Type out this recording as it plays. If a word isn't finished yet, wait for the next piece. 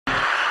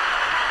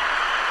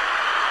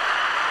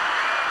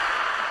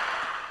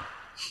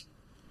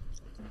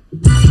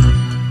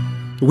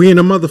We in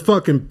the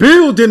motherfucking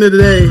building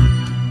today.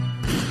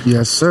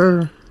 Yes,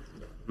 sir.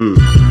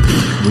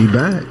 We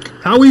back.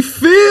 How we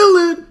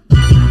feeling?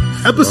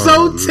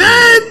 Episode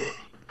 10.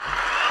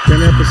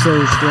 10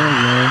 episodes strong,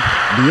 man.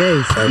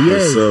 The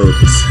Episode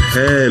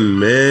 10,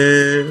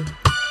 man.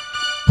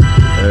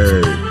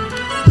 Hey,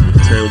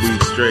 10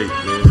 weeks straight,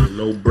 man.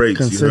 No breaks.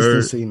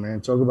 consistency,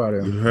 man. Talk about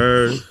it. You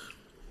heard?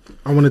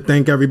 I want to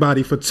thank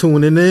everybody for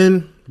tuning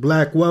in.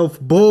 Black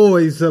Wealth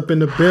Boys up in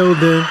the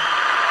building.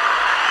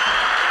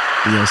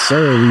 Yes,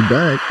 sir. We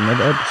back.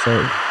 Another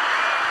episode.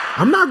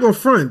 I'm not going to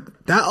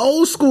front. That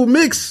old school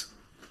mix,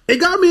 it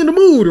got me in the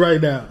mood right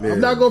now. Yeah.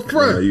 I'm not going to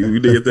front. Nah, you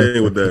did your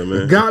thing with that,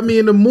 man. Got me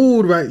in the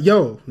mood right.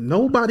 Yo,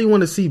 nobody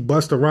want to see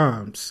Busta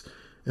Rhymes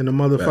in the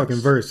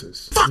motherfucking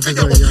verses.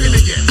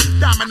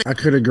 I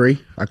could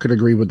agree. I could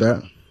agree with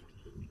that.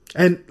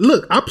 And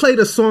look, I played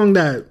a song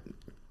that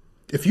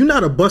if you're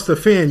not a Busta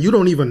fan, you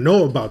don't even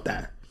know about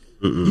that.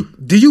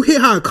 Do you hear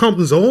how it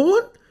comes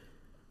on?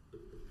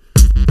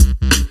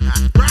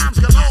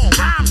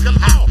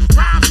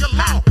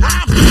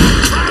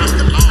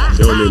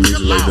 They don't make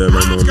music like that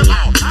no more,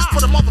 man. Just for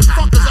the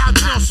motherfuckers out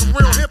there on some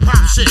real hip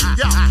hop shit.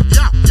 Yo.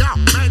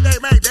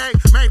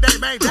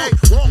 Mayday.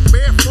 Walk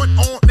barefoot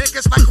on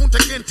niggas like Kunta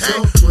Kinte.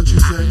 So, what you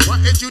say?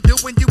 What did you do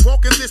when you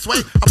walking this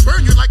way? I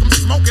burn you like I'm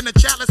smoking a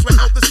chalice with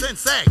Elder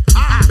Sensei.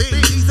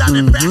 These out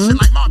in fashion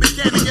like Marvin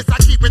Cannon. Yes, I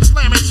keep it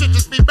slamming. Shit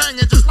just be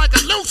banging just like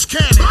a loose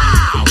cannon.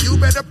 Wow. You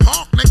better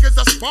park niggas.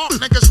 I spark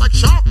niggas like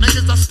shark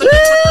niggas. I stick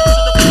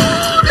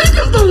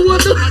Niggas don't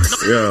want no.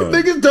 Yo.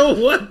 Niggas don't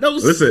want no.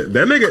 Listen,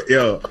 that nigga,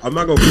 yo, I'm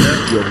not gonna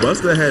cap. Yo,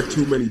 Busta had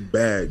too many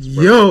bags,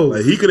 bro. Yo.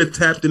 Like, he could have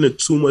tapped into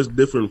too much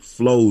different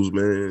flows,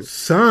 man.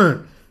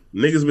 Son.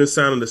 Niggas been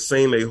sounding the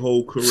same their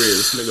whole career.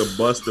 This nigga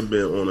Busta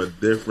been on a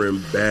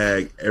different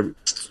bag.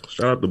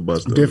 Shout out to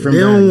Busta. Different.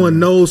 They bag, don't man. want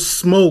no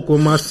smoke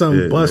with my son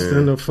Shit, Busta man.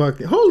 in the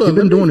fucking. Hold on. He's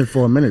been doing it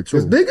for a minute, too.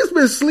 Niggas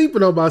been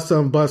sleeping on my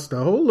son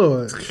Busta. Hold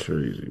on.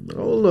 Crazy,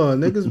 bro. Hold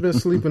on. Niggas been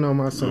sleeping on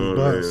my son Oh,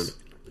 Bust.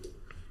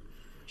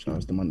 Shout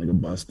out to my nigga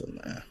Busta,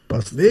 man.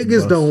 Busta,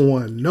 Niggas don't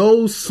want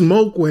no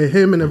smoke with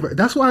him.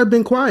 That's why I've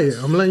been quiet.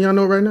 I'm letting y'all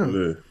know right now.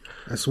 Yeah.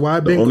 That's why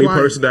I've The been only quiet.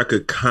 person that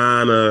could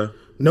kind of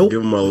give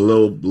him a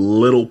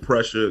little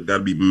pressure got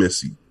to be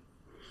Missy.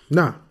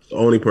 Nah. The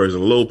only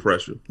person, a little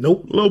pressure.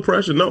 Nope. Low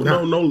pressure. No,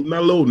 Nah.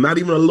 not low. Not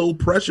even a low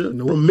pressure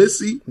from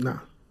Missy. Nah.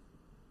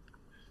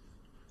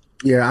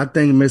 Yeah, I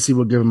think Missy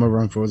will give him a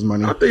run for his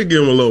money. I think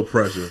give him a little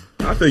pressure.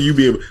 I think you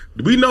be able.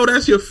 We know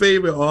that's your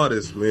favorite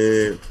artist,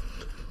 man.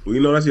 We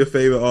know that's your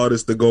favorite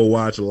artist to go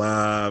watch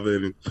live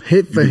and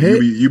Hit for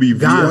hit. You be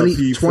VIP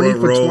 20 front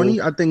for row. 20.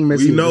 I think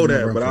Missy We will know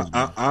give him a that, run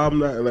but for I'm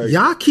not like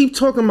Y'all keep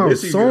talking about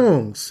Missy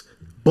songs.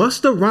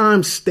 Busta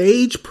Rhymes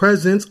stage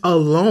presence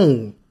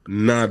alone.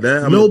 nah.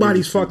 That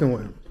Nobody's fucking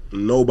with him.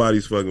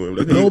 Nobody's fucking with him.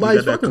 Look, Nobody's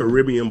he got that fucking with him.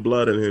 Caribbean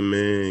blood in him,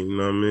 man. You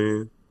know what I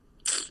mean?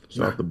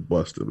 Shout out to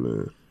Busta,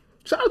 man.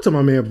 Shout out to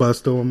my man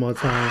Busta one more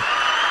time.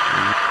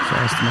 Shout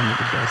out to my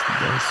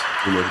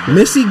nigga Busta.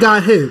 Missy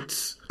got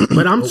hits,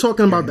 but I'm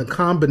talking about the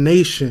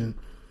combination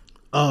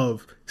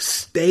of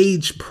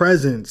stage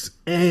presence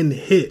and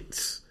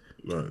hits.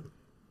 Right.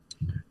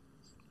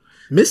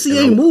 Missy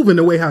ain't moving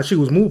the way how she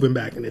was moving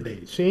back in the day.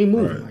 She ain't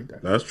moving like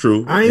that. That's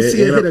true. I ain't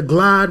see her hit a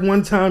glide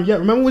one time yet.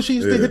 Remember when she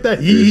used to hit that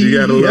he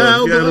got a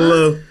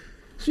little.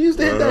 She used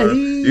to hit that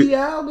he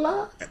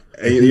glide.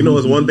 And you know,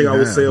 it's one thing I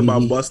would say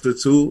about Busta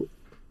too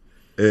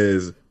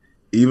is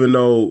even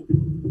though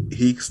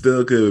he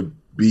still could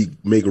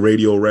make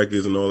radio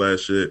records and all that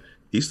shit,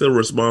 he's still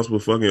responsible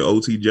for fucking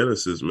OT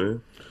Genesis,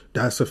 man.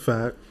 That's a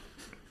fact.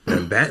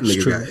 And that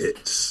nigga true. got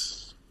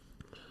hits.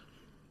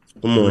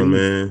 Come on,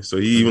 man. So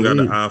he even got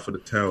the eye for the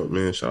talent,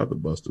 man. Shout out to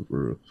Busta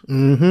for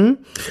real.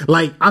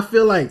 Like, I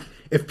feel like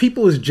if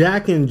people is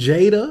jacking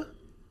Jada,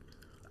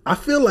 I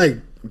feel like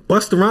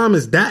Busta Rhymes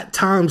is that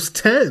times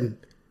 10.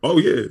 Oh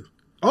yeah.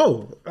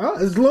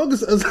 As long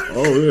as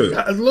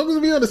yeah. as long as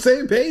we on the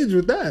same page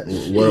with that.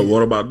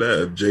 What about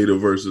that? Jada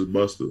versus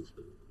Busta.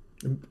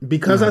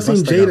 Because Nah, I seen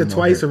Busta got Jada more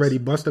twice hits. already,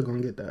 Busta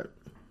gonna get that.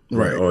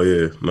 Right. Oh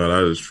yeah. No,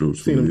 that is true.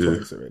 Seen him Yeah.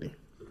 twice already.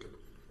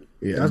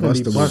 Yeah, That's gonna be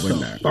Busta will win Busta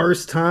that.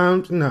 first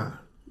time. Nah,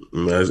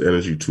 Man, his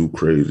energy too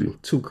crazy.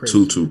 too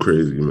crazy. Too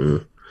crazy,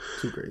 man.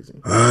 Too crazy.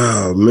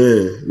 Oh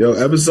man. Yo,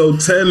 episode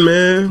 10,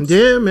 man.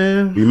 Yeah,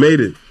 man. We made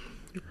it.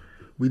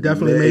 We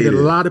definitely Made made it. it.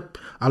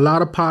 A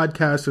lot of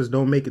podcasters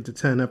don't make it to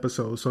 10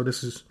 episodes, so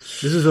this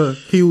is a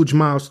huge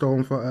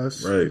milestone for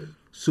us. Right.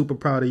 Super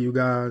proud of you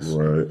guys.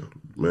 Right.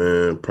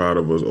 Man, proud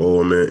of us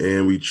all, man.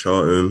 And we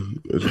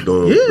charting. It's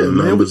doing Yeah, the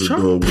man, numbers we are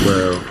doing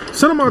well.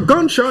 Son of my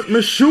gunshot,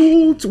 Miss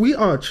Schultz, we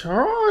are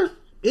charged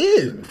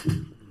in.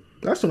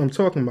 That's what I'm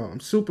talking about. I'm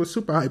super,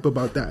 super hype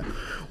about that.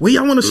 Where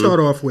y'all want to start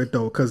off with,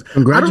 though? Because I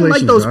don't like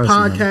Congratulations those to us,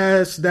 man.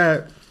 podcasts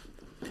that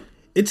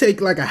it take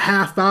like a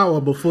half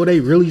hour before they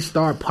really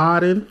start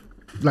potting.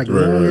 Like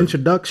long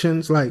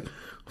introductions. Like,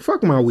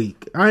 fuck my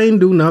week. I ain't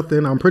do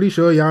nothing. I'm pretty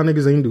sure y'all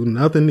niggas ain't do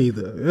nothing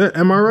either.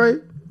 Am I right?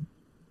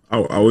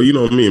 Oh, well, you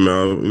know me,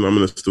 man. I'm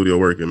in the studio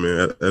working,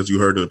 man. As you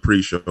heard in the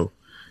pre-show,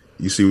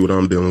 you see what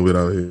I'm dealing with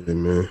out here,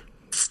 man.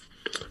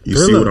 You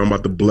see what I'm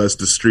about to bless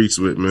the streets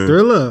with, man.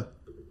 Thriller.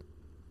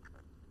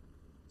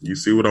 You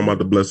see what I'm about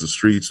to bless the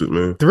streets with,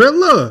 man.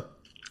 Thriller.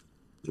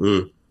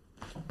 I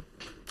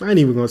ain't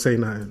even gonna say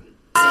nothing.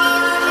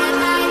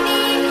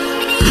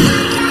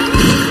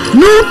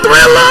 New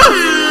Thriller.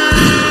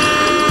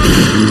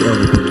 These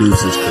other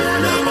producers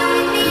can never.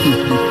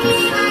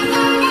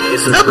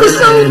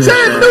 Episode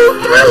 10,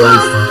 New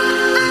Thriller.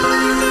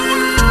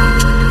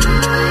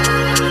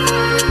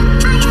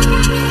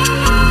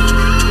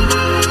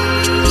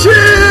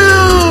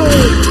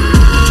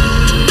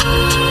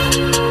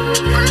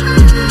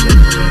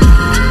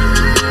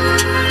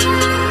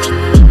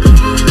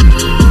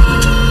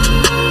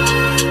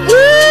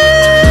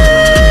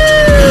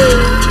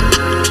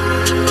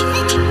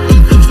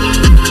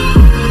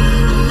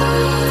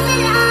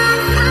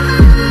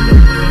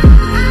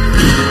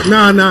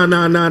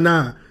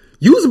 Nah.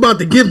 You was about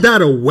to give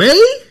that away?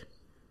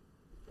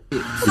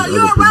 So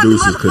you're a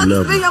motherfucker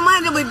spend your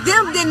money with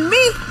them than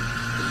me?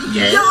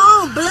 Yeah. Your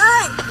own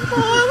blood?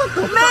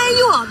 Man,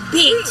 you a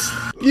bitch.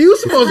 You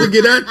supposed to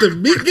get that to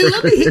me.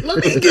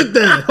 Let me get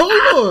that. Hold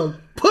on.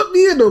 Put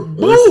me in the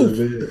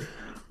booth.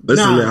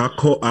 Listen, man, I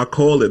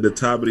call it the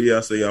top of the year.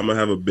 I say I'm gonna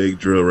have a big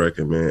drill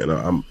record, man. And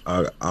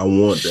I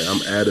want that.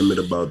 I'm adamant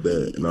about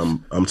that, and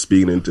I'm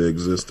speaking into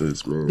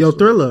existence, man. Yo,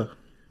 Thriller.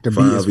 The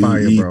beat is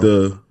fire,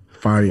 bro.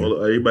 Fire.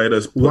 Well, everybody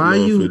that's putting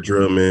on for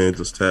drill, man,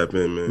 just tap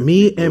in, man.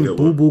 Me and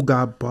Boo Boo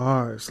got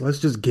bars. Let's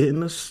just get in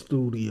the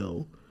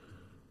studio.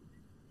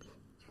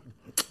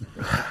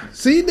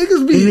 See,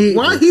 niggas be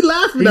why he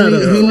laughing at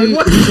us?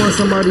 He wants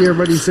somebody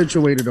already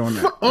situated on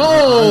that.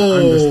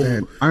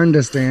 Oh, I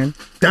understand.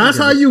 That's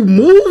how you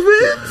move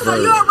it. So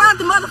you're around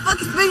the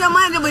motherfuckers spend your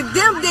money with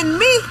them than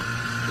me?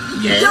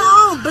 Yeah. Your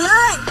own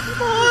blood?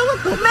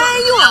 Man,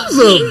 you a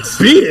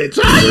bitch.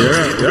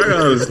 Y'all gotta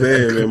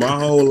understand, man. My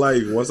whole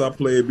life, once I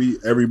play a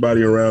beat,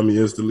 everybody around me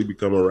instantly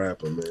become a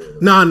rapper, man.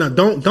 Nah,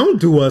 don't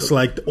do us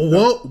like.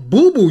 Well,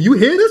 Boo Boo, you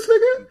hear this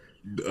nigga?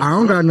 I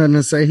don't got nothing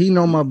to say. He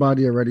know my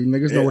body already.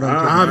 Niggas know what I'm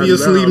talking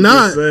Obviously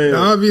not.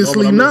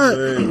 Obviously not.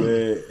 Saying,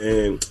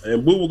 man.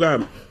 And Boo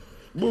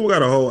Boo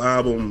got a whole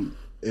album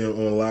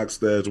on lock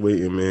stats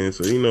waiting, man.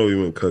 So you know he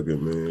been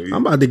cooking, man.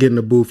 I'm about to get in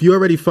the booth. You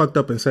already fucked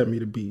up and sent me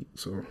the beat,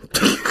 so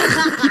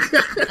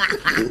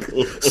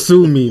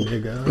sue me,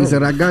 nigga. He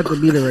said I got the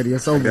beat already.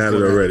 It's over. Got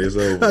it already. It's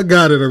over. I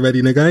got it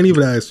already, nigga. I ain't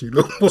even asked you.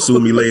 No. Sue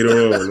me later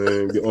on,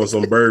 man. On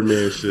some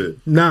Birdman shit.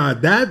 Nah,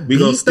 that we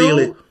gonna steal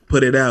it,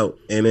 put it out,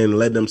 and then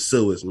let them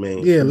sue us, man.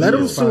 Yeah, let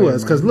them sue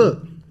us. Cause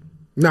look,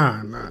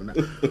 nah.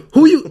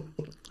 Who you?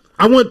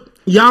 I want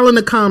y'all in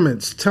the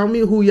comments. Tell me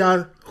who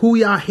y'all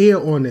hear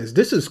on this.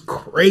 This is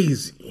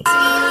crazy.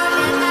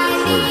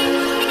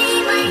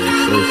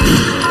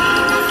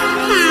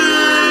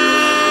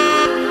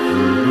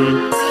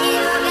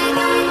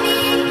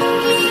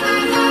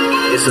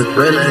 It's a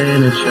thriller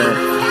in the track.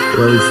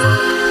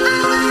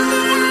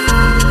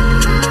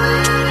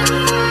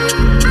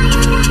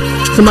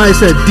 Somebody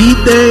said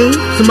D-Thing.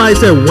 Somebody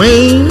said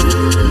Wayne.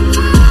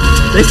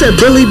 They said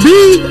Billy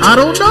B. I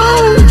don't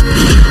know.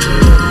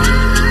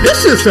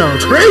 This shit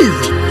sounds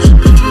crazy.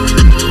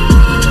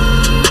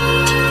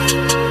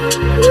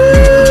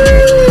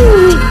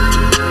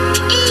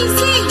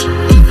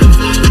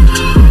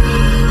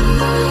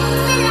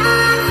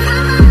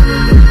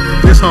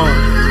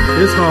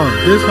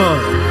 This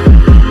hard.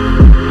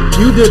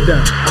 You did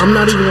that. I'm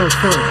not even on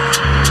front.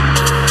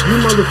 You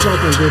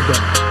motherfucking did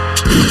that.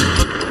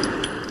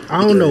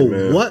 I don't know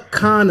what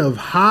kind of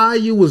high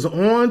you was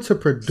on to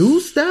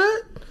produce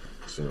that.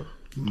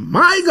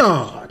 My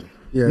God.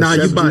 Yeah, nah,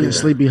 Chef you body G,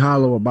 Sleepy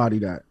Hollow will body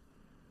that.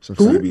 So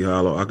Sleepy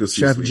Hollow. I could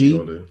see Chef G.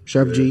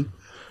 Sleepy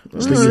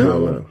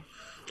Hollow.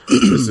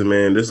 Listen,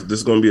 man, this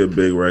is gonna be a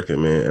big record,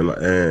 man,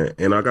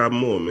 and I got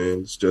more,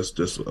 man. It's just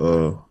a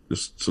little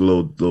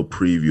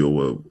preview of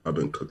what I've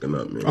been cooking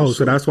up, man. Oh,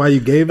 so that's why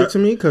you gave it to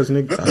me, cause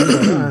nigga.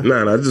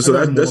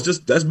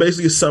 That's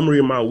basically a summary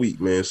of my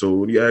week, man. So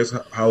when you ask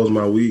how was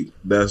my week,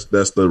 that's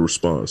the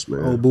response,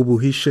 man. Oh, Boo Boo,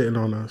 he's shitting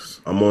on us.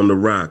 I'm on the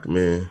rock,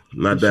 man.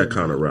 Not that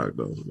kind of rock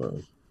though.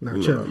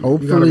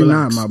 Hopefully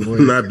not, my boy.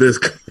 Not this,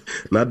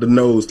 not the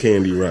nose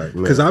candy rock.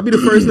 Because I'll be the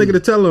first nigga to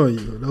tell on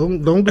you.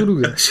 Don't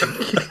do that shit.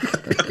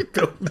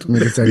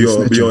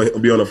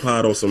 Be on a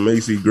pod on some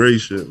Macy Gray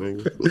shit,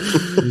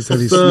 nigga. He said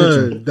he's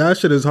snitching. That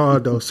shit is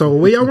hard though. So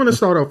what y'all want to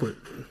start off with?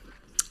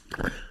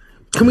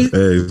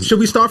 Should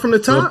we start from the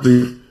top?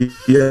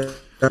 Yeah.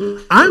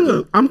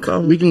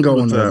 We can go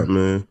on that,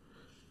 man.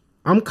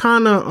 I'm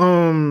kind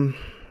of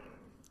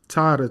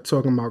tired of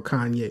talking about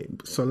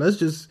Kanye. So let's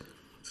just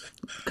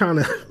kind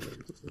of.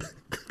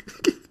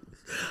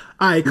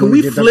 All right, can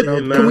we flip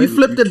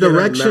the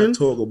direction? Not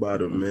talk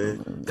about it,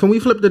 man. Can we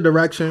flip the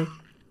direction?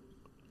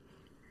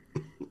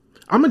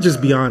 I'm gonna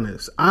just be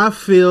honest. I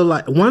feel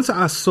like once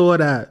I saw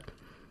that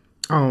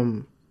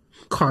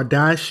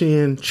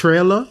Kardashian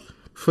trailer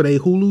for their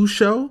Hulu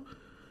show,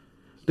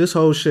 this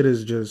whole shit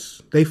is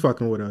just they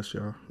fucking with us,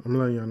 y'all. I'm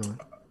letting y'all know.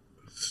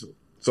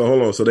 So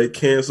hold on. So they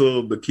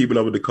canceled the Keeping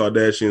Up with the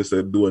Kardashians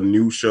to do a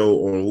new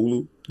show on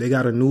Hulu. They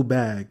got a new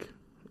bag.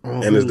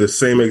 And it's the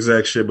same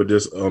exact shit, but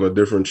just on a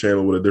different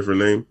channel with a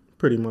different name.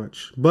 Pretty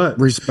much. But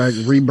respect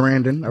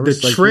rebranding.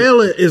 The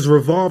trailer is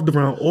revolved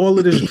around all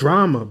of this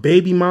drama,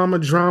 baby mama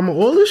drama,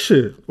 all this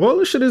shit. All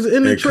this shit is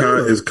in the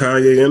trailer. Is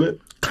Kanye in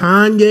it?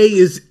 Kanye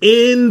is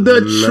in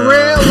the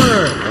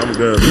trailer. I'm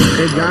good.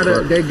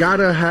 They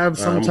gotta have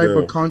some type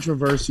of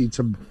controversy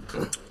to,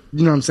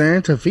 you know what I'm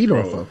saying, to feed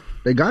off of.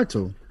 They got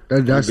to.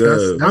 That's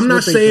I'm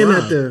not saying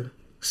that the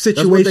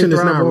situation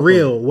is not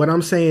real. What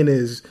I'm saying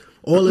is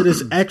all of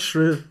this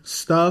extra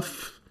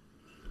stuff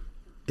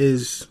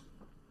is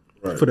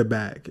for the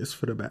bag. It's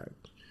for the bag.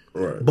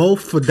 Right.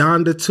 Both for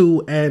Donda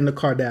 2 and the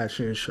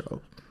Kardashian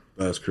show.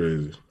 That's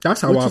crazy. That's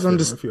how I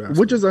feel.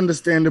 Which is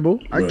understandable.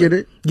 I get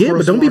it. Yeah,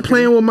 but don't be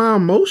playing with my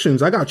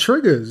emotions. I got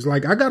triggers.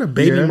 Like, I got a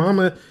baby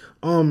mama.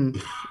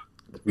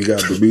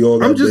 We all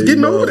got I'm just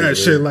getting over that man.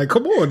 shit. Like,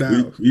 come on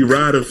now. We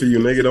riding for you,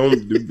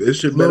 nigga. This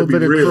shit better be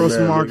real. A little bit of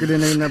cross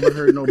marketing ain't never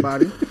hurt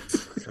nobody.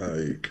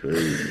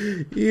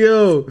 Crazy.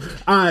 Yo.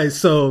 All right,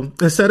 so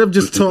instead of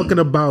just talking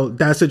about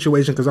that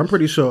situation, because I'm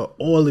pretty sure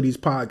all of these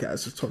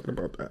podcasts is talking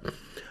about that.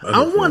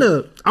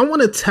 I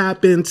wanna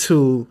tap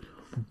into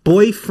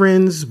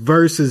boyfriends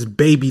versus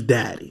baby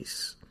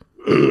daddies.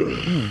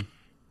 I'm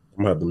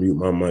gonna have to mute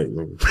my mic,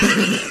 nigga.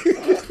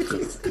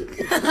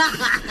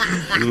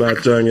 I'm not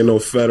trying to get no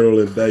federal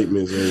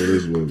indictments over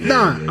this one.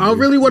 Nah, I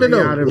really want to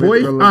know. All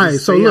right,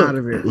 so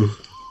look.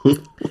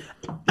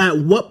 At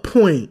what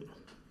point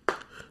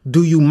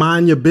do you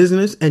mind your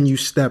business and you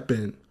step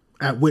in?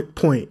 At what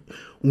point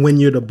when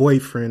you're the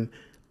boyfriend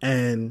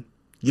and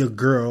your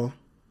girl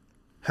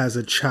has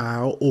a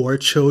child or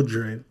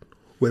children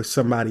with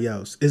somebody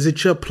else? Is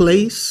it your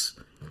place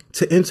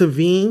to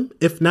intervene?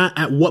 If not,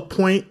 at what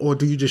point? Or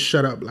do you just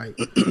shut up? Like,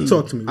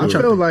 talk to me. I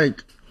feel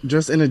like,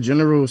 just in a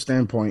general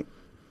standpoint,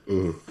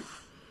 you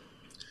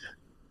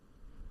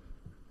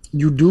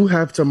do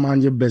have to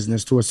mind your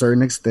business to a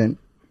certain extent.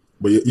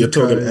 But you're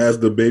talking as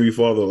the baby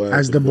father or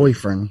as the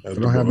boyfriend. I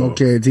don't have no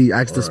kids. He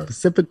asked a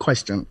specific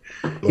question.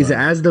 He said,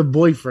 as the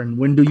boyfriend,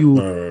 when do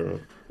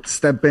you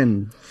step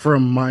in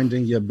from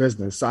minding your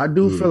business? So I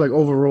do feel like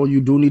overall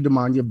you do need to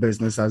mind your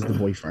business as the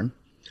boyfriend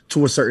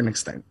to a certain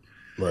extent.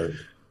 Right.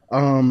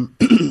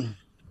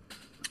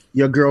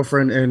 Your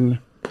girlfriend and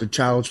the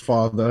child's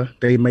father,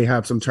 they may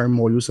have some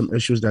turmoil, some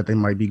issues that they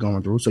might be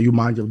going through. So you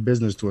mind your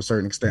business to a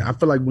certain extent. I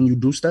feel like when you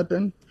do step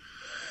in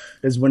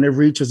is when it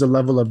reaches a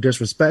level of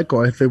disrespect,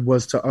 or if it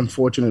was to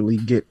unfortunately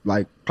get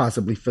like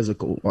possibly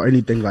physical or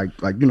anything like,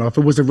 you know, if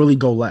it was to really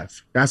go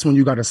left, that's when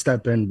you got to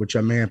step in with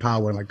your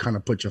manpower and like kind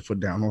of put your foot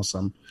down on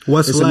some.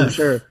 What's left?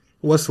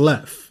 What's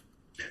left?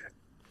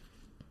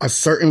 A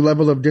certain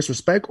level of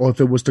disrespect, or if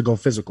it was to go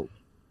physical.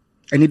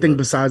 Anything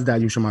besides that,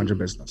 you should mind your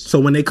business. So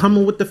when they come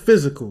in with the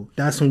physical,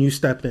 that's when you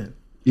step in.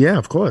 Yeah,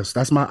 of course.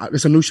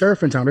 It's a new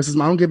sheriff in town.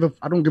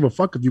 I don't give a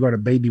fuck if you got a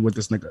baby with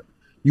this nigga.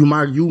 You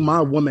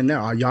my woman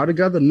now. Are y'all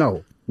together?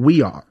 No,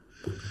 we are.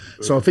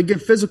 So if it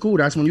get physical,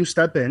 that's when you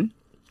step in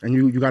and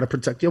you got to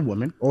protect your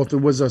woman. Or if it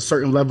was a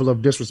certain level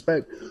of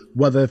disrespect,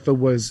 whether if it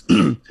was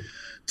to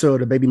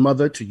the baby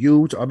mother, to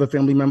you, to other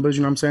family members,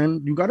 you know what I'm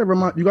saying? You got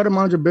to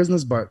mind your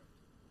business, but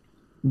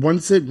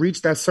once it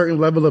reached that certain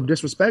level of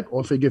disrespect,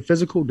 or if it get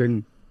physical,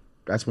 then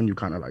that's when you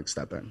kind of like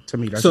step in. To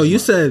me, that's so you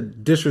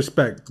said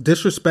disrespect.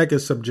 Disrespect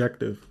is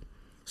subjective.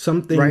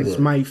 Some things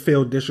might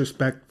feel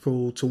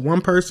disrespectful to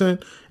one person,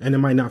 and it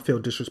might not feel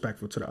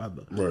disrespectful to the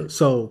other. Right.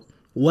 So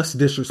what's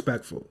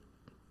disrespectful?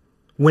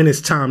 When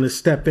it's time to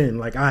step in,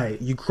 like, all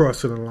right, you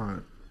crossing the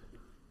line.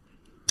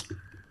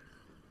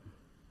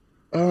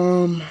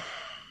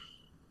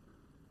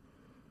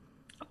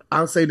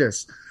 I'll say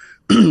this.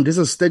 There's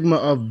a stigma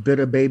of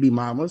bitter baby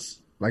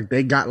mamas. Like,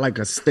 they got like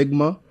a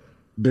stigma,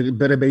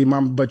 bitter baby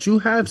mama, but you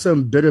have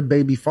some bitter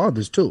baby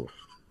fathers too.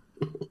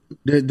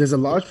 There's a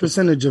large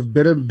percentage of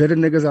bitter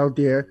niggas out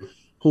there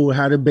who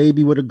had a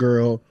baby with a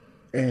girl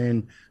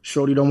and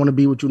shorty don't want to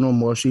be with you no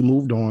more. She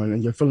moved on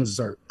and your feelings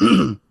are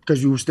hurt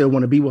because you still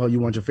want to be with her. You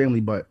want your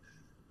family, but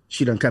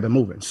she done kept it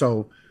moving.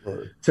 So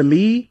to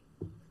me,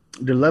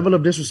 the level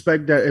of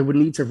disrespect that it would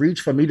need to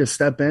reach for me to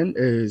step in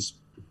is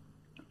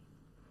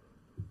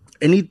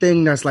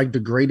anything that's like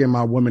degrading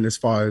my woman as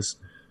far as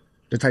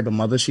the type of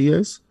mother she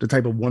is, the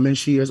type of woman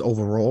she is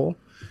overall.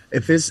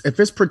 If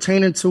it's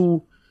pertaining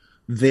to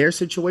their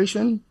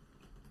situation,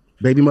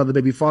 baby mother,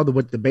 baby father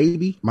with the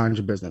baby, mind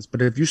your business.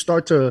 But if you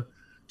start to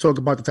talk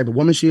about the type of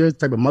woman she is, the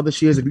type of mother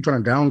she is, if you're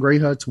trying to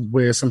downgrade her to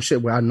where some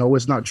shit where I know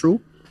it's not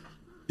true,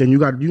 then you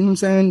got, you know what I'm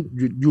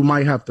saying? You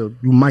might have to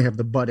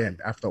butt in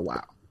after a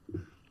while.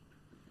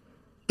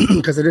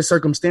 Because it is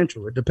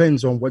circumstantial. It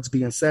depends on what's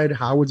being said,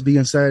 how it's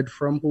being said,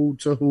 from who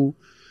to who.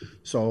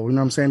 So, you know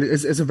what I'm saying?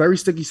 It's a very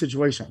sticky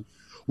situation.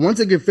 Once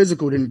it get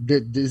physical, then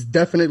there's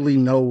definitely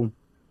no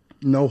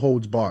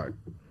holds barred.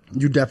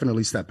 You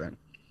definitely step in.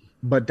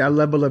 But that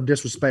level of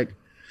disrespect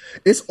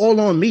It's all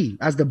on me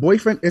as the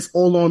boyfriend. It's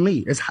all on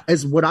me.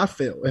 It's what I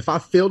feel. If I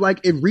feel like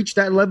it reached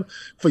that level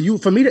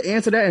for me to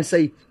answer that and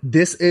say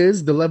this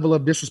is the level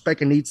of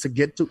disrespect it needs to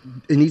get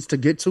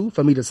to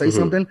for me to say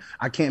something,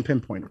 I can't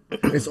pinpoint it.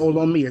 It's all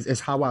on me. It's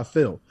how I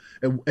feel.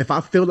 If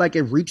I feel like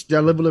it reached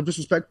that level of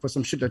disrespect for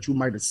some shit that you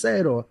might have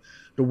said or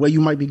the way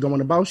you might be going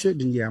about shit,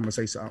 then yeah, I'm gonna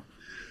say something.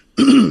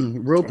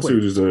 Real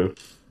quick.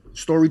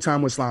 Story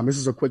time with Slime. This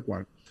is a quick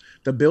one.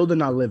 The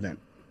building I live in,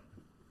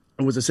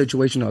 it was a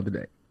situation the other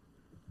day.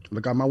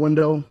 Look out my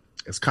window,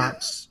 it's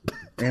cops,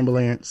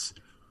 ambulance,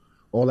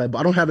 all that. But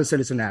I don't have the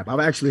Citizen app.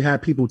 I've actually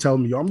had people tell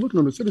me, yo, I'm looking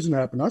on the Citizen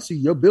app and I see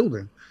your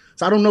building.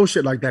 So I don't know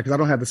shit like that because I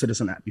don't have the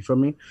Citizen app. You feel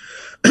me?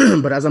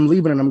 But as I'm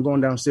leaving and I'm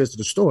going downstairs to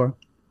the store,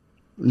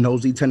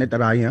 nosy tenant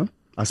that I am,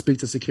 I speak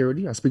to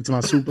security. I speak to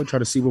my super, try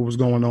to see what was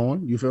going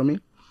on. You feel me?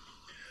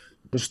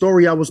 The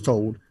story I was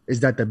told is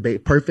that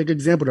the perfect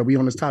example that we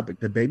on this topic,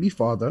 the baby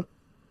father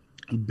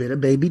bit a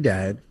baby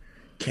dad,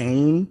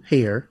 came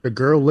here. The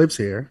girl lives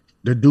here.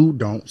 The dude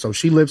don't. So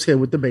she lives here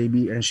with the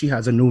baby and she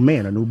has a new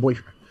man, a new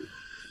boyfriend.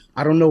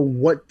 I don't know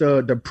what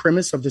the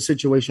premise of the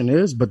situation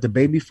is, but the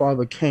baby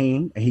father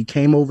came and he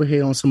came over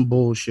here on some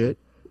bullshit,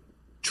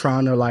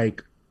 trying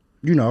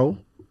to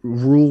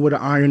rule with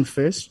an iron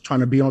fist, trying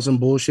to be on some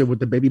bullshit with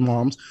the baby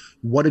moms.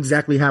 What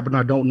exactly happened,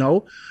 I don't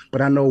know.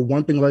 But I know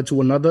one thing led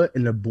to another,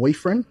 and the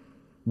boyfriend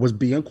was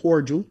being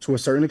cordial to a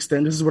certain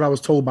extent. This is what I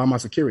was told by my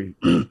security.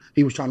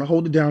 He was trying to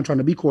hold it down, trying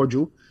to be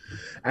cordial.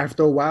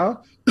 After a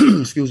while,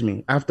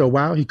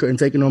 he couldn't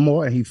take it no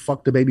more, and he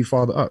fucked the baby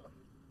father up.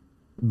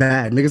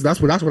 Bad niggas.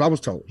 That's what I was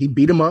told. He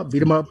beat him up,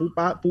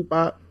 boop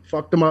bop,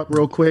 fucked him up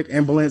real quick.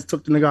 Ambulance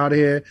took the nigga out of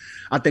here.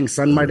 I think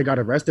son might have got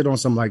arrested on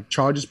some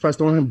charges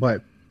pressed on him,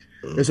 but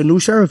there's a new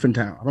sheriff in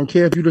town. I don't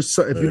care if you're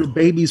the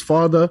baby's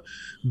father,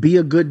 be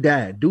a good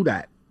dad, do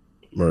that.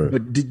 Right.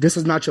 But this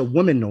is not your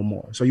woman no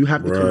more. So you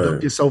have to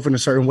conduct yourself in a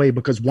certain way,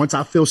 because once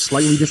I feel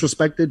slightly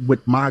disrespected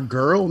with my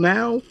girl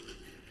now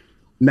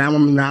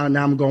I'm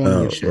going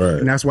on your shit. Right.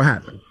 And that's what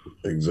happened.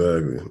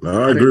 Exactly.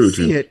 No, I agree with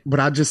you. But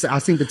I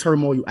seen the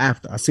turmoil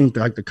after. I seen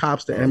the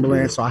cops, the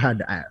ambulance, so I had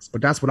to ask.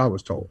 But that's what I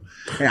was told.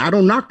 And I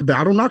don't knock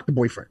the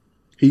boyfriend.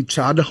 He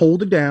tried to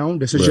hold it down.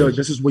 This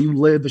is where you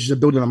live. This is a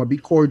building. I'm gonna be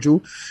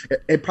cordial.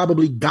 It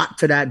probably got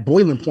to that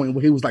boiling point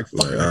where he was like,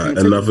 "Fuck,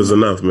 enough is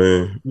enough,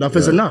 man. Enough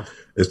is enough."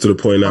 It's to the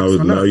point now.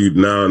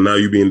 Now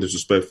you being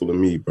disrespectful to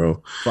me,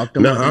 bro. Fuck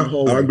them.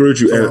 I agree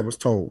with you. And I was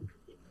told.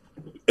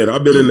 And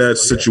I've been in that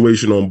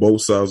situation on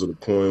both sides of the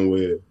coin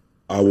where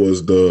I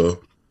was the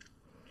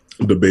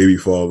baby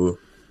father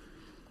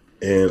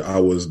and I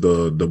was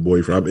the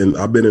boyfriend.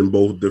 I've been in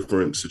both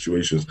different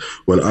situations.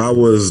 When I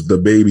was the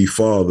baby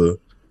father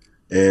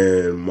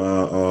and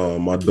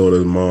my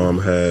daughter's mom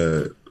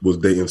was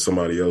dating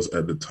somebody else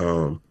at the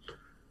time,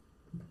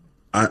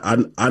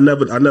 I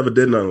never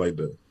did nothing like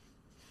that.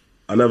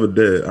 I never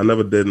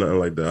did nothing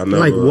like that.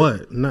 Like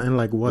what? Nothing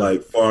like what?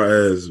 Like far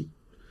as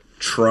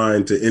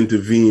trying to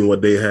intervene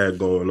what they had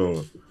going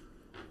on.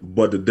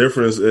 But the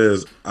difference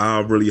is I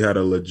really had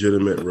a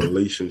legitimate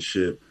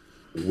relationship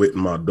with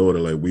my daughter.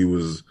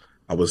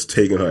 I was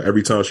taking her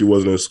every time she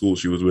wasn't in school,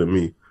 she was with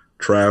me,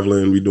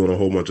 traveling, we doing a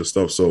whole bunch of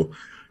stuff. So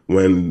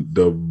when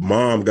the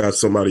mom got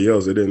somebody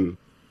else, I didn't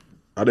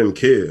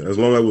care. As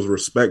long as it was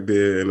respect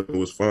there and it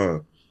was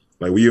fine.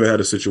 Like we even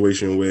had a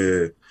situation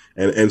where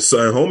and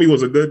homie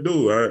was a good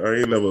dude. I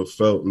ain't never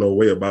felt no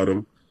way about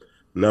him.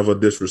 Never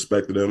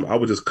disrespected him. I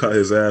would just cut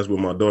his ass with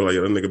my daughter. Like,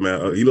 that nigga,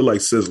 man, he looked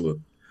like Sizzler.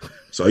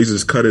 So I used to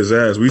just cut his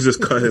ass. We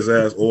just cut his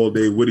ass all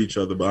day with each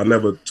other. But I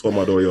never told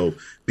my daughter, yo,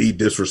 be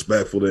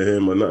disrespectful to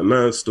him or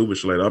nothing stupid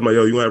shit like that. I'm like,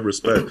 yo, you have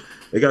respect.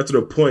 It got to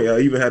the point, I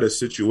even had a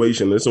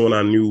situation. This is when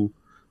I knew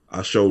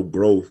I showed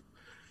growth.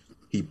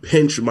 He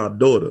pinched my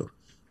daughter,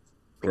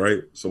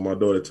 right? So my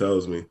daughter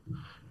tells me.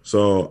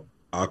 So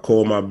I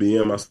called my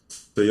BM. I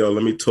said, yo,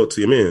 let me talk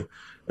to your man.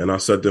 And I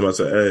said to him, I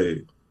said,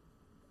 hey,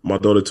 my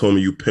daughter told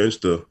me you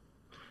pinched her,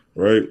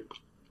 right?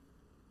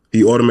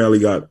 He automatically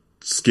got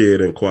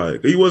scared and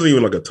quiet. He wasn't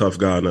even like a tough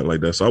guy, nothing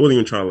like that. So I wasn't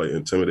even trying to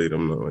intimidate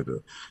him, nothing like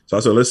that. So I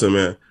said, listen,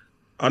 man,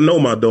 I know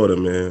my daughter,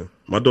 man.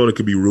 My daughter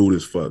could be rude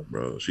as fuck,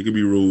 bro. She could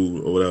be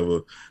rude or whatever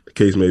the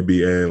case may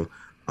be. And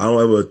I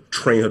don't ever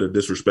train her to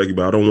disrespect you,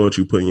 but I don't want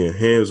you putting your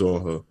hands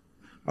on her.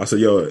 I said,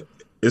 yo,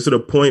 it's to the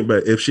point,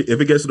 but if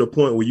it gets to the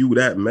point where you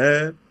that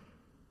mad,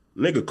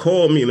 nigga,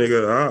 call me,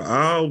 nigga.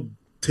 I'll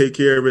take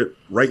care of it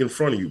right in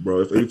front of you,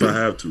 bro, if I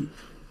have to.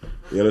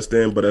 You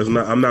understand? But I'm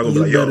not gonna be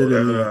like, yo,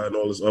 and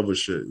all this other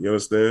shit. You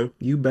understand?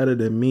 You better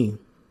than me.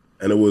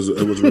 And it was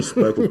a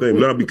respectful thing.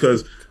 Not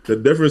because the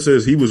difference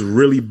is he was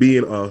really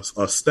being a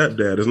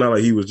stepdad. It's not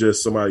like he was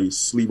just somebody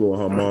sleeping with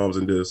her moms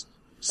and just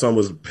son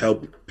was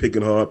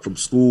picking her up from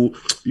school.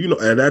 You know,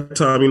 at that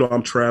time, you know,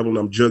 I'm traveling,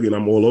 I'm jugging,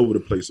 I'm all over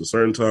the place. So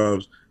certain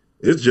times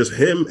it's just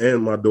him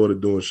and my daughter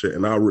doing shit.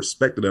 And I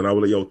respected it. And I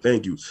was like, yo,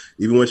 thank you.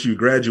 Even when she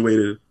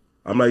graduated,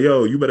 I'm like,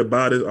 yo, you better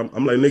buy this.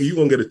 I'm like, nigga, you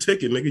gonna get a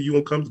ticket, nigga. You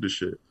gonna come to this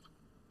shit.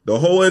 The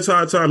whole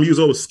entire time he was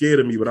always scared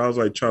of me, but I was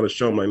like trying to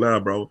show him like, nah,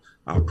 bro,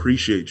 I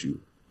appreciate you.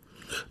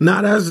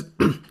 Nah,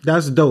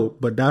 that's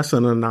dope, but that's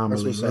an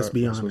anomaly. Let's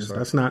be honest.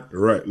 That's not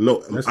right.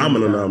 No, I'm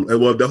an anomaly.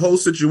 Well, the whole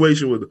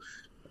situation with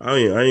I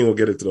ain't gonna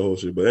get into the whole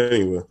shit, but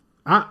anyway,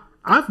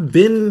 I've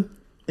been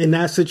in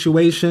that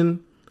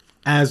situation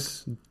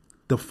as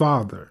the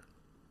father,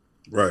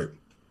 right?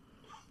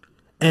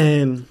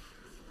 And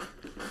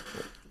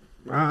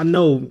I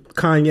know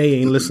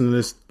Kanye ain't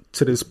listening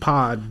to this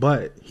pod,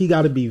 but he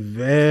got to be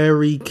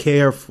very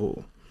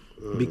careful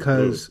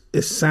because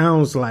it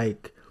sounds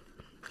like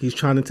he's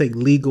trying to take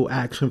legal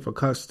action for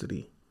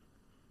custody.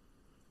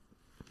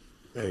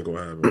 Ain't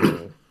gonna happen,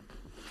 man.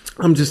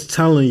 I'm just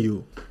telling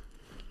you.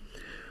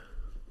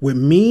 With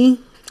me,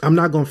 I'm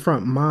not gonna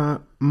front.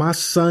 My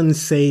son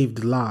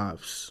saved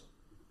lives.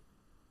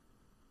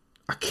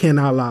 I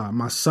cannot lie.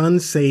 My son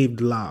saved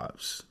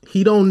lives.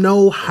 He don't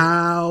know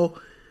how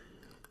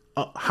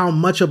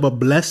much of a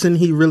blessing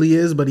he really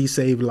is, but he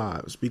saved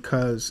lives.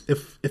 Because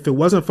if it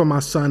wasn't for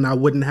my son, I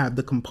wouldn't have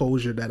the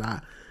composure that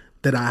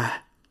I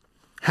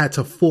had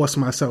to force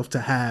myself to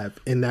have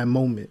in that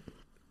moment.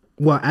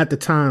 Well, at the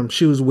time,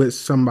 she was with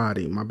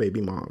somebody, my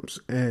baby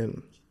mom's,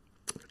 and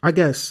I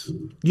guess,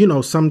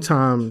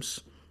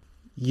 sometimes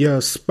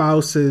your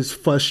spouse's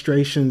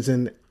frustrations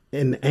and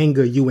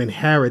anger, you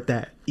inherit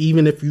that,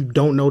 even if you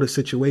don't know the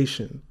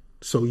situation.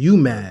 So you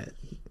mad,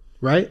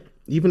 right?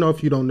 Even though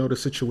if you don't know the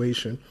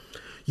situation,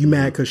 you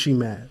mad because she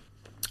mad.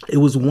 It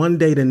was one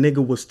day the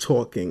nigga was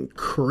talking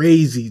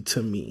crazy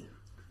to me.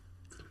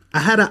 I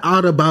had an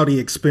out-of-body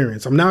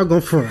experience. I'm not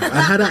going to front.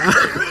 I had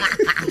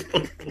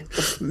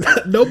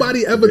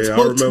nobody ever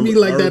talked to me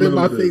like that in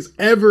my face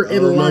ever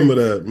in life. I remember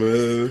that,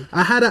 man.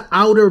 I had an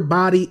outer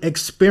body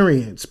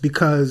experience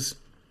because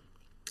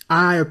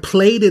I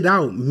played it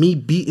out, me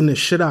beating the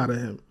shit out of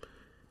him,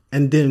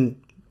 and then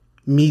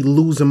me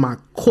losing my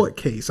court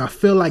case. I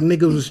feel like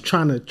niggas was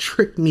trying to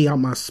trick me out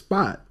my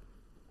spot.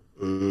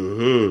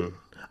 Mm-hmm.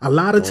 A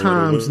lot of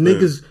times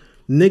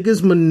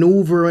niggas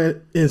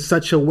maneuver in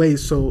such a way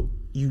so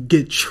you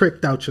get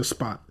tricked out your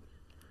spot.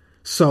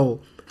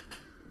 So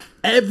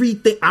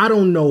everything, I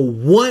don't know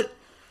what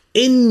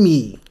in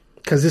me,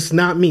 because it's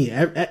not me.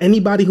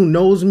 Anybody who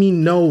knows me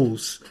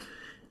knows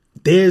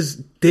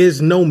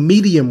there's no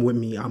medium with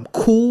me. I'm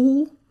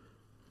cool.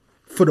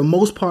 For the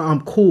most part,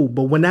 I'm cool.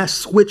 But when that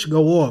switch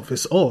go off,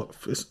 it's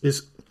off.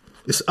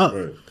 It's up.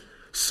 Right.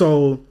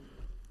 So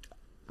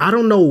I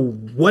don't know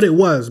what it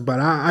was, but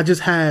I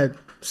just had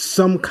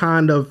some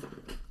kind of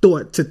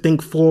thought to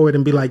think forward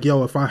and be like,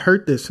 yo, if I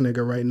hurt this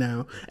nigga right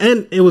now,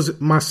 and it was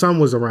my son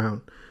was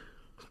around.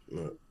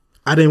 Right.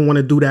 I didn't want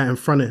to do that in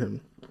front of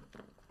him.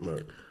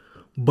 Right.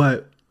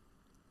 But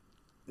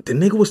the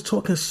nigga was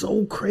talking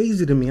so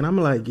crazy to me, and I'm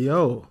like,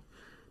 yo,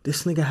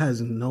 this nigga has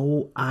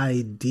no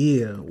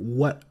idea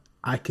what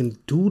I can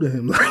do to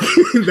him. Like,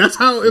 that's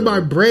how in my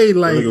brain,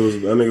 like, that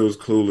nigga was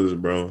clueless,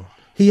 bro.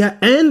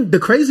 And the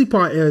crazy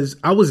part is,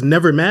 I was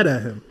never mad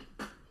at him.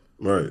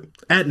 Right.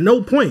 At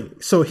no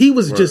point. So he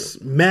was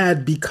just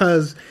mad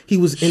because he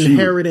was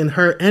inheriting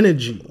her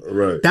energy.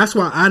 Right. That's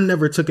why I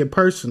never took it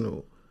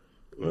personal.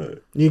 Right.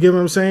 You get what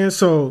I'm saying?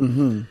 So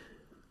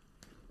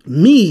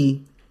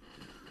me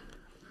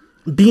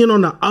being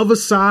on the other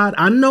side,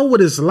 I know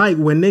what it's like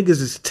when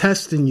niggas is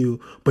testing you,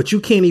 but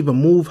you can't even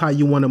move how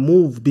you want to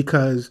move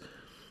because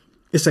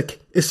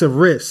it's a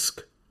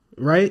risk,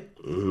 right?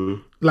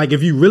 Mm-hmm. Like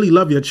if you really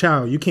love your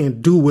child, you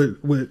can't do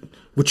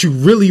what you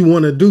really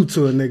want to do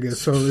to a nigga.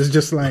 So it's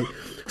just like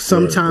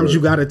sometimes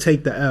you got to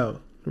take the L,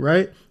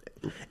 right?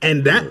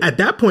 And that at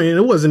that point,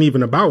 it wasn't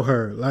even about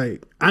her.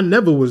 Like I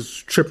never was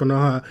tripping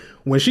on her.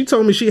 When she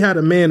told me she had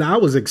a man, I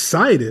was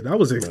excited. I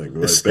was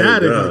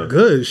ecstatic. Like,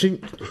 good.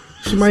 She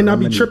might not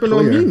be tripping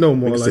on me no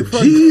more. Like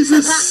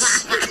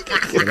Jesus.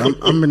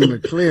 I'm in the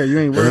clear. You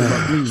ain't worried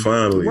about me.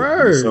 Finally.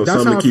 Word. So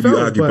that's something how to keep I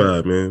felt, you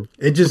occupied, man.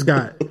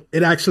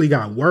 It actually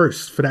got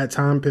worse for that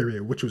time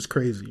period, which was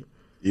crazy.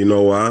 You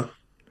know why?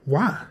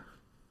 Why?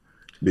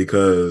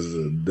 Because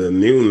the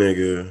new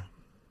nigga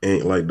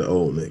ain't like the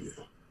old nigga.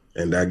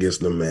 And that gets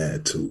them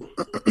mad too.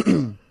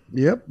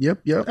 Yep.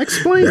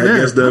 Explain that. That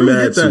gets them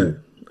mad too.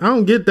 I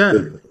don't get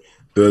that.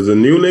 There's a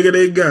new nigga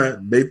they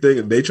got. They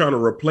think they trying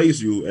to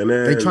replace you, and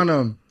then they trying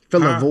to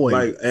fill a void.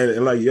 Like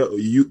and like yo,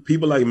 you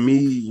people like me,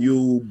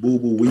 you, Boo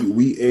Boo,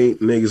 we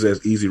ain't niggas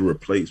that's easy to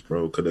replace,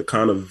 bro. Because the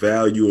kind of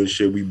value and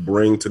shit we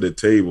bring to the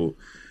table,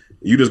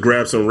 you just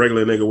grab some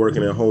regular nigga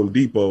working at Home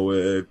Depot,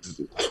 it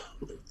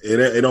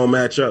don't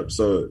match up.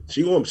 So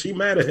she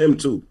mad at him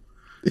too.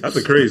 That's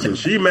the crazy.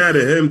 She mad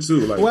at him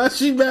too. Like, why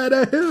she mad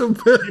at him?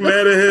 She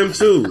mad at him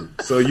too.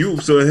 So you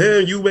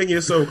making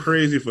yourself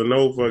crazy for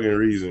no fucking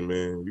reason,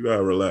 man. You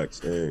gotta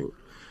relax, man.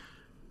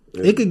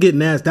 It could get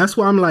nasty. That's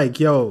why I'm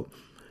like, yo,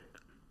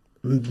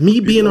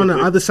 me being on the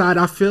other side,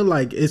 I feel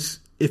like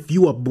it's if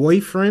you a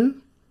boyfriend,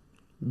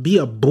 be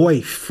a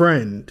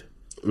boyfriend.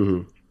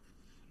 Mm-hmm.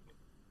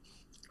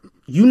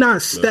 You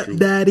not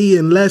stepdaddy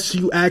unless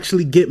you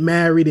actually get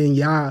married and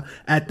y'all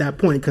at that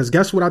point. Because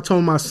guess what I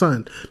told my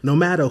son? No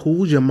matter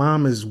who your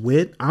mom is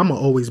with, I'ma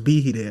always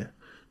be there.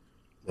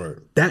 Right.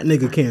 That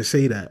nigga can't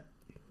say that.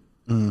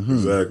 Mm-hmm.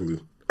 Exactly.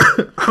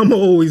 I'ma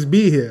always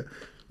be here.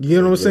 You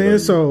know what I'm saying?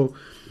 So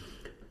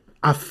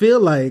I feel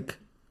like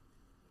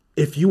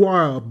if you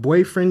are a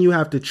boyfriend, you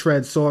have to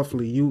tread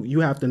softly. You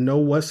have to know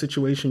what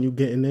situation you're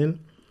getting in,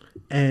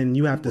 and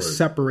you have to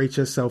separate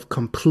yourself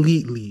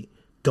completely.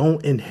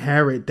 Don't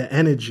inherit the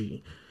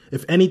energy.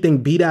 If anything,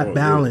 be that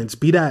balance.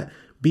 Be that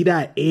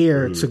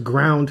air to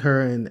ground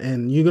her,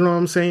 and you know what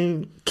I'm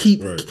saying?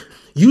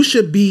 You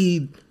should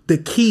be the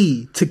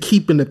key to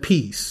keeping the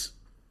peace.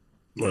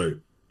 Right.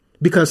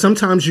 Because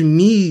sometimes you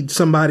need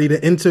somebody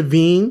to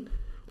intervene,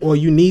 or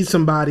you need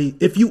somebody.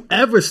 If you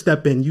ever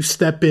step in, you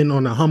step in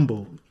on a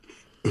humble.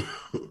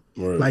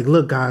 Right. Like,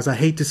 look, guys, I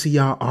hate to see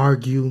y'all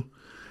argue.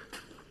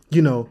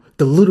 You know,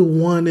 the little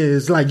one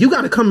is like, you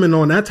got to come in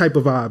on that type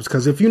of vibes.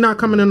 Because if you're not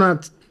coming in on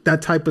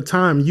that type of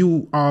time,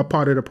 you are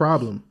part of the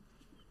problem.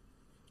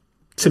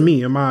 To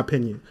me, in my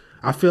opinion,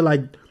 I feel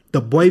like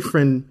the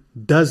boyfriend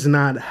does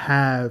not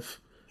have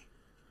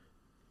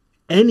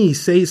any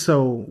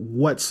say-so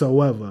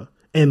whatsoever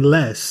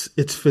unless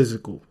it's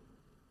physical.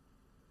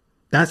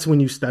 That's when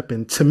you step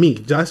in. To me,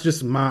 that's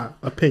just my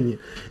opinion.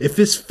 If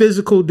it's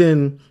physical,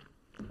 then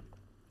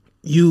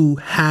you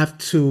have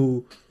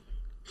to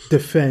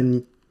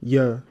defend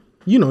your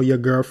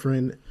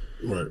girlfriend,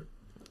 right,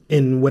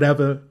 in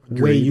whatever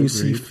way you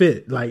see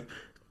fit. Like,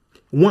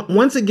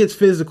 once it gets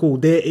physical,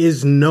 there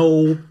is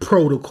no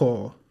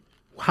protocol.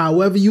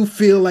 However you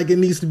feel like it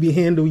needs to be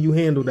handled, you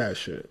handle that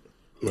shit.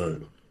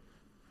 Right.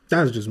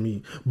 That's just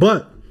me.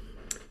 But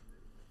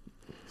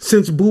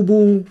since Boo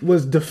Boo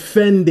was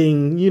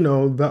defending, you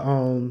know,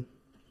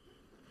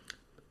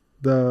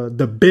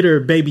 the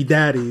bitter baby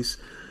daddies,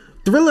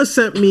 Thriller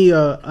sent me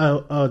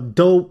a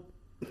dope,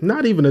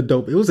 not even a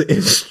dope, it was an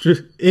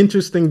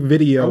interesting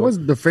video. I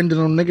wasn't defending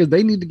them niggas.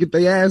 They need to get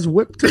their ass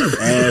whipped too.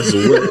 Ass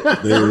whipped.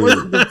 I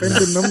wasn't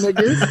defending them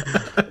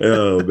niggas.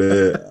 Oh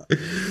man.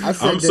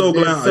 I'm so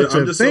glad.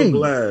 I'm just so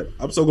glad.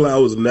 I'm so glad I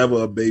was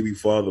never a baby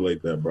father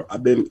like that, bro.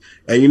 I've been,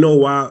 and you know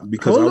why?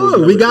 Because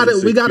we got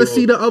to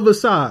see the other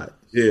side.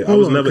 Yeah, I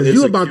was never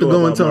insecure. You about to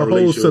go into a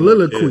whole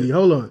soliloquy.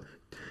 Hold on.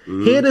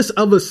 Mm-hmm. Hear this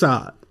other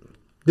side.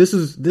 This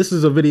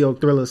is a video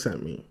Thriller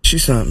sent me.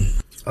 She's something.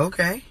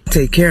 Okay.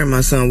 Take care of my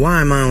son.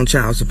 Why am I on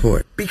child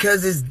support?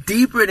 Because it's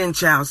deeper than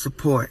child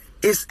support.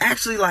 It's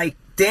actually like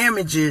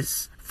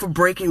damages for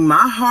breaking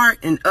my heart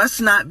and us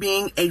not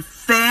being a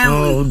family.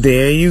 Oh,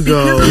 there you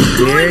go.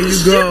 There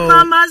you go.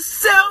 By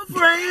myself,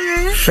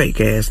 right? Fake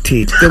ass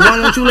teeth. Then why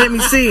don't you let me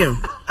see him?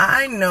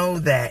 I know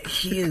that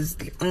he is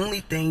the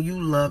only thing you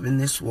love in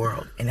this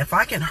world. And if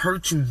I can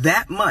hurt you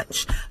that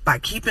much by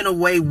keeping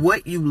away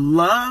what you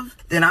love,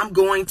 then I'm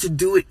going to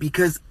do it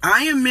because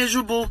I am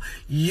miserable.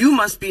 You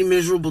must be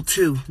miserable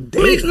too. It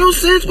makes no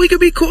sense. We could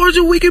be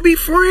cordial. We could be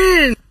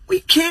friends.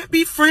 We can't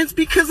be friends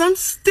because I'm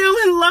still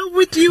in love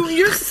with you and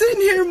you're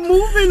sitting here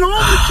moving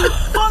on with your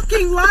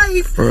fucking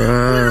life.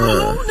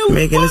 Bruh,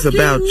 making this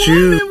about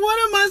you.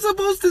 What am I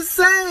supposed to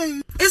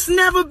say? It's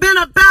never been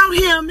about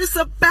him. It's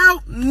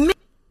about me.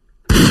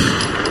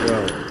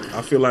 Yo,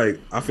 I feel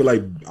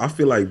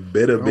like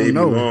better baby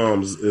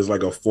moms is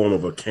like a form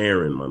of a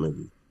Karen, my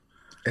nigga.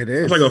 It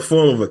is. It's like a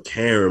form of a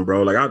Karen,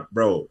 bro.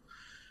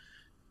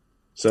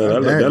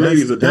 So that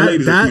lady's a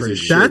piece of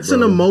shit. That's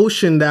an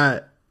emotion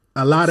that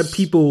a lot of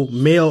people,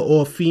 male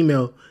or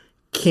female,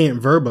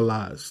 can't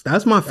verbalize.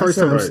 That's my first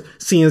time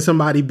seeing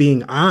somebody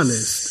being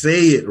honest.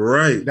 Say it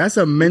right. That's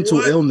a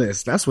mental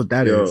illness. That's what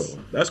that is.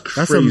 That's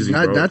crazy,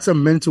 bro. That's a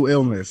mental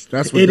illness.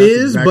 That's what it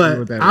is.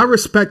 Exactly but I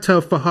respect her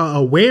for her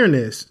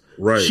awareness.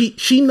 Right.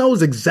 She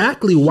knows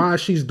exactly why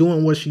she's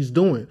doing what she's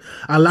doing.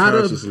 A lot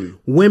of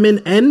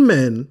women and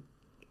men,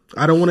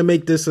 I don't want to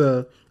make this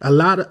a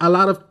lot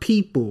of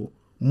people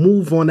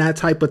move on that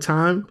type of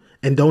time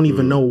and don't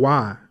even know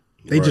why.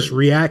 They just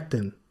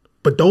reacting.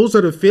 But those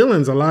are the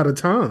feelings a lot of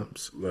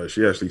times. Like,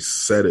 she actually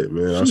said it,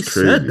 man. That's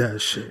crazy. She said that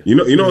shit. You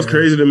know what's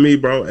crazy to me,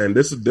 bro? And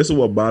this is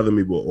what bothered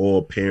me with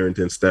all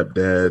parenting,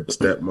 stepdad,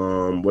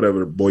 stepmom,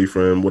 whatever,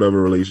 boyfriend,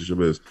 whatever relationship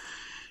is.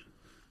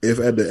 If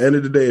at the end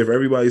of the day, if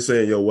everybody's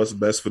saying, yo, what's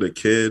best for the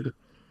kid?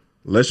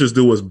 Let's just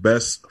do what's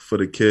best for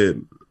the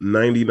kid.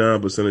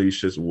 99% of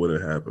these shits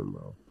wouldn't happen,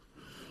 bro.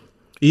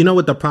 You know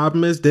what the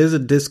problem is? There's a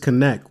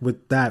disconnect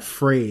with that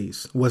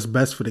phrase, what's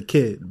best for the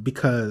kid,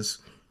 because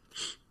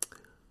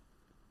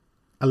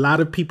a lot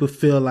of people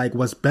feel like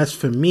what's best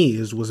for me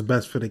is what's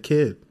best for the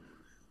kid.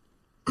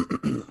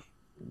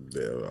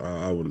 Yeah,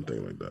 I wouldn't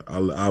think like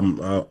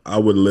that. I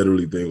would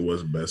literally think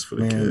what's best for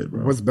the kid,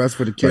 bro. What's best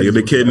for the kid? Like if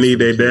the kid need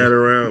their dad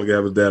around,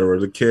 have his dad around.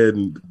 The kid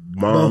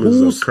mom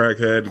is a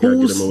crackhead, you gotta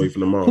get him away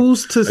from the mom.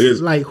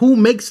 Who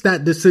makes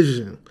that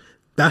decision?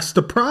 That's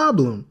the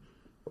problem.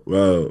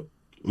 Well,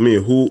 I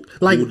mean, who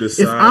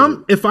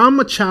decides? If I'm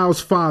a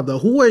child's father,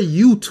 who are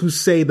you to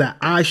say that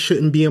I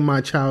shouldn't be in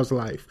my child's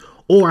life,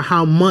 or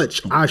how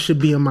much I should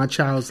be in my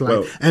child's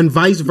life, and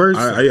vice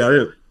versa?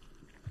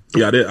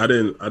 I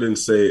didn't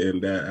say it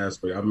in that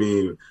aspect. I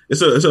mean,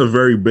 it's a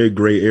very big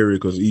gray area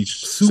because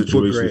each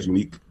situation is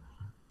unique.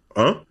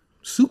 Huh?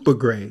 Super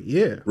gray,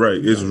 yeah.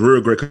 Right, it's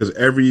real great because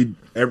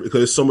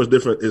because it's so much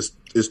different.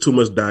 It's too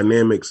much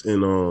dynamics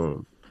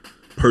in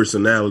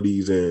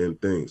personalities and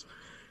things.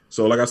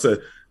 So, like I said,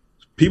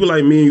 people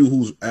like me and you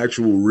who's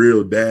actual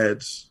real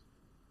dads,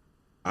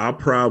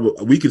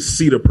 we could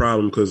see the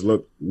problem because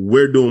look,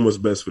 we're doing what's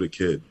best for the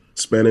kid.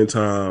 Spending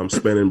time,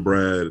 spending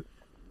bread,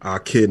 our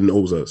kid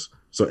knows us.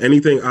 So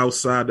anything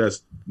outside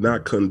that's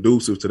not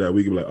conducive to that,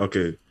 we can be like,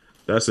 okay,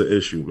 that's an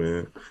issue,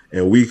 man.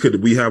 And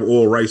we have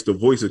all rights to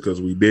voice it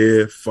because we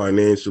there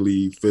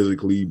financially,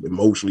 physically,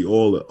 emotionally,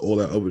 all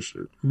that other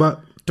shit.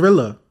 But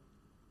Thriller,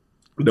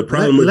 the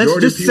problem, let's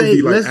just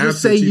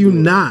say you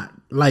not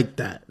like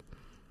that.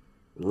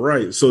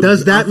 Right. So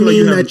does that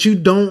mean that you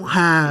don't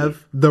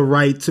have the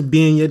right to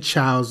be in your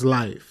child's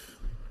life?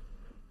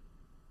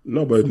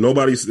 No, but if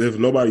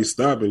nobody's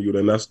stopping you,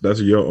 then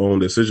that's your own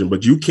decision.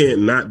 But you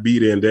can't not be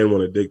there and then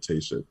want to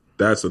dictate shit.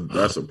 That's a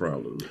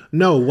problem.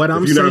 No, what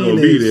I'm saying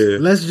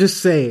is, let's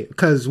just say,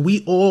 because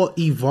we all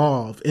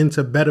evolve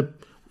into better.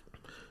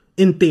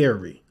 In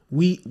theory,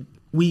 we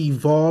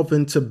evolve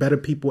into better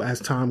people as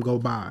time go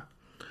by.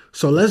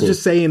 So let's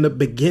just say in the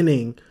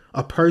beginning,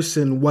 a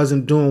person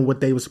wasn't doing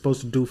what they were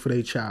supposed to do for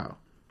their child.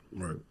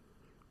 Right.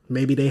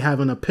 Maybe they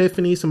have an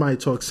epiphany, somebody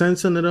talks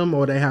sense into them,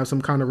 or they have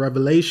some kind of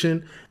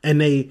revelation,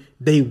 and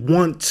they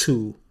want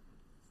to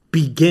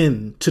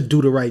begin to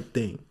do the right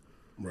thing.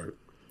 Right.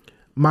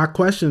 My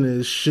question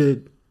is,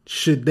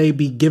 should they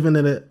be given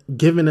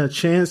a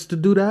chance to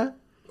do that?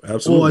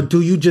 Absolutely. Or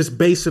do you just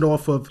base it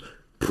off of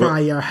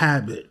prior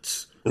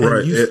habits?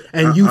 Right.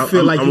 And you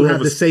feel like you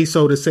have to say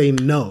so to say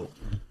no.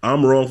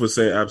 I'm wrong for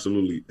saying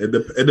absolutely. It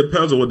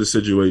depends on what the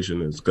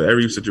situation is. Because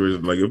every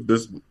situation, like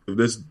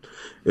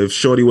if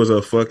Shorty was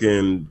a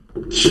fucking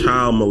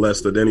child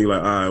molester, then you're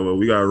like, all right, well,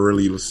 we gotta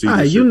really see. All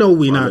right, you know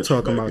we're not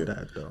talking about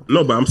that though.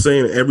 No, but I'm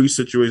saying every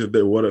situation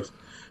that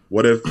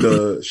what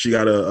if she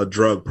got a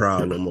drug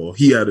problem or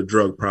he had a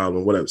drug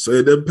problem, whatever. So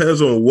it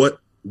depends on what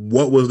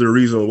was the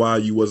reason why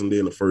you wasn't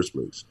there in the first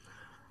place.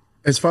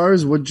 As far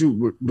as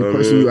the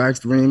question you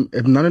asked, Reem,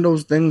 if none of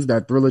those things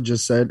that Thriller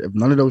just said, if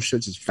none of those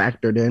shits is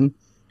factored in,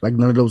 like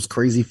none of those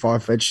crazy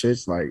far-fetched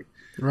shits, like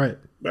right,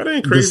 that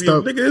ain't crazy.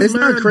 It's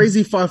not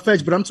crazy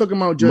far-fetched, but I'm talking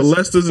about just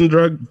molesters and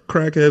drug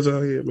crackheads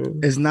out here, man.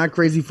 It's not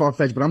crazy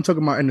far-fetched, but I'm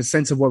talking about in the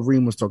sense of what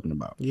Reem was talking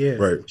about. Yeah,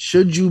 right.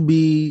 Should you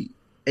be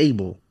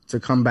able to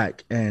come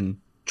back and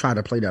try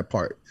to play that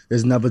part?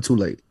 It's never too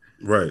late.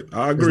 Right,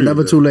 I agree. It's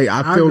never too late.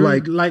 I feel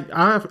like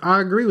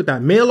I agree with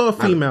that. Male or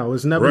female,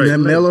 it's never too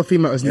late. Male or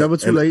female, it's never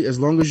too late. As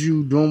long as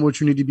you doing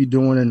what you need to be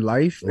doing in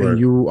life and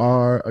you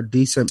are a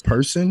decent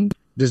person,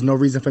 there's no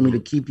reason for me to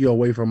keep you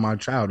away from my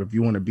child if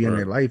you want to be in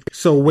their life.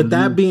 So with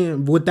that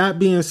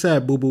being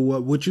said, Boo Boo,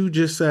 what you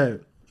just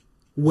said,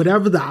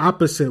 whatever the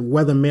opposite,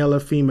 whether male or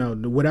female,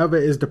 whatever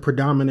is the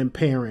predominant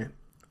parent,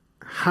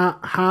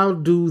 how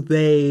do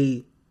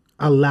they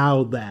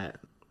allow that?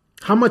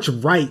 How much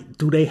right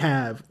do they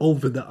have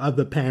over the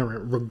other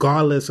parent,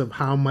 regardless of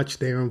how much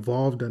they're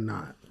involved or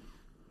not?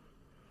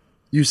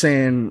 You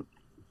saying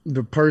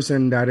the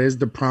person that is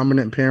the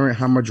prominent parent,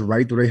 how much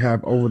right do they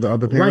have over the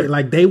other parent? Right,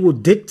 like they will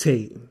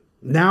dictate.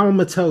 Now I'm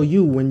gonna tell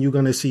you when you're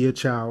gonna see a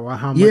child or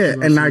how much. Yeah,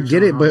 and I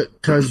get it, but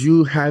because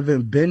you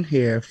haven't been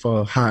here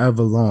for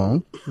however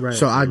long, right?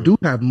 So I do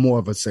have more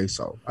of a say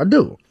so. I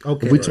do.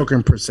 Okay, if we're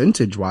talking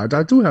percentage wise,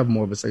 I do have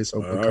more of a say so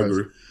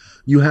because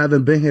you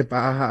haven't been here for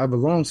however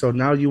long. So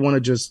now you want to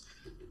just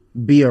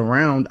be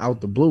around out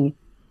the blue.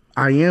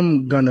 I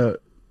am gonna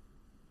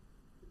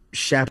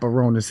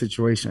chaperone the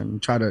situation,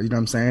 try to, you know what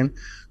I'm saying,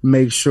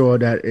 make sure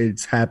that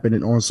it's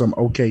happening on some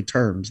okay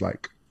terms.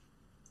 Like,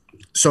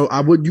 so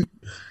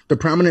the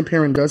prominent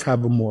parent does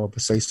have a more of a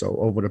say so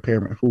over the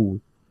parent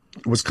who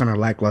was kind of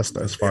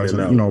lackluster as far as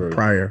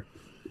prior.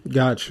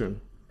 Gotcha.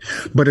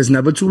 But it's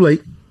never too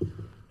late.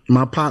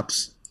 My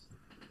pops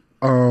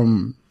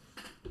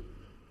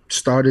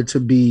started to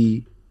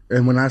be,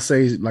 and when I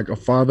say like a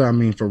father, I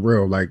mean for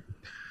real. Like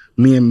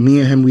me and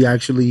him, we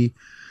actually,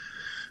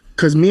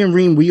 because me and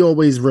Reem, we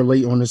always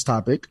relate on this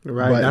topic.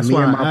 Right. But that's me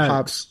why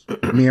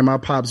and my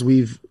pops,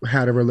 we've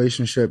had a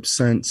relationship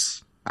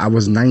since I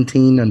was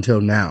 19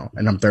 until now,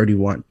 and I'm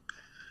 31.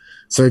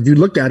 So if you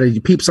look at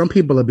it, some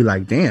people will be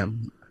like,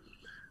 "Damn,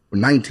 we're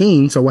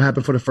 19. So what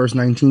happened for the first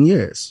 19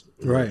 years?"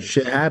 Right.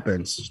 Shit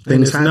happens.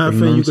 Things happen.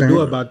 Nothing you can do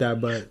about that,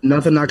 but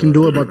nothing I can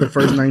do about the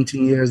first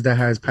 19 years that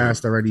has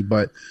passed already.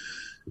 But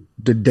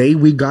the day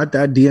we got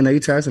that DNA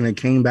test and it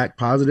came back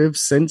positive,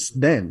 since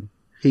then,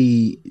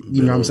 he,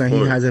 you know what I'm saying,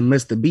 he hasn't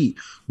missed a beat.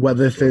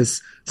 Whether if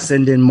it's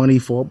sending money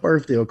for a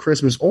birthday or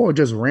Christmas or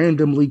just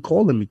randomly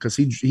calling me, because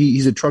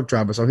he's a truck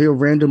driver. So he'll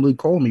randomly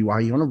call me while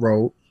he's on the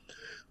road.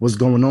 What's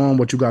going on?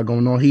 What you got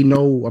going on? He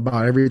know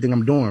about everything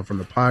I'm doing, from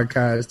the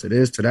podcast to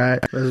this to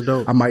that. That's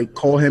dope. I might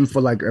call him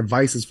for like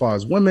advice as far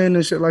as women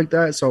and shit like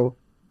that. So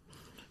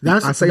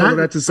I say all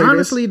that to say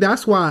honestly,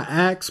 that's why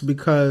I asked,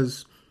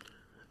 because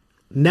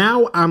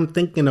now I'm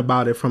thinking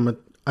about it from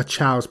a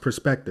child's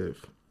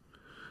perspective.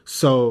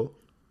 So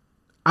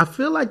I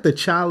feel like the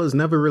child is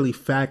never really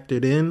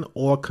factored in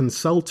or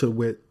consulted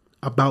with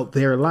about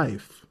their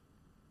life.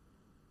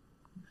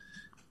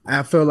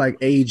 I feel like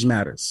age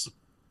matters.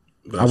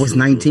 I was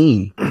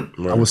 19.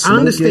 I was smoking. I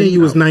understand you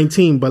was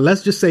 19, but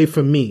let's just say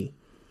for me,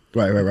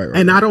 Right.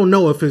 And I don't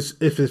know if it's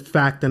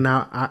fact or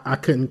not. I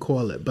couldn't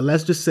call it. But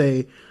let's just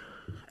say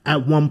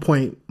at one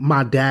point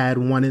my dad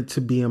wanted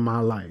to be in my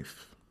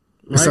life.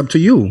 Right? It's up to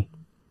you.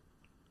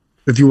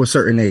 If you were a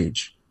certain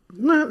age.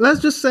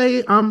 Let's just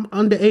say I'm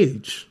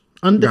underage.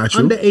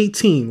 Under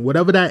 18.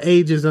 Whatever that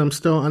age is, I'm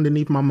still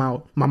underneath my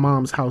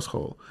mom's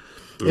household.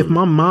 If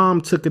my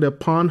mom took it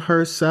upon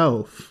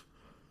herself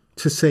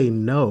to say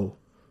no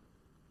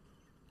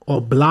or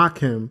block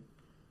him,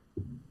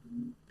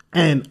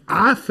 and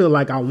I feel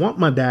like I want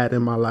my dad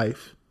in my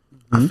life,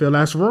 I feel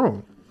that's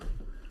wrong.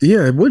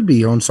 Yeah, it would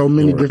be on so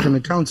many different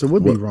accounts. It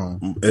would be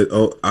wrong.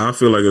 I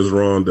feel like it's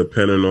wrong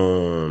depending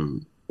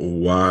on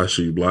why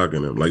she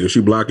blocking him. Like if she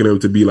blocking him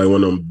to be like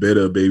one of them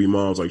bitter baby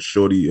moms, like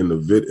Shorty in the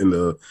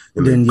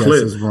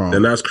clip, it's wrong.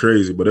 Then that's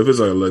crazy. But if it's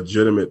a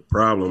legitimate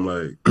problem,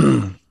 like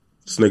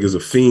this nigga's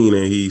a fiend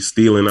and he's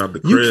stealing out the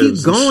cribs. You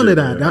keep going to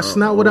that. That's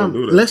not what I'm.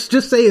 Let's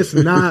just say it's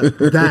not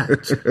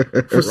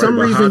that. For some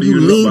reason, you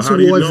lean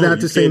towards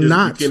that to say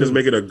not. You can't just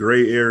make it a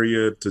gray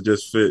area to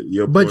just fit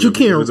your. But you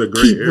can't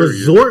keep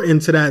resorting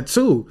to that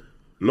too.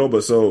 No,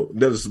 but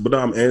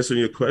I'm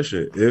answering your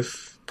question.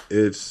 If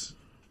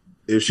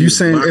she's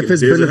saying blocking, if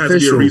it's there beneficial,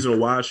 has to be a reason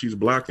why she's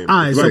blocking. All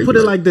right, so put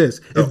it like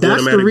this: if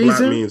that's the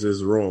reason, means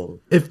it's wrong.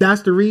 If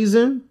that's the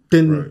reason,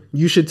 then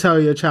you should tell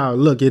your child,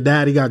 "Look, your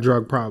daddy got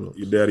drug problems.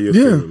 Your daddy a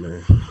fiend,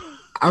 man."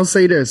 I'll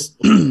say this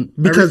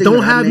because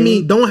don't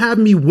have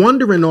me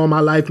wondering all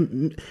my life,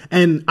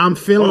 and I'm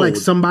feeling like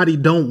somebody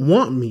don't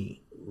want me.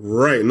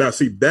 Right now,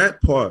 see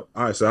that part.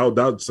 All right, so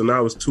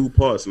now it's two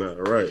parts now.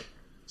 Right.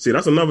 See,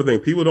 that's another thing.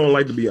 People don't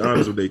like to be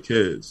honest with their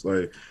kids.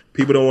 Like.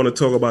 People don't want to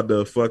talk about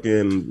the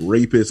fucking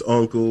rapist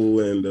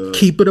uncle and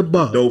keep it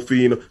above.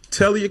 Dolphine.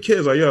 Tell your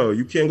kids like, yo,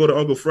 you can't go to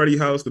Uncle Freddie's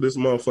house to this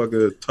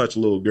motherfucker touch a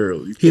little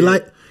girl. He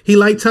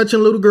like touching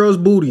little girls'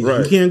 booties. Right.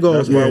 You can't go.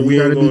 That's why we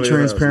gotta be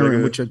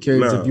transparent with your kids.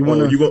 Nah. If you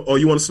want you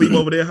want to sleep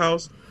over their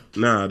house?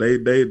 Nah, they.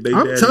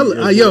 I'm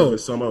telling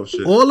some other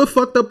shit. All the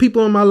fucked up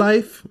people in my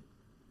life.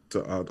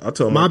 I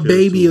tell my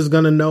baby is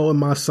gonna know and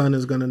my son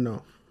is gonna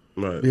know.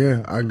 Right.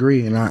 Yeah, I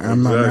agree, and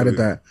I'm not mad at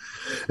that.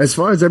 As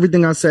far as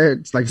everything I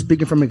said, like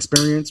speaking from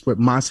experience with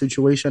my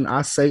situation,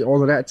 I say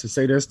all of that to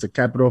say this, to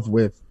cap it off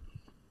with,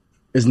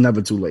 it's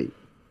never too late.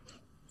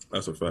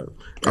 That's a fact.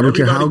 I don't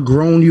care how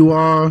grown you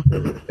are.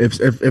 If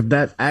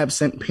that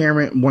absent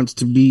parent wants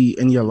to be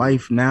in your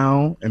life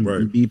now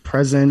and be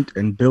present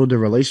and build a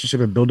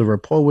relationship and build a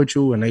rapport with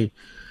you, and they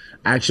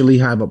actually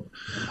have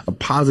a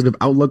positive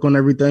outlook on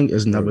everything,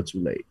 it's never too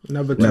late.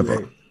 Never too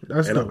late.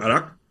 That's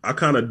I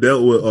kind of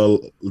dealt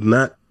with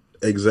not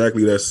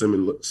exactly that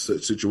similar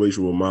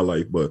situation with my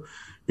life, but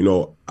you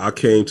know, I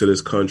came to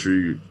this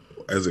country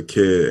as a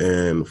kid,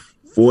 and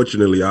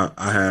fortunately, I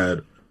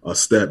had a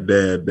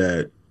stepdad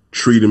that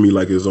treated me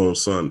like his own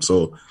son.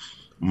 So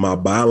my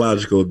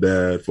biological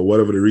dad, for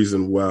whatever the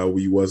reason why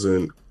he was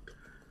in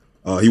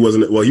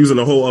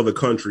a whole other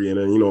country, and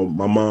then you know,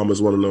 my mom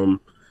is one of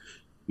them,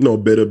 you know,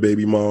 bitter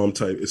baby mom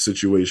type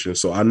situation.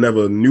 So I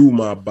never knew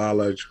my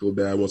biological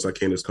dad once I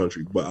came to this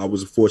country, but I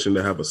was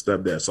fortunate to have a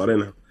stepdad. So I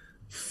didn't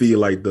feel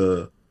like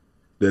the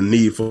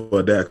need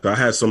for that. I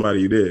had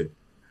somebody who did,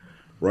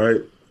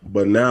 right?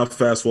 But now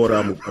fast forward,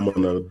 I'm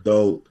an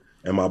adult,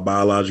 and my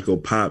biological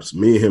pops,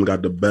 me and him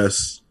got the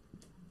best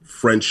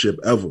friendship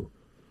ever.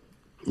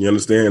 You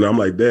understand? I'm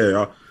like,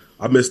 Dad,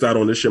 I missed out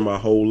on this shit my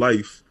whole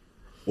life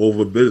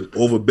over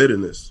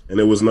bitterness. And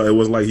it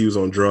wasn't like he was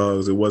on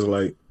drugs. It wasn't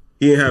like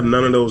he didn't have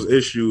none of those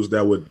issues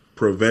that would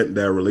prevent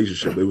that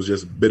relationship. It was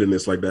just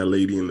bitterness, like that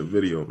lady in the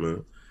video,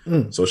 man.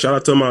 So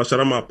shout out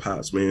my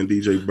pops, man,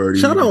 DJ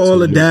Birdie. Shout out all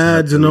the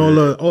dads and all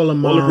the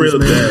moms, all the real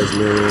dads,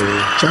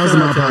 man. Shout out to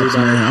my pops,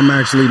 man. I'm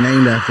actually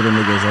named after the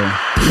niggas.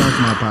 Shout out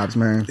to my pops,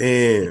 man.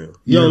 Damn,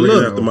 yo,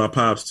 look after my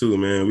pops too,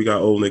 man. We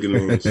got old nigga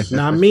names.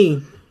 Not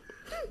me.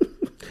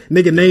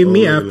 Nigga named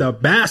me after a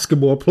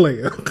basketball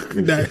player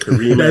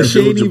that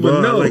shit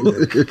even know. Like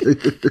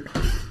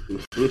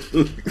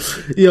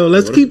yo,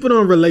 let's keep it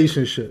on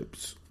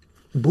relationships.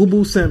 Boo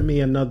Boo sent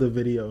me another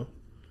video.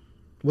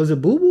 Was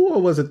it Boo Boo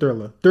or was it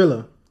Thriller?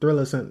 Thriller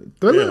sent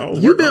Thriller. Yeah,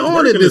 you've been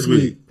on it this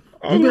week.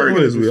 I'm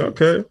working this week.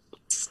 Okay,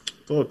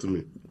 talk to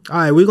me. All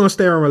right, we're gonna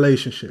stay on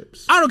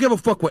relationships. I don't give a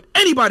fuck what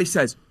anybody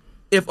says.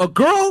 If a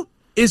girl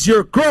is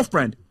your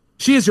girlfriend,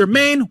 she is your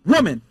main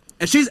woman,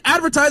 and she's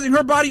advertising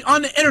her body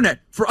on the internet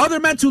for other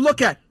men to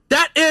look at,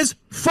 that is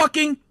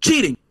fucking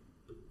cheating.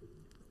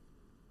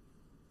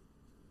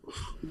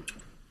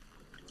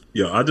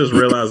 Yo, I just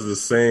realized the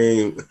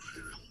same.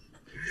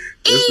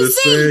 It's the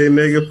same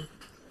nigga.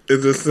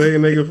 It's the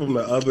same nigga from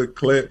the other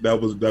clip that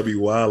be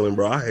wildin',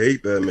 bro. I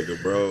hate that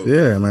nigga, bro.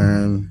 Yeah,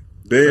 man.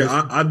 Damn,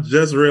 I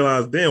just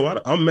realized. Damn,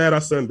 I'm mad I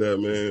sent that,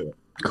 man.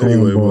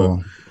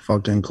 Cornball,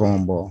 fucking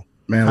cornball,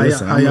 man.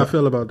 Listen, how y'all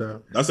feel about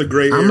that? That's a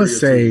gray area. I'm gonna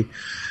say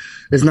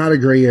it's not a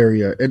gray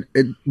area.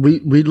 We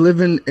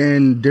living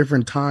in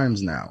different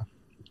times now.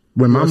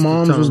 When my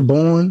mom was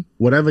born,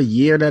 whatever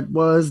year that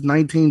was,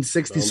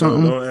 1960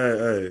 something.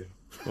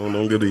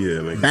 Don't get the year,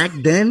 nigga. Back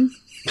then.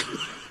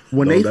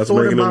 When they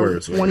thought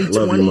about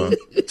 2020,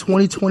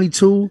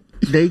 2022,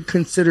 they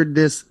considered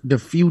this the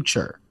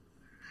future.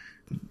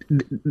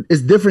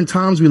 it's different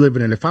times we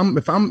living in. If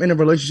I'm in a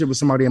relationship with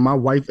somebody and my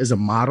wife is a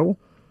model,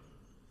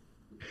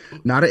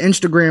 not an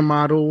Instagram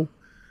model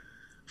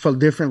for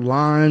different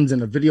lines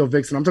and a video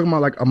vixen. I'm talking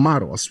about like a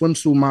model, a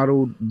swimsuit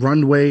model,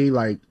 runway,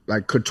 like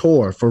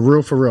couture, for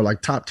real,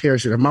 like top tier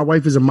shit. If my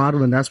wife is a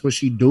model and that's what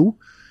she do,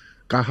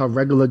 got her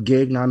regular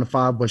gig 9 to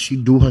 5, but she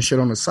do her shit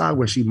on the side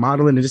where she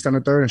modeling and just on the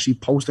third and she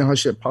posting her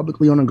shit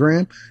publicly on the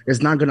gram,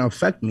 it's not gonna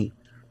affect me.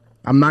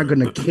 I'm not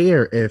gonna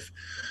care if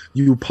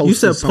you post. You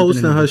said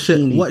posting her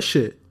shit. What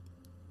shit?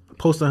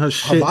 Posting her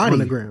shit on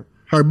the gram.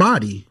 Her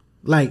body,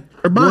 like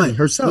her body, what?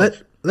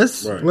 herself.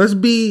 Let's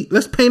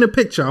paint a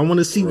picture. I want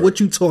to see what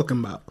you talking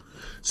about.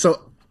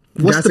 So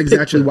that's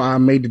exactly why I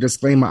made the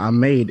disclaimer I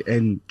made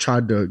and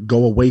tried to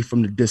go away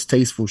from the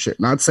distasteful shit.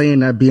 Not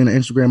saying that being an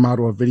Instagram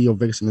model or video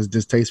vixen is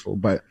distasteful,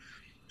 but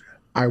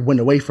I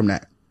went away from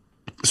that.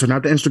 So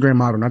not the Instagram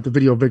model, not the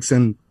video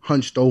vixen,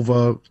 hunched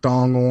over,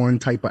 thong on,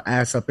 type of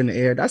ass up in the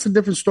air. That's a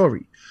different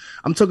story.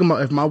 I'm talking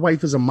about if my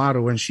wife is a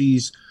model and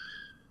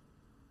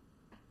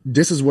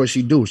this is what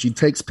she do. She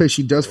takes pics,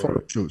 she does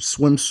photo shoots,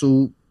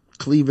 swimsuit,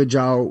 cleavage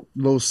out,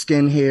 little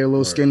skin here,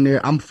 little skin there.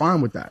 I'm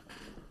fine with that.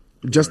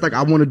 Just like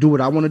I want to do what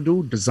I want to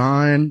do,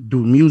 design, do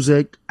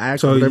music,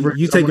 act, so whatever.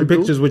 You taking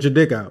pictures with your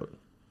dick out?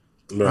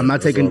 No, I'm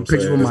not taking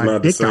pictures with my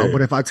dick out,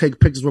 but if I take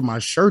pictures with my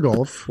shirt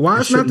off, why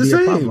it's not the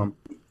same?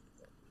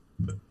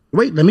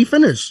 Wait, let me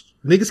finish.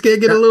 Niggas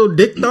can't get a little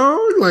dick dog?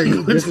 Like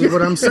this is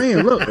what I'm saying.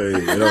 Look,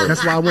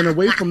 that's why I went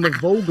away from the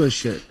vulgar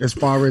shit. As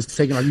far as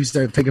taking, like you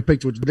said, take a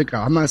picture with your dick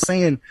out. I'm not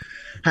saying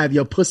have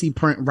your pussy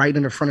print right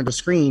in the front of the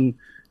screen,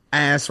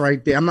 ass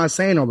right there. I'm not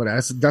saying all of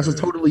that. That's a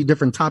totally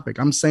different topic.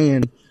 I'm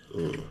saying,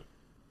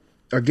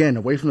 again,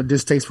 away from the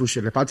distasteful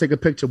shit. If I take a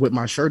picture with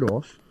my shirt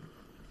off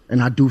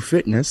and I do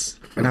fitness,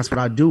 and that's what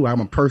I do, I'm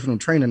a personal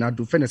trainer and I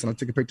do fitness, and I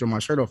take a picture of my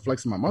shirt off,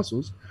 flexing my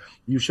muscles,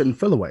 you shouldn't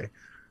feel away.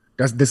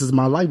 This is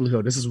my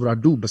livelihood. This is what I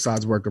do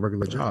besides work a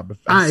regular job.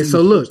 All right,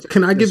 so look,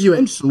 can I give you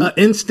an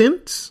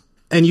instance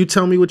and you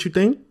tell me what you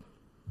think?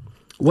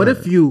 What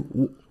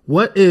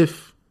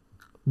if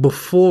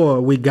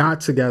before we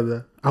got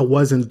together, I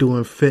wasn't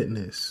doing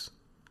fitness?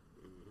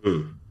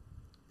 And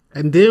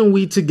then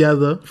we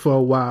together for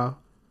a while,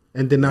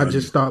 and then I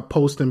just start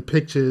posting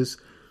pictures,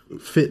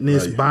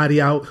 fitness, body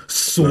out,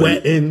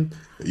 sweating.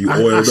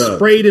 I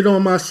sprayed it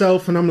on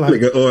myself, and I'm like,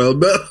 nigga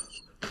oiled up.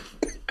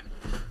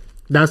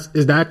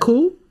 Is that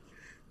cool?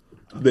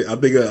 I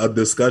think a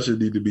discussion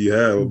need to be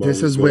had about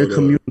this is where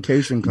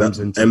communication comes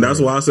into and that's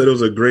why I said it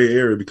was a gray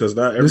area, because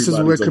not everybody's this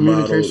is where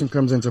communication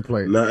comes into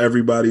play. Not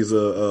everybody's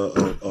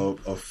a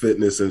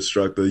fitness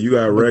instructor. You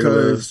got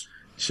regular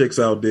chicks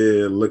out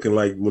there looking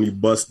like when you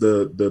bust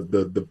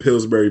the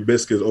Pillsbury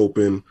biscuits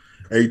open,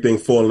 everything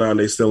falling out, and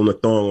they selling a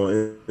thong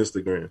on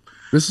Instagram.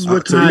 This is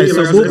what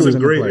it's a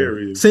gray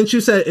area. Since you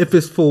said if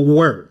it's for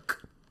work.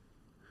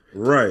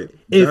 Right.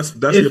 That's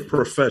your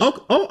profession.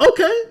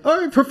 Okay. All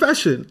right,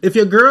 profession. If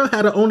your girl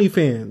had an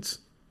OnlyFans,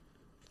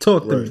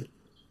 talk to me.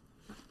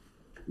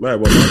 Right,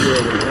 well, my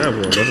girl wouldn't have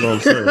one. That's what I'm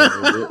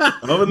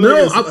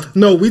saying.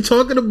 No, we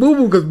talking to Boo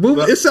Boo, because Boo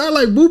Boo. It sounds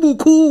like Boo Boo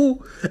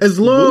cool as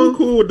long. Boo Boo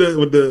cool with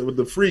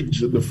the freak.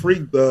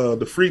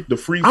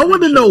 I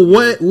want to know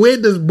where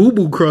does Boo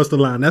Boo cross the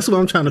line? That's what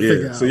I'm trying to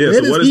figure out. So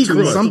what is too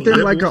much? Something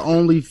like an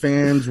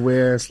OnlyFans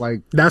where it's like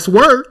that's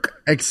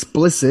work.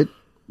 Explicit.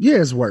 Yeah,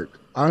 it's work.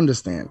 I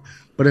understand.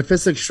 But if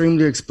it's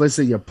extremely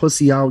explicit, your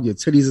pussy out, your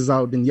titties is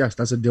out, then yes,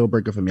 that's a deal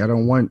breaker for me. I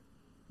don't want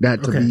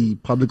that to be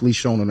publicly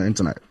shown on the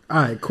internet.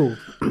 All right, cool.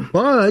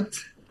 But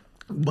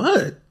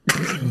there's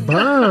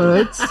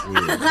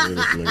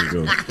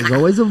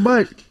always a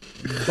but.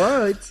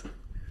 But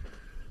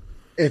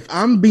if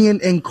I'm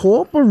being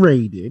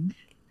incorporated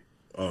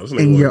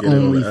in your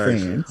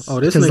OnlyFans,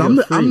 because I'm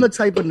the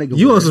type of nigga.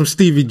 You on some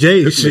Stevie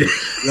J shit?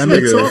 Let me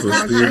talk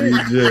my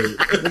shit.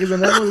 Let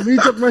me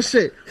talk my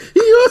shit.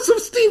 You on some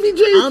Stevie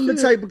J? I'm the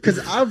type because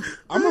I'm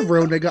a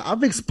real nigga.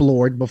 I've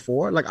explored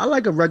before. Like I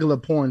like a regular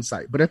porn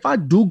site, but if I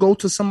do go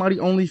to somebody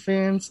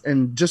OnlyFans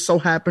and just so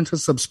happen to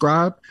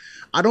subscribe,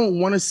 I don't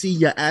want to see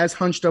your ass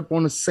hunched up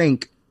on a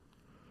sink,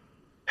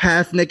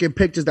 half naked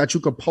pictures that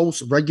you could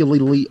post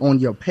regularly on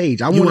your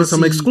page. I want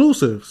some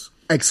exclusives.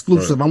 Right. I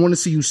want to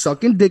see you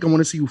sucking dick. I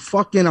want to see you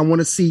fucking. I want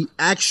to see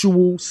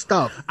actual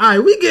stuff. All right,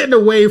 we getting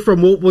away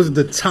from what was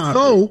the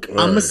topic. So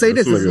I'm gonna say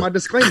this. This is my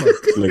disclaimer.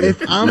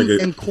 If I'm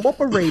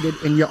incorporated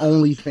in your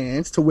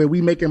OnlyFans to where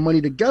we making money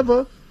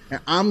together,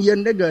 and I'm your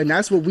nigga, and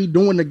that's what we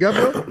doing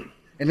together,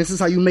 and this is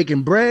how you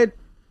making bread,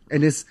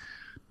 and it's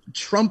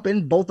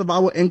trumping both of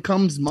our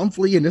incomes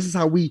monthly, and this is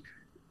how we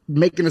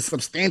making a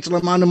substantial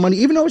amount of money,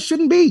 even though it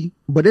shouldn't be.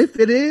 But if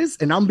it is,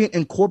 and I'm being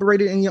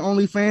incorporated in your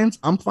OnlyFans,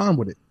 I'm fine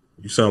with it.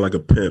 You sound like a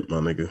pimp, my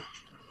nigga.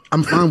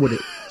 I'm fine with it.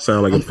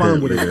 Sound like I'm a fine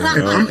pimp, with it. nigga.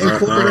 If I'm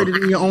incorporated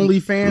in your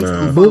OnlyFans,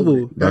 I'm Boo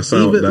Boo. That's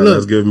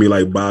giving me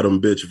like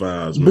bottom bitch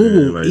vibes, Boo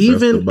Boo. Like,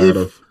 even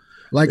if,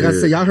 I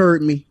said, y'all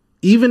heard me.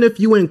 Even if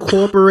you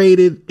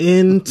incorporated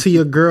into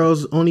your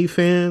girl's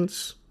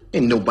OnlyFans,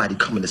 ain't nobody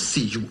coming to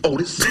see you,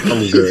 Otis.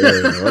 I'm good,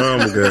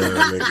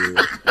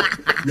 nigga.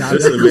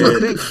 Listen,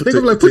 man. They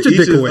gonna like put your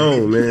dick away.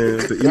 Man.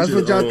 That's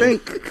what y'all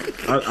think.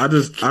 I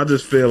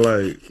just feel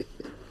like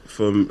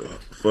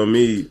for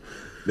me,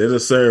 there's a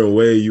certain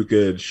way you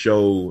could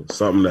show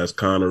something that's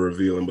kind of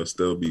revealing but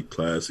still be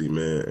classy,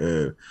 man.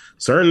 And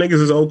certain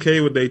niggas is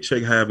okay with they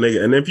chick half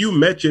naked. And if you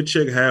met your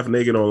chick half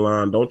naked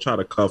online, don't try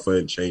to cuff her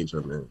and change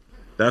her, man.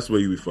 That's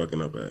where you be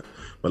fucking up at.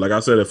 But like I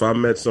said, if I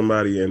met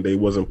somebody and they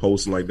wasn't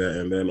posting like that,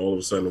 and then all of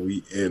a sudden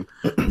we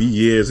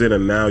years in,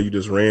 and now you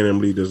just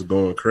randomly just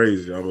going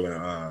crazy, I'm like,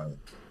 ah.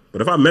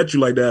 But if I met you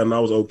like that and I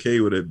was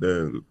okay with it,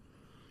 then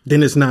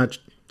it's not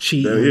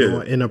cheating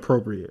or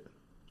inappropriate.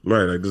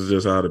 Right, like this is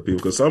just how the people.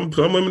 Because some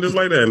women just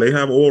like that, and they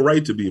have all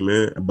right to be,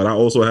 man. But I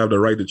also have the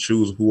right to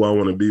choose who I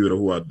want to be with or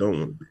who I don't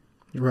want to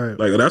be. Right,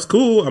 like that's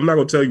cool. I'm not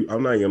gonna tell you.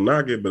 I'm not gonna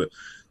knock it, but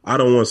I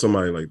don't want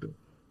somebody like that.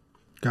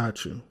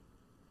 Got you.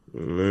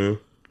 Man.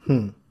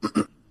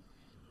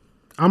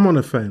 I'm on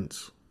the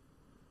fence.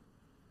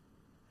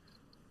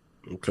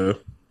 Okay.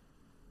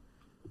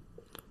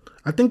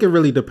 I think it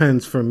really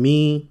depends for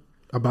me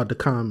about the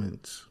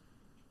comments.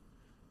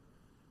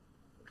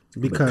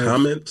 Because the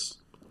comments?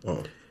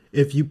 Oh.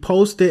 If you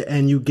post it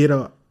and you get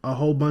a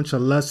whole bunch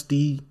of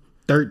lusty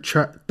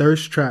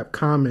thirst trap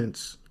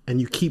comments and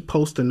you keep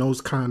posting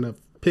those kind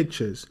of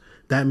pictures,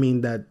 that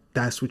means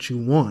that's what you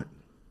want.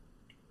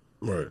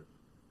 Right.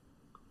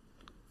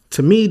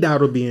 To me,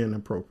 that'll be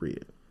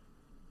inappropriate.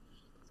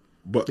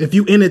 But if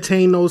you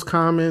entertain those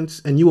comments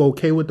and you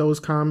okay with those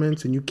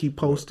comments and you keep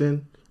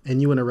posting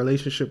and you in a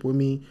relationship with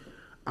me,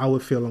 I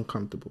would feel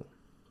uncomfortable.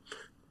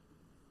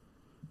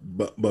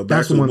 But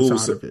that's one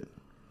side of it.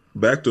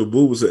 Back to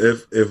Boo's,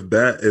 if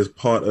that is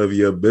part of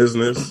your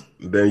business,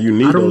 then you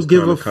need. I don't those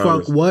give kind a of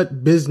comments. fuck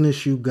what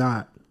business you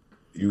got.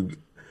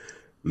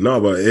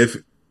 But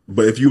if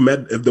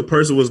the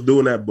person was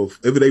doing that before,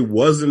 if they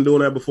wasn't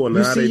doing that before,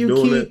 now they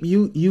doing it.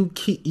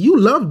 You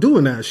love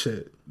doing that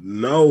shit.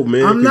 No,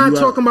 man. I'm not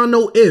talking about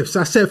no ifs.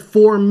 I said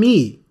for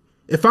me.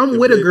 If I'm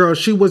with a girl,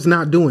 she was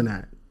not doing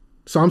that.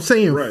 So I'm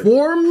saying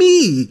for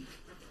me.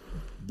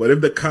 But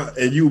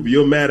if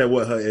you're mad at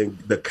what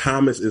the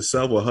comments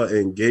itself or her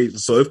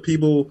engagement. So if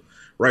people,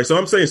 right? So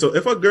I'm saying, so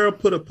if a girl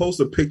post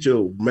a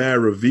picture mad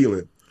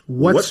revealing,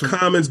 what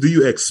comments do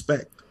you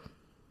expect?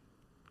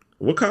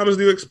 What comments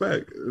do you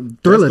expect?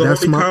 Thriller,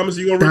 that's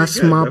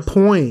my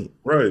point.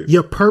 Right.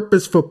 Your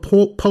purpose for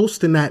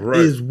posting that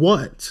is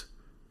what?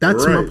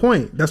 That's my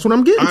point. That's what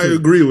I'm getting to. I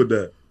agree with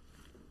that.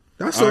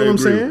 That's all I'm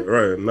saying.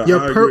 Right. No,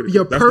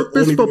 your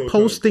purpose for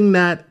posting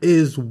that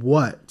is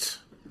what?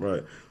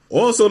 Right.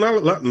 Also,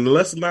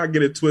 let's not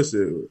get it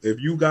twisted. If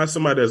you got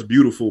somebody that's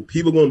beautiful,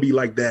 people gonna be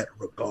like that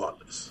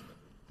regardless.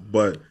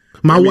 But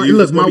my wife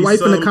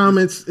in the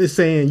comments is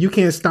saying you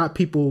can't stop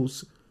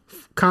people's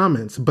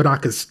comments, but I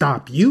can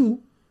stop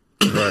you.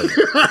 Right.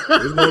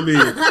 It's gonna be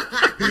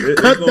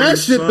cut that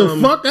shit the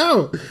fuck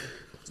out.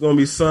 It's gonna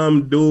be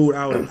some dude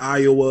out in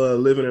Iowa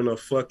living in a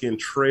fucking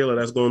trailer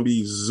that's gonna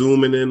be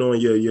zooming in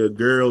on your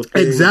girl.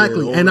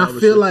 Exactly, and I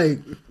feel like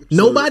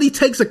nobody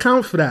takes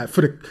account for that.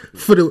 For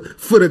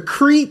the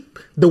creep,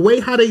 the way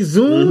how they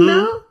zoom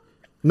now,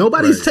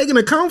 nobody's taking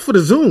account for the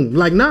zoom.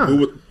 Like, nah.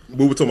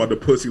 We were talking about the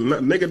pussy.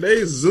 Nigga,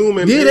 they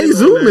zooming in. Yeah, they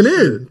zooming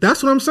in.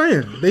 That's what I'm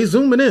saying. They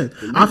zooming in.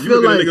 I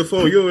feel like a nigga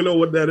phone, you don't even know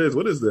what that is.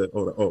 What is that?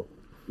 Oh,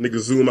 nigga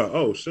zoom out.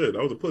 Oh shit,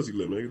 that was a pussy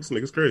lip, nigga. This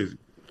nigga's crazy.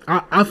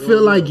 I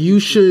feel like you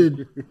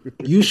should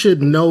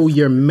know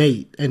your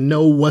mate and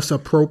know what's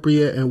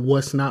appropriate and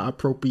what's not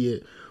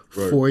appropriate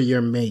for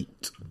your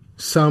mate.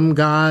 Some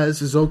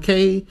guys is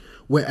okay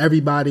with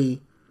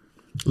everybody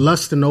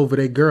lusting over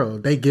their girl.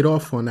 They get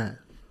off on that.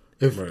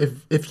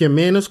 If your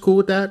man is cool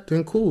with that,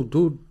 then cool.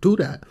 Do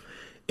that.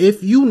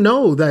 If you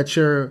know that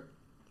your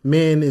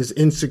man is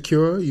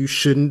insecure, you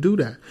shouldn't do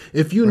that.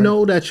 If you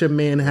know that your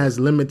man has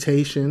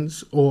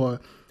limitations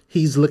or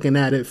he's looking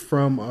at it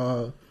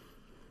from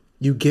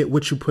you get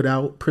what you put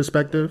out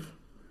perspective,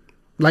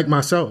 like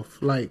myself.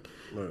 Like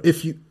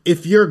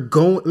if you're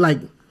going, like,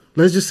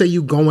 let's just say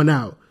you going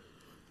out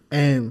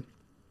and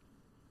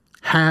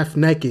half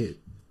naked,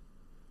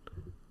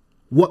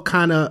 what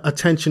kind of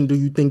attention do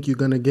you think you're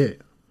gonna get?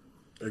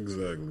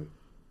 Exactly.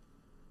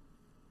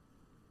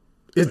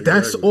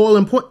 That's all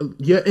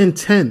important. Your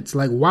intent,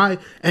 like why,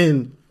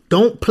 and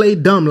don't play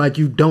dumb like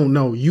you don't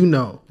know. You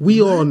know, we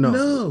all know.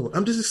 No,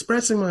 I'm just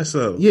expressing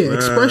myself. Yeah,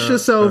 express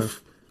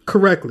yourself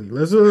correctly.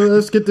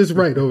 Let's get this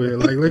right over here.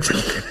 Like,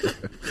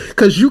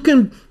 because you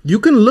can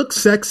look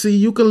sexy,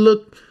 you can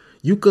look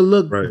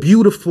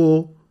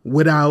beautiful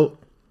without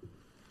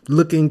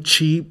looking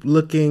cheap,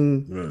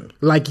 looking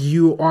like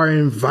you are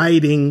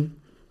inviting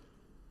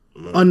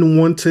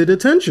unwanted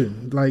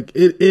attention. Like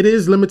it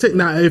is limited.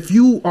 Now, if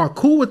you are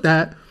cool with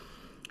that,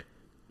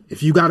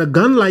 if you got a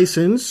gun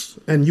license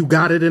and you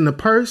got it in the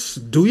purse,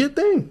 do your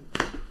thing.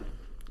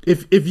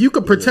 If you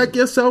could protect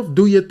yourself,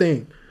 do your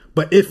thing.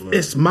 But if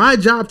it's my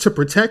job to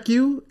protect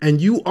you and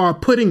you are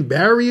putting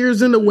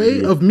barriers in the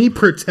way of me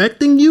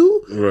protecting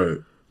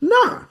you,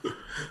 nah.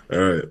 All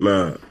right,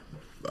 nah.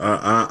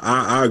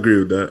 I agree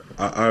with that.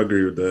 I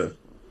agree with that.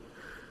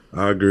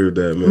 I agree with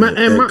that,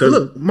 man.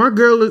 Look,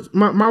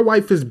 my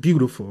wife is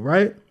beautiful,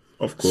 right?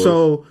 Of course.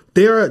 So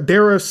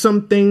there are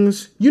some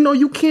things,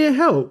 you can't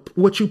help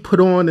what you put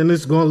on and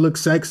it's gonna look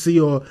sexy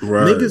or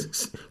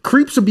niggas.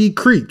 Creeps will be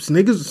creeps. Some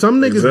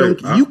niggas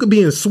don't. You could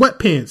be in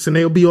sweatpants and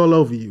they'll be all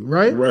over you,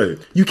 right? Right.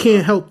 You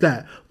can't help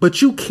that,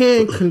 but you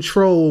can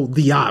control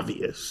the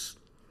obvious.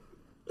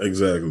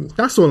 Exactly.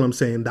 That's all I'm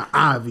saying. The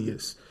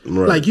obvious.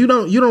 Right. Like you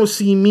don't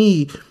see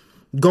me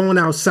going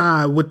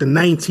outside with the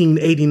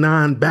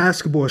 1989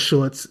 basketball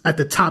shorts at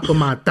the top of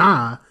my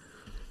thigh.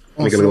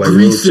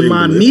 Greasing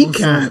my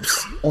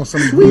kneecaps. On some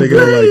nigga like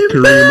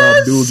Kareem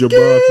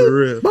Abdul-Jabbar for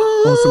real.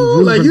 On some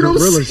Groove like you don't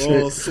gorilla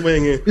shit.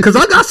 Swinging. Because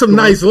I got some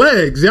nice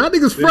legs. Y'all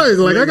niggas friends.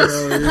 Like I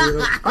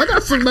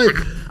got some nice.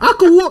 I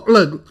could walk.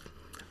 Look,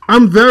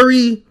 I'm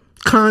very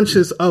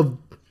conscious of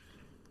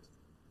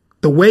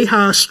the way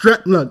how I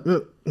strap. Look,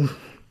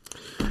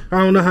 I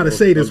don't know how to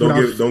say this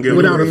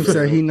without him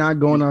saying he not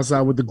going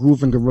outside with the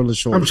Groove and gorilla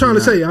shorts. I'm trying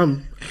to say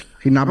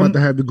he not about to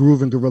have the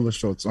Groove and gorilla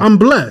shorts on. I'm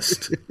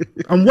blessed.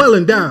 I'm well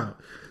endowed.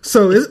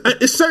 So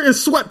it's certain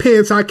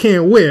sweatpants I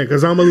can't wear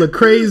because I'm gonna look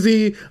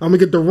crazy. I'm gonna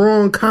get the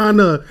wrong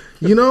kind of,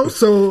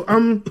 So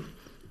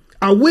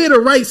I wear the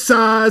right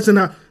size and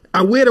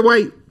I wear the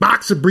right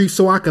boxer brief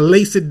so I can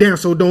lace it down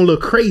so it don't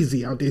look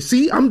crazy out there.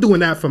 See, I'm doing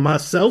that for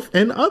myself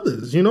and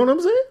others. You know what I'm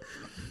saying?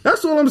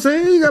 That's all I'm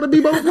saying. You gotta be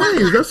both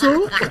ways. That's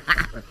all.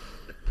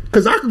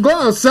 Because I could go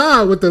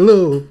outside with the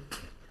little.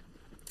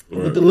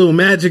 Right. With the little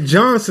Magic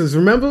Johnsons,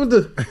 remember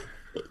the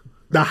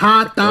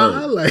high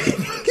thigh? Like,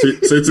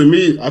 so to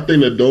me, I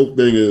think the dope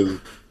thing is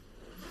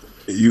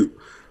you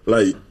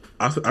like.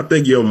 I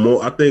think you're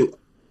more. I think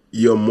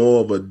you're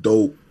more of a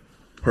dope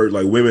person.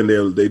 Like women,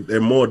 they're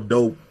more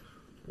dope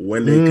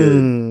when they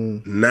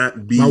can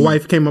not be. My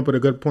wife came up with a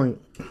good point.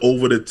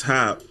 Over the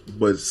top,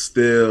 but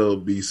still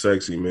be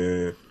sexy,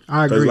 man.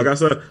 I agree. Like I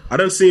said, I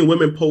done seen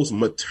women post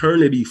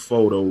maternity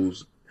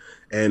photos.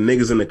 And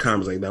niggas in the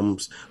comments like, I'm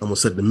gonna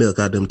suck the milk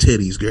out them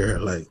titties, girl.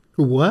 Like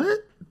what?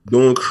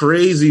 Doing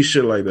crazy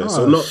shit like that. Oh,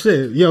 so no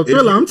shit, yo,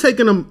 Thriller, I'm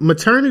taking a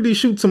maternity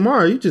shoot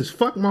tomorrow. You just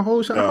fucked my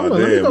whole shot. Hold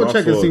on, let me go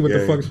check and see what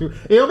the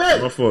fuck. Yo,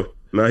 man. My fault.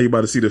 Now he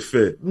about to see the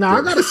fit. Nah,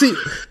 I gotta see.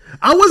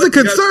 I wasn't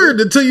concerned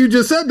until you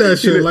just said that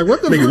shit. Like,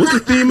 what the nigga, fuck?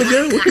 What's the theme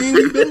again? What theme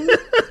you doing?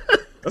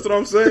 That's what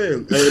I'm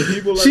saying. And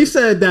people like, she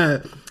said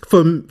that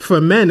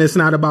for men, it's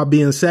not about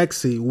being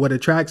sexy. What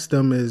attracts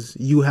them is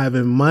you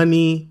having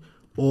money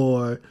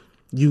or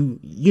you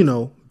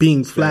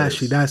being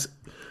flashy. That's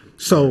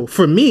so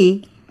for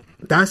me,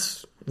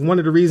 that's one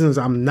of the reasons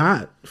I'm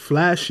not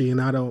flashy and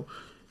I don't.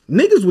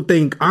 Niggas would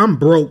think I'm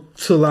broke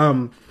till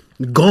I'm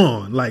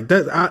gone. Like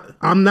that.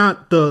 I'm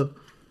not the.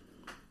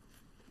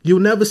 You'll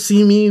never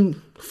see me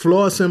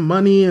flossing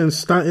money and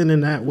stunting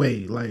in that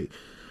way. Like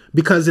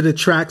because it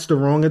attracts the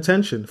wrong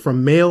attention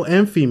from male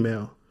and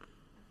female.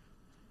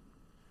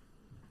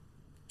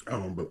 I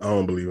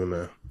don't believe in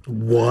that.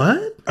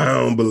 What? I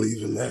don't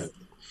believe in that.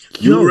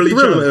 You really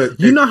trying to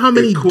you know how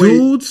many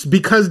dudes,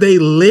 because they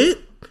lit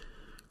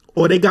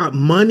or they got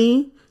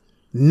money,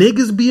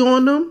 niggas be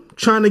on them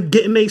trying to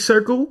get in their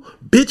circle,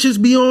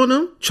 bitches be on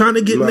them trying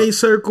to get in their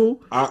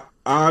circle.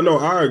 I know,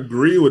 I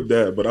agree with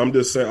that, but I'm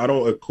just saying I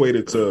don't equate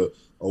it to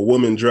a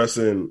woman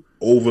dressing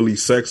overly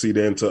sexy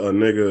than to a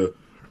nigga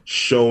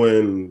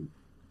showing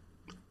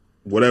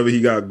whatever he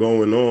got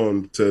going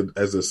on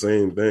as the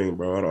same thing,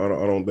 bro. I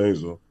don't think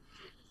so.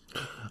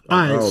 All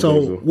right,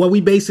 so what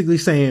we basically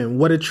saying,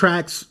 what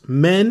attracts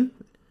men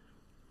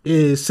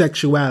is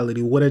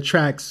sexuality. What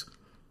attracts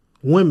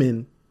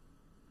women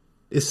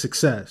is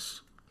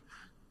success.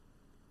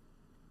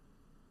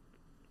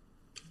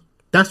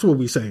 That's what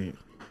we saying.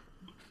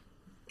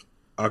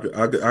 I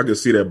could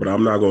see that, but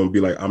I'm not going to be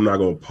like, I'm not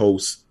going to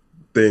post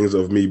things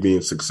of me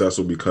being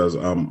successful because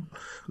I don't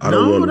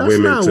want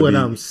women not to what be.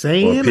 I'm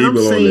saying. I'm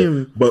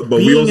saying, but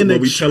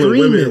we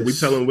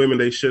telling women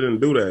they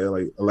shouldn't do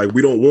that. Like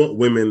we don't want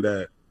women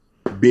that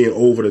being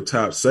over the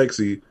top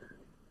sexy.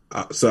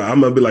 So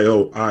I'm gonna be like,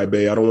 oh, all right,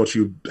 babe, I don't want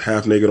you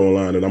half naked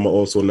online, and I'm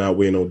also not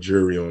wearing no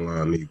jewelry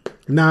online either.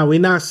 Nah, we're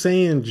not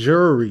saying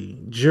jewelry.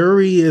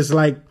 Jewelry is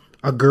like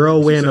a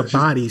girl wearing a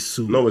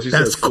bodysuit. No, but she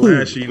said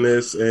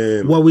flashiness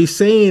and what we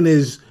saying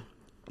is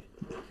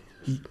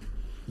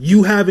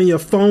you having your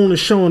phone and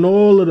showing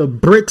all of the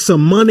bricks of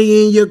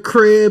money in your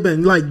crib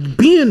and like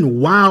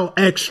being wild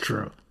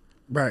extra.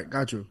 Right,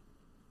 got you.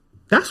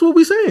 That's what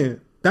we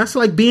saying. That's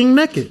like being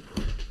naked.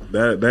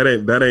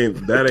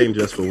 That ain't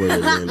just for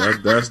women,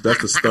 man. That's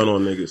the stunt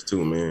on niggas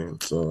too, man.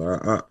 So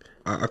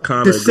I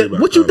kind of agree.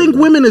 What you think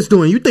women is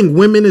doing? You think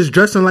women is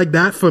dressing like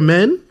that for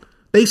men?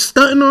 They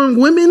stunting on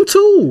women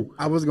too.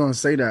 I was gonna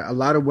say that a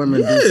lot of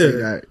women do say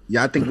that.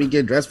 Y'all think we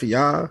get dressed for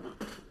y'all?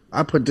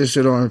 I put this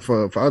shit on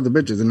for other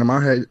bitches, and in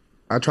my head,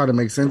 I try to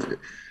make sense of it.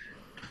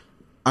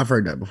 I've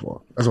heard that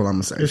before. That's what I'm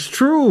gonna say. It's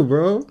true,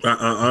 bro.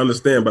 I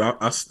understand, but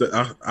I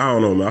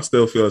don't know, man. I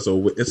still feel it's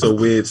a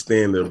weird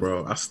standard,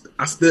 bro. I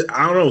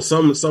don't know.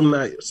 Some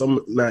not.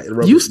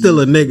 You still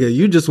a nigga.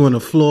 You just want to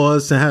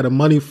floss and had a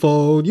money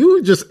fold.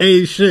 You just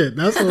ain't shit.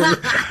 That's what.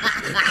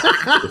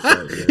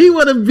 He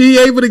want to be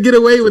able to get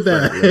away with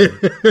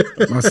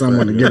that. My son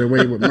want to get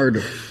away with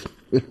murder.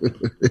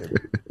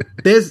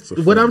 There's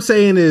what I'm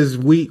saying is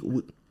we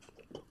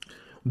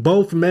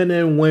both men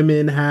and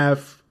women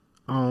have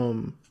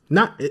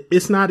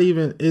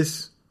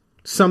it's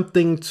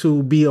something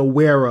to be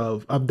aware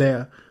of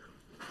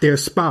their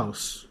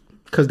spouse,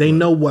 because they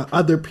know what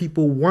other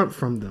people want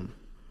from them.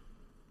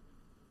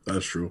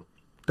 That's true.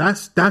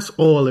 That's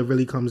all it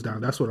really comes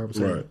down. That's what I'm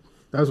saying. Right.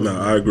 That's what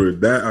I agree.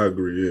 That I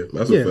agree. Yeah,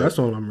 that's a fact. That's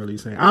all I'm really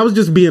saying. I was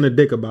just being a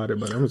dick about it,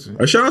 but I'm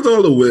saying. Shout out to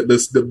all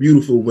the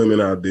beautiful women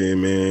out there,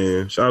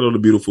 man. Shout out to the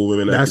beautiful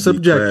women. That's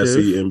subjective.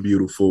 Classy and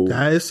beautiful.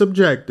 That is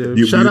subjective.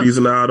 Beauty's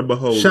an eye of the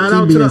beholder. Shout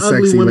out to the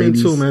ugly women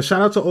too, man.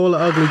 Shout out to all the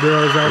ugly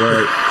girls out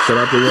there. Shout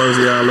out to ones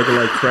y'all looking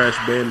like Crash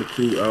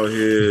Bandicoot out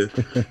here.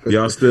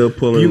 Y'all still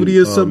pulling. Beauty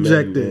is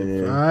subjective.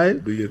 Man. All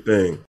right, do your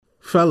thing,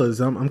 fellas.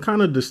 I'm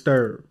kind of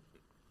disturbed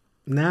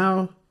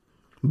now.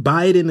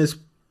 Biden is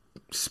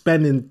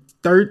spending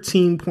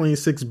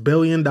 $13.6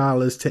 billion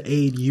to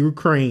aid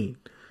Ukraine,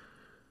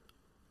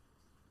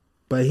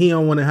 but he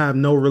don't want to have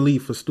no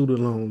relief for student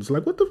loans.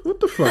 Like, what the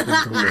fuck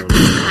is going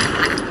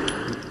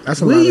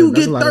on? Where you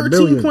get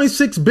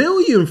 $13.6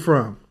 billion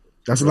from?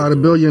 That's a lot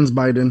of billions,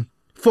 Biden.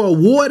 For a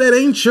war that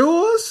ain't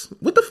yours?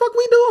 What the fuck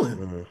we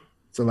doing?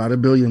 It's a lot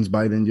of billions,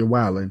 Biden. You're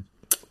wilding.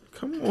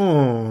 Come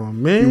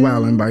on, man. You're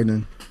wilding,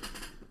 Biden.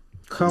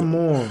 Come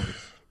on.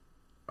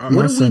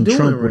 My son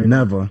Trump would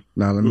never.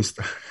 Now let me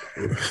stop.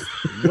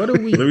 What are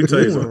we? Let me tell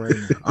you doing something. right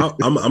now?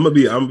 I'm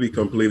gonna be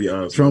completely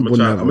honest. I'm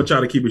gonna try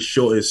to keep it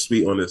short and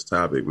sweet on this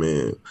topic,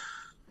 man.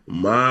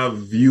 My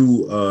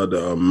view of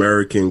the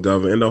American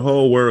government and the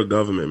whole world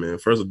government, man.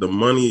 First, the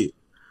money.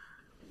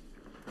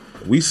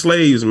 We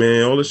slaves,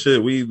 man. All the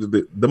shit.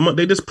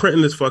 They just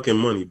printing this fucking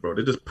money, bro.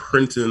 They just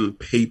printing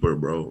paper,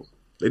 bro.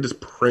 They just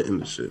printing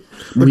the shit.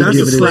 But that's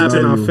a slap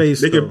in our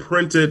face. They can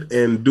print it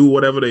and do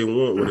whatever they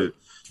want with it.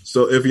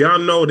 So if y'all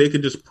know they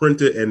could just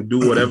print it and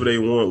do whatever they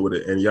want with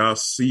it, and y'all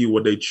see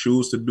what they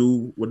choose to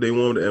do, what they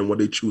want, and what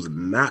they choose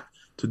not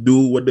to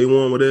do, what they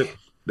want with it,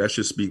 that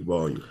should speak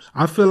volumes.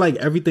 I feel like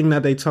everything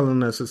that they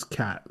telling us is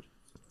cap.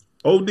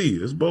 OD,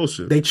 it's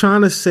bullshit. They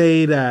trying to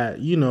say that,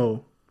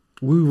 we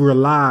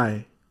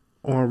rely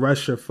on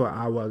Russia for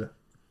our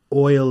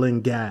oil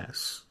and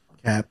gas.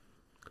 Cap.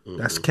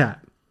 That's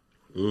cap.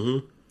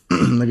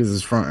 Mm-hmm. Niggas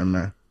is fronting,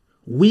 man.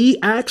 We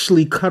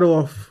actually cut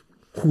off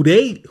who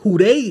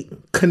they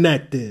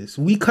connect is.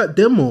 We cut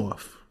them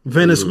off.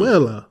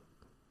 Venezuela.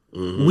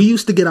 Mm-hmm. We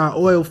used to get our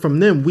oil from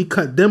them. We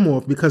cut them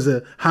off because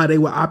of how they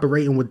were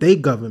operating with their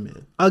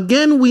government.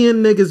 Again, we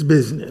in niggas'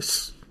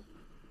 business.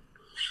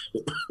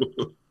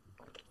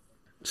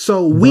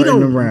 So we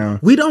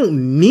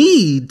don't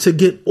need to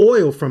get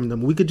oil from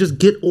them. We could just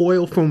get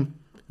oil from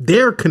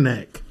their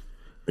connect.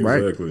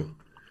 Exactly. Right?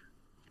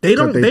 They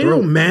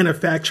don't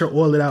manufacture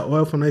all of that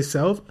oil from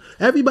themselves.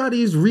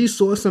 Everybody's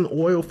resourcing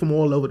oil from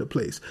all over the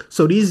place.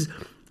 So these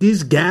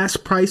gas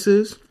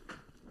prices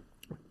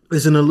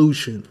is an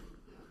illusion.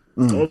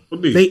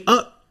 They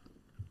up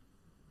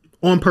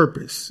on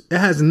purpose. It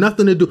has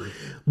nothing to do.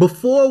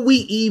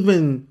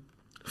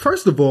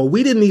 First of all,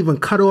 we didn't even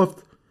cut off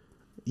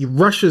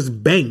Russia's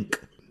bank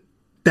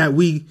that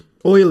we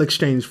oil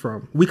exchange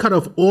from. We cut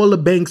off all the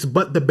banks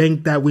but the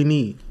bank that we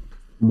need.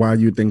 Why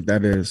do you think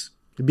that is?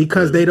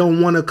 Because they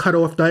don't want to cut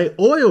off the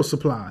oil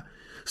supply.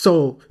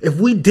 So if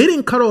we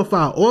didn't cut off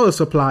our oil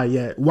supply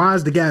yet, why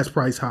is the gas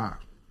price high?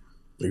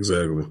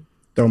 Exactly.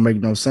 Don't make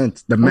no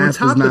sense. The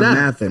math is not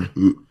mathing.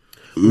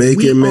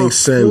 Make it make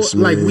sense,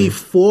 man. Like we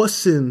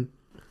forcing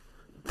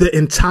the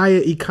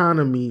entire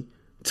economy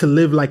to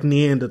live like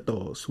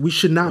Neanderthals. We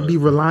should not be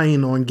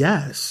relying on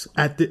gas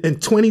in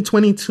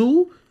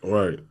 2022.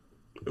 Right.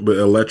 But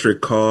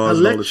electric cars,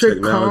 all the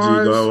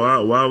technology.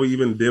 Why are we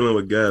even dealing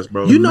with gas,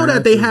 bro? You know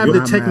that they have the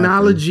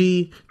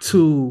technology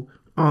to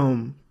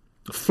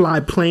fly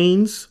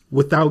planes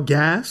without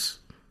gas,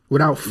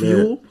 without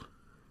fuel.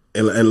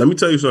 And let me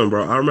tell you something,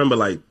 bro. I remember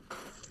like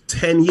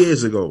 10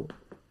 years ago,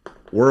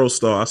 World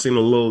Star, I seen a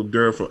little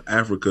girl from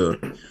Africa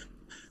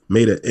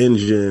made an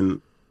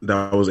engine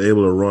that was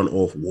able to run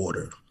off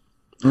water.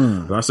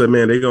 And I said,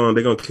 man, they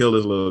gonna kill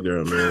this little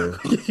girl, man.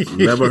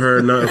 Never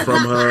heard nothing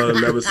from her.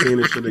 Never seen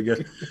this shit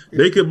again.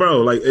 They could,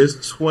 bro. Like, it's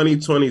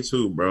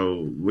 2022,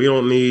 bro. We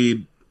don't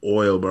need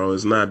oil, bro.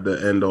 It's not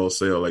the end all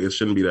sale. Like, it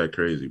shouldn't be that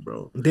crazy,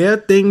 bro. There are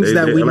things we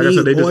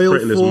need oil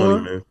for, this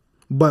money, man.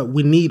 But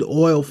we need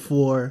oil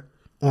for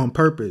on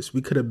purpose.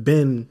 We could have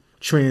been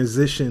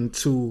transitioned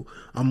to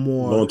a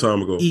more long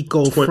time ago,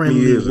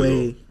 eco-friendly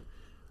way.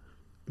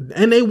 Ago.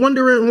 And they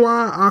wondering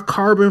why our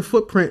carbon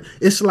footprint.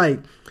 It's like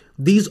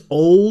these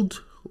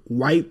old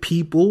white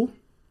people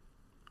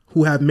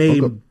who have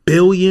made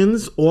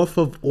billions off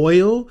of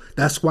oil.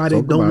 That's why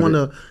they don't want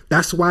to.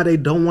 That's why they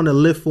don't want to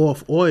lift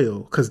off oil,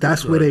 because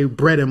that's where their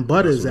bread and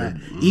butter is at.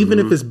 Even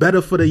if it's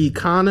better for the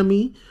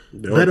economy,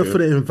 better for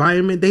the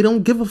environment, they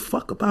don't give a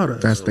fuck about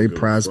us. That's their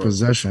prized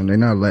possession. They're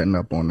not letting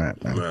up on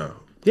that, man. Wow.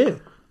 Yeah.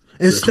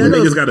 Instead of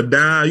niggas got to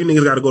die, you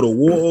niggas got to go to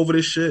war over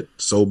this shit.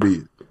 So be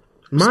it.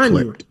 Mind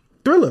you,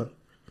 Thriller,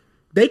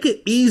 they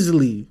could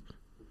easily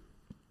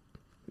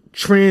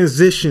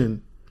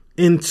transition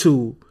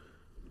into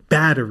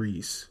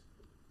batteries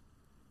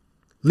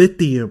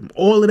lithium,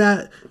 all of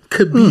that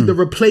could be the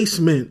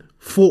replacement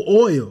for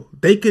oil.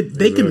 They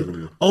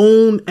can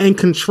own and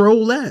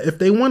control that if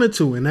they wanted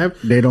to, and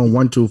they don't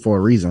want to for a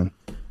reason.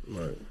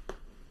 Right.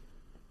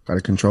 Got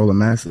to control the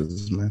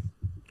masses, man.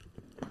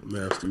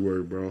 Nasty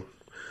word, bro.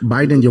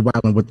 Biden, you're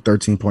wilding with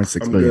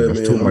 13.6 billion.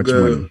 That's too much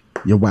money.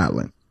 You're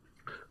wilding.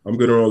 I'm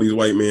good on all these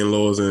white man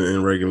laws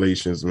and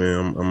regulations,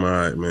 man. I'm all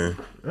right, man.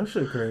 That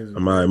shit crazy.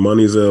 I'm all right.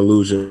 Money's an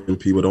illusion.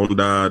 People don't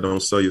die.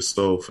 Don't sell your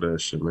soul for that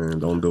shit, man.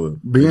 Don't do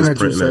it. Being that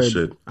you said, that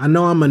shit. I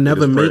know I'm going to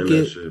never make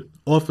it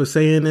off of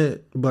saying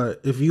it, but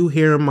if you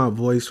hearing my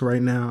voice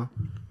right now,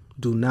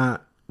 do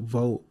not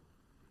vote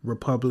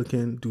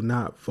Republican. Do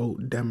not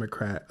vote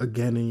Democrat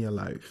again in your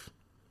life.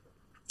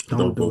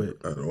 Don't do it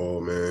at all,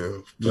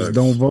 man. Just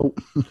don't vote.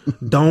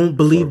 Don't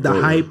believe the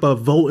hype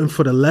of voting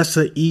for the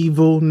lesser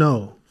evil.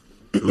 No.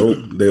 Nope,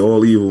 they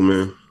all evil,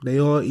 man. They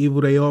all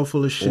evil. They all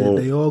full of shit.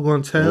 They all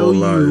gonna tell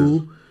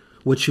you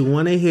what you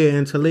want to hear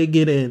until they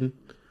get in,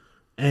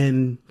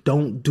 and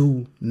don't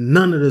do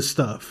none of the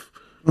stuff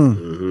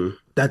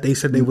that they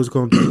said they was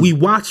gonna do. We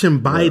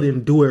watching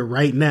Biden do it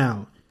right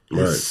now.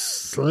 It's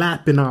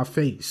slap in our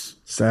face.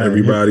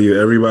 Everybody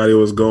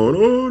was going,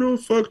 oh, don't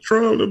fuck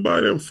Trump and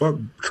Biden. Fuck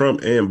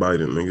Trump and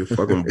Biden, nigga.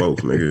 Fuck them both,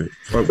 nigga.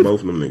 Fuck both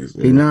of them niggas.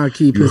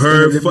 You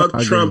heard?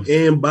 Fuck Trump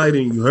and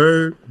Biden. You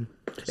heard?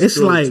 It's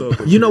like,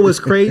 you know what's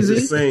crazy?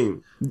 It's the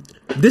same.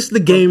 This is the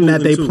game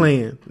that they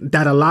playing,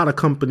 that a lot of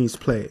companies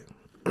play.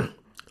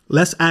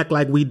 Let's act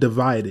like we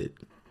divided.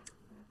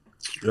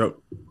 Yep.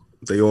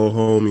 They all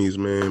homies,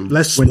 man.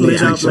 Let's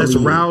split up. Let's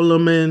rowl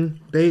them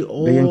in. They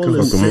all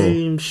the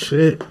same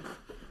shit.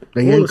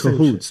 They in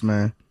cahoots,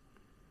 man.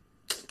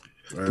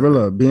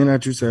 Thriller, being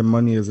that you said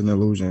money is an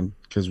illusion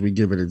because we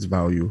give it its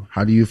value,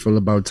 how do you feel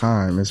about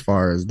time as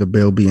far as the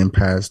bill being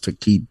passed to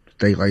keep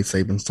daylight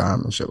savings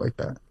time and shit like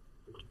that?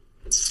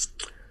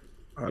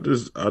 I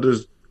just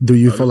do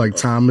you feel like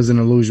time is an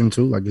illusion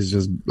too? Like it's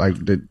just like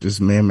just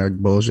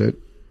man-made bullshit?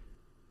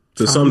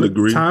 To some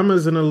degree. Time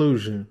is an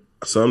illusion.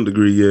 Some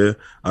degree, yeah.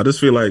 I just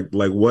feel like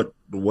what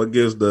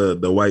gives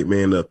the white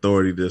man the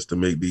authority just to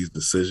make these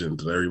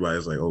decisions and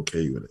everybody's like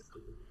okay with it.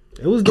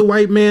 It was the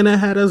white man that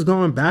had us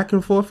going back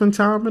and forth in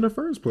time in the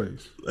first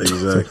place.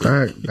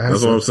 Exactly.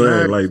 That's what I'm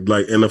saying.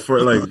 Like in the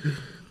first,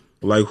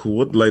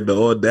 what the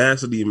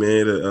audacity,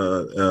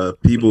 man.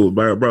 People,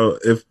 bro.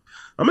 If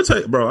I'm gonna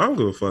tell you, bro, I don't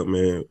give a fuck,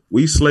 man.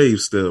 We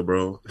slaves still,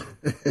 bro.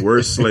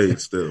 We're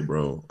slaves still,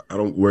 bro.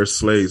 We're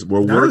slaves.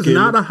 We're working. That is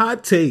not a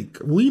hot take.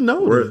 We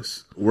know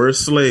this. We're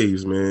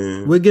slaves,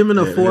 man. We're given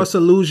a false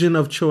illusion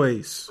of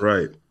choice.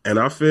 Right. And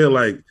I feel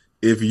like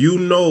if you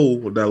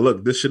know that,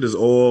 look, this shit is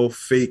all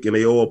fake and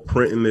they all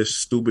printing this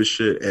stupid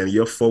shit and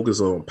you're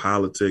focused on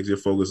politics, you're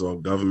focused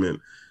on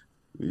government,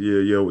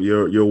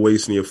 you're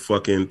wasting your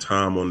fucking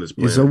time on this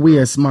planet. It's a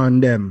weird man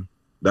them.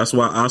 That's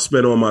why I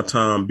spend all my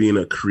time being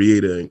a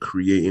creator and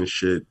creating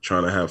shit,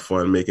 trying to have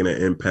fun, making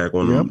an impact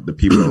on the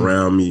people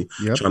around me,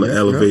 trying to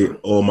elevate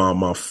all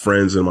my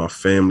friends and my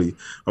family.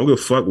 I don't give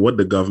a fuck what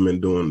the government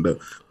doing.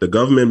 The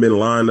government been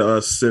lying to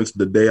us since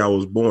the day I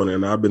was born,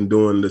 and I've been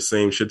doing the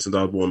same shit since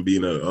I was born,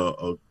 being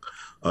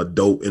a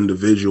dope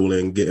individual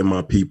and getting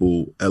my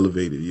people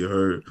elevated. You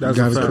heard?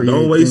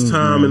 Don't waste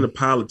time in the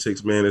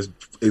politics, man.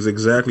 It's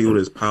exactly what it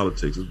is.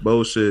 Politics. It's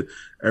bullshit.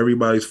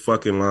 Everybody's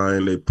fucking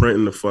lying. They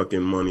printing the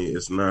fucking money.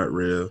 It's not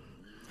real.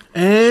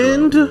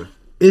 And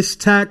it's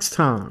tax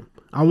time.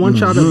 I want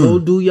y'all to go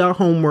do your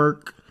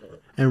homework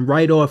and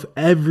write off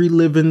every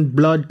living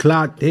blood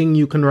clot thing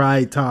you can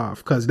write off.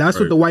 Because that's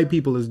what the white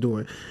people is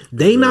doing.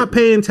 They not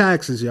paying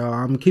taxes, y'all.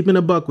 I'm keeping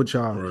a buck with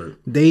y'all. Right.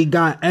 They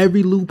got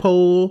every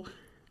loophole.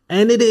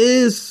 And it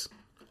is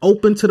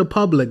open to the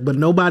public, but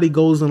nobody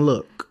goes and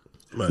look.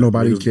 Right.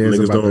 Nobody cares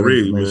about the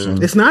information.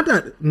 Man. It's not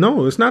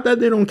that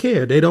they don't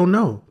care. They don't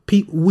know.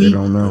 They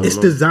don't know. It's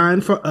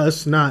designed for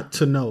us not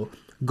to know.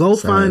 Go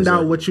find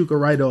out what you can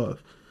write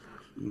off.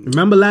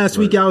 Remember last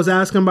week I was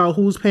asking about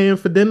who's paying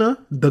for dinner?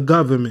 The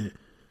government.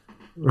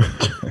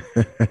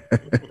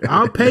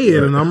 I'll pay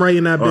it, and I'm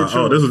writing that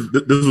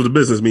bitch. This was a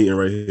business meeting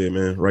right here,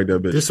 man. Write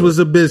that bitch. This was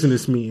a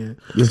business meeting.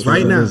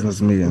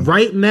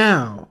 Right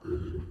now,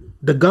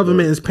 the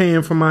government is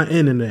paying for my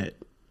internet.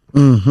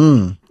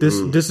 This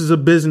is a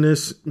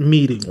business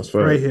meeting. That's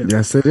right here.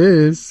 Yes, it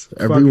is.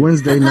 Every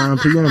Wednesday, 9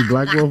 p.m.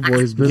 Black Wolf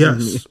Boys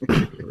business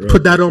meeting.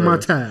 Put that on my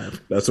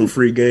tab. That's some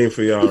free game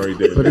for y'all right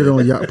there. Put it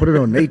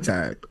on Nate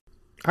tab.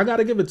 I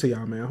gotta give it to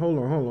y'all, man. Hold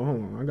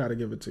on. I gotta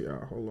give it to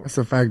y'all. Hold on. That's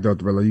a fact, though,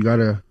 Thriller. You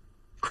gotta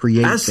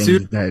create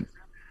things that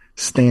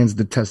stands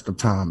the test of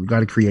time. You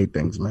gotta create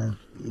things, man.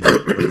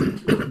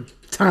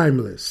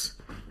 Timeless.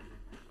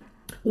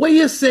 What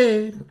you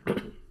say?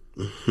 Yeah,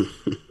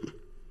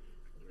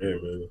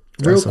 man.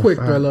 Real quick,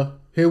 Thriller.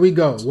 Here we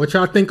go. What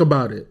y'all think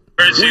about it?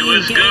 Percy,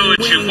 what's good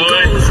with you,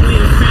 boy?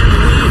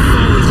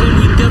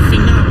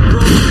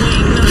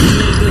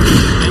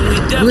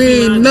 We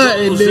ain't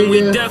nothing, nigga. We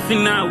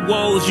definitely not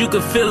woes. You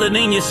can feel it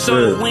in your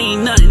soul. We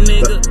ain't nothing,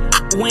 nigga.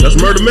 That's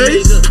Murder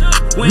Maze?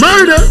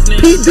 Murder?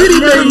 P. Diddy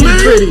made me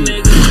pretty.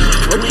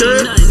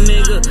 Okay.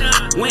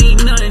 We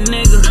ain't nothing,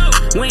 nigga.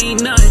 We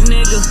ain't nothing,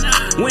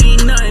 nigga. We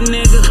ain't nothing,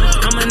 nigga.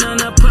 I'm an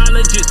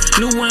unapologist.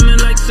 New women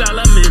like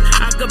Solomon.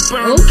 I could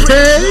burn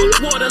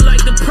bricks, water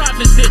like the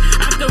prophets did.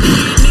 I could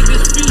read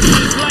niggas'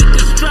 futures like the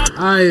strap.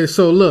 Alright,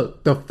 so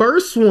look, the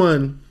first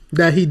one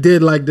that he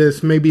did like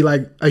this, maybe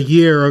like a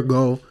year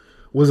ago,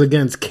 was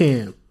against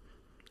Cam.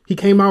 He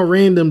came out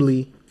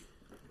randomly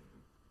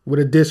with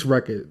a diss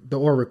record, The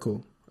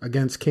Oracle,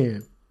 against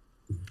Cam.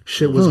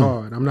 Shit was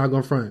hard. I'm not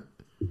gonna front.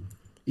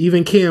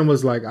 Even Cam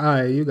was like,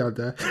 alright, you got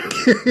that.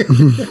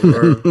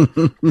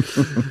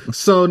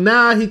 So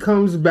now he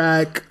comes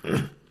back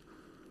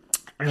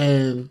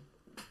and,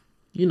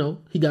 you know,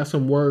 he got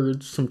some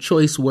words, some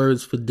choice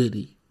words for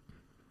Diddy.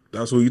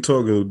 That's what you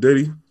talking to,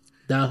 Diddy?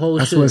 That whole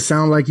That's shit. what it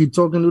sound like he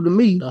talking to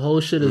me. The whole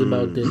shit is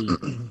about Diddy.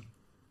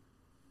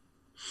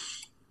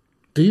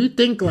 Do you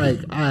think like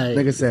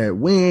nigga said,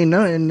 we ain't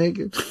nothing,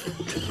 nigga.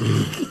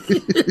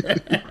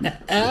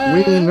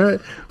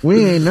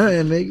 we ain't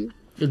nothing, nigga.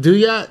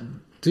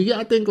 Do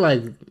y'all think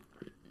like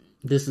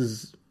this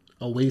is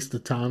a waste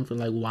of time for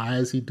like why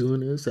is he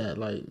doing this at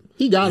like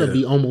he gotta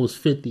be almost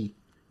 50.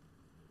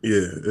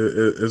 Yeah,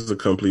 it's a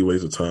complete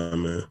waste of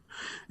time, man.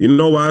 You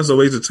know why it's a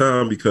waste of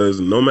time?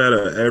 Because no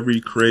matter every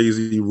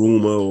crazy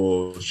rumor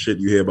or shit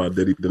you hear about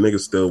Diddy, the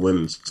nigga's still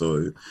winning.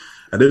 So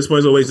at this point,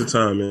 it's a waste of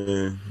time,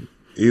 man.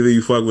 Either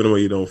you fuck with him or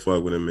you don't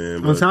fuck with him,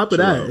 man. On top of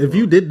that, if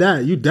you did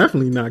that, you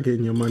definitely not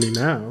getting your money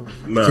now.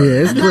 Nah,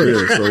 yeah, it's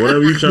clipped. So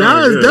whatever you trying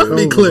now to it's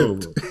definitely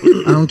clipped.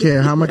 I don't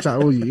care how much I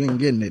owe you, you ain't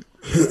getting it.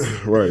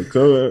 Right.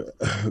 So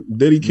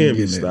Diddy can't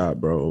be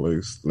stopped, bro.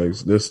 Like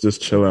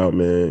just chill out,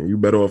 man. You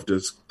better off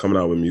just coming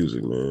out with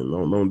music, man.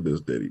 Don't diss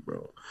Diddy,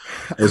 bro.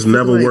 It's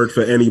never worked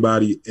for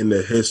anybody in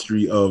the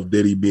history of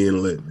Diddy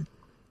being lit.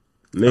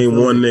 Name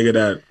one nigga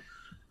that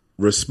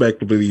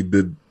respectably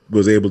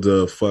was able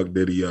to fuck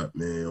Diddy up,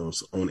 man,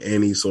 on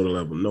any sort of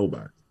level.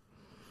 Nobody.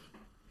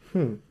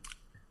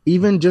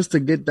 Even just to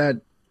get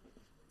that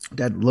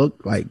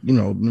look, like, you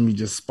know, let me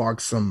just spark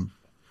some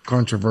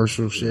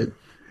controversial shit.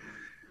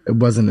 It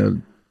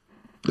wasn't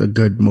a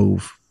good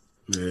move.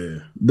 Yeah.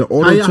 The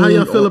auto-tune, how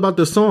y'all feel about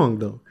the song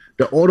though?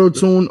 The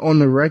auto-tune on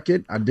the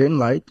record, I didn't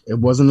like. It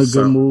wasn't a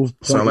good move.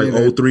 Sound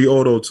like 03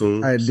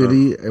 auto-tune.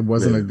 Diddy. It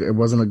wasn't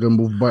a good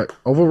move. But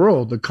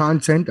overall, the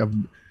content of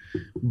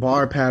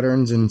bar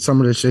patterns and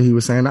some of the shit he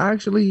was saying, I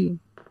actually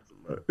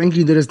think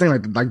he did his thing.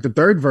 Like the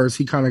third verse,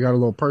 he kind of got a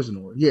little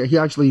personal. Yeah, he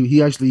actually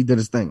did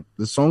his thing.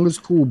 The song is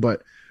cool,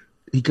 but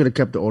he could have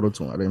kept the auto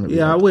tune. I didn't.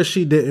 Really I wish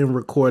he didn't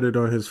record it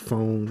on his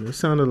phone. It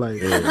sounded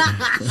like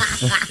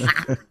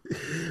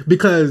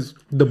because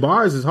the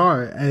bars is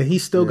hard, and he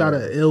still got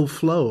an ill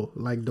flow.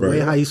 Like the way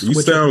how he switched.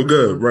 You sound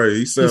good, right?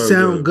 He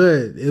sound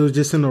good. It was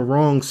just in the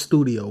wrong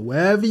studio.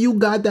 Wherever you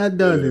got that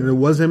done, and it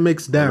wasn't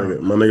mixed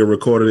down. My nigga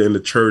recorded it in the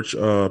church.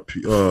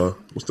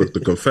 What's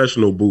the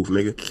confessional booth,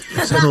 nigga?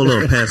 I said, hold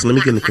on, Pastor. Let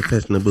me get in the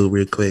confessional booth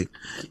real quick.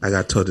 I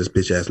got taught this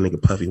bitch ass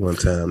nigga Puffy one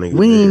time, nigga.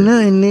 We ain't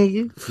nothing,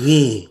 nigga.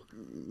 Yeah.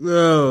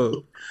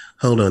 No.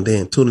 Hold on,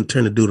 Dan. Turn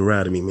the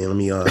Deuteronomy, man. Let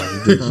me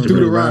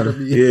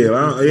Deuteronomy.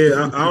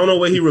 I don't know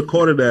where he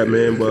recorded that,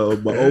 man,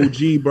 but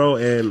OG, bro,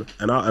 and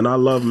I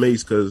love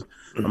Mace because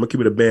I'm gonna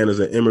keep it a band as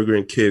an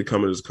immigrant kid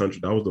coming to this country.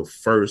 That was the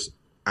first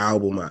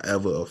album I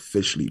ever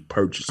officially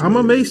purchased. I'm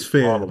a Mace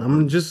fan.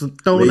 I'm just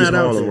throwing that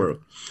out there.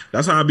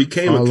 That's how I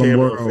became a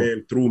Cameron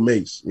fan, through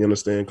Mace. You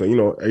understand? Because, you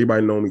know,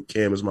 everybody know me.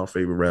 Cam is my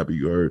favorite rapper,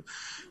 you heard.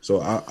 So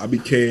I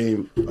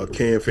became a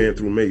Cam fan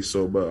through Mace.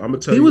 So, but I'm gonna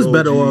tell you, he was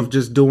better off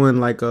just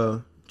doing like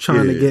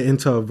trying to get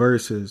into a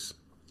verses,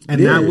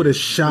 and not with a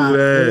shot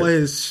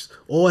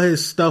all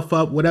his stuff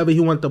up. Whatever he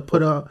wanted to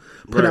put out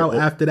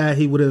after that,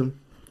 he would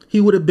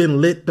have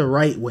been lit the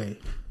right way.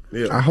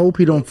 Yeah. I hope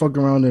he don't fuck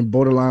around and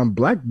borderline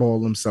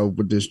blackball himself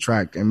with this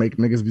track and make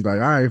niggas be like,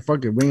 all right,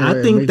 fuck it.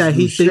 I think that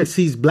he thinks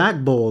he's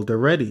blackballed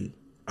already.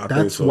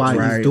 That's why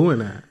he's doing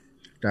that.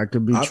 That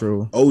could be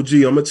true. OG,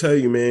 I'm gonna tell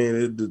you,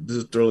 man. This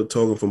is Thriller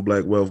talking from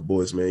Black Wealth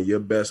Boys, man. Your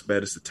best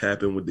bet is to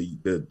tap in with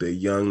the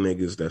young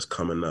niggas that's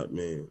coming up,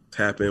 man.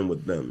 Tap in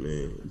with them,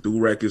 man. Do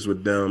records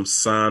with them.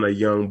 Sign a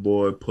young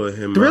boy. Put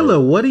him. Thriller,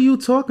 out. What are you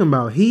talking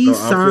about? He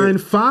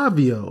signed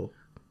Fabio.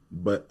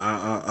 But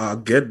I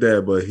get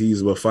that,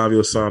 but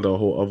Fabio signed a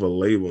whole other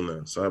label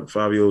now. So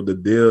Fabio, the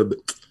deal.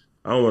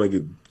 I don't want to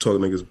get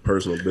talking niggas'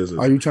 personal business.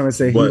 Are you trying to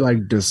say he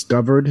like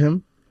discovered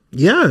him?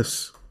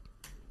 Yes.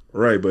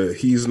 Right, but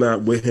he's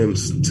not with him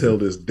till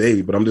this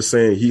day. But I'm just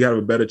saying he got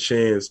a better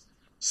chance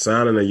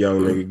signing a young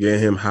nigga, getting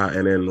him hot,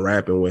 and then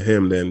rapping with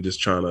him than just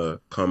trying to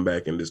come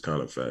back in this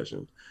kind of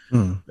fashion.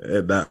 You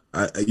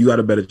got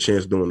a better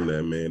chance doing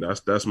that, man.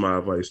 That's my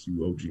advice to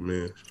you, OG,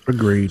 man.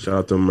 Agreed. Shout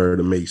out to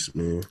Murder Mace,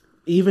 man.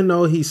 Even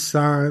though he's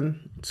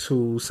signed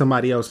to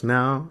somebody else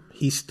now,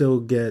 he still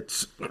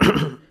gets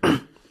a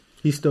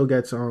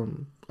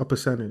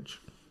percentage.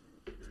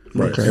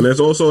 Right, okay. And it's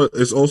also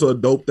a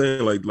dope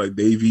thing. Like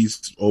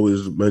Davies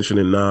always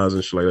mentioning Nas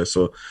and shit like that.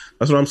 So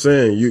that's what I'm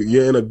saying.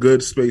 You're in a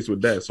good space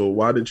with that. So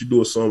why didn't you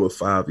do a song with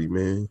Favi,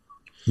 man?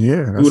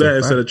 Yeah, do that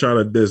instead of trying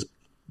to diss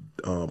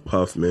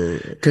Puff,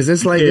 man. Because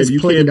it's like it's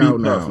played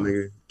out now.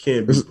 Nigga.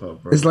 Can't be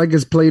Puff, bro. It's like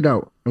it's played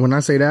out. And when I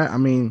say that, I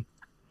mean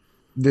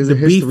the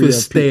beef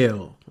is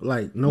stale.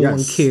 Like no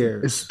one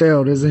cares. It's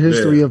stale. There's a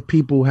history of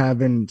people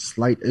having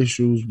slight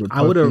issues with.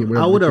 I would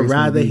have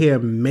rather hear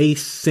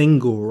Mace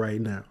single right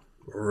now.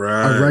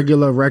 Right. A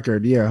regular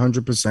record,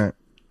 100%.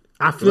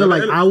 I feel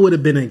like I would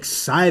have been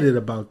excited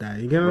about that.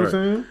 You get what I'm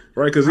saying?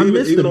 Right, because I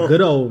miss the good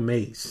old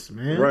Mace,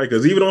 man. Right,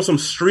 because even on some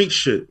street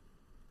shit,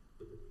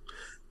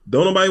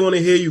 don't nobody want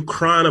to hear you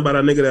crying about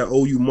a nigga that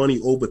owe you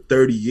money over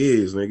 30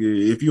 years,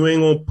 nigga. If you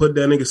ain't gonna put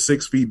that nigga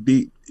 6 feet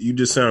deep, you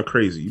just sound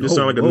crazy. You just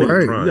sound like a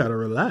nigga crying. You gotta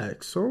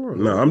relax.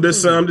 No, I'm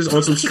just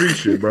on some street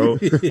shit, bro.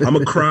 I'm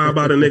gonna cry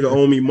about a nigga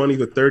owing me money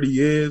for 30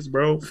 years,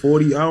 bro.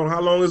 40. How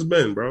long it's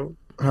been, bro?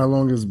 How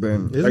long it's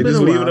been? Like, just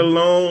leave it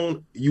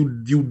alone.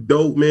 You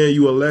dope, man.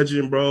 You a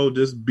legend, bro.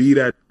 Just be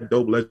that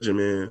dope legend,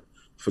 man.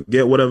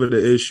 Forget whatever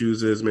the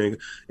issues is, man.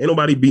 Ain't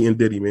nobody beating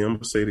Diddy, man. I'm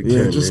gonna say it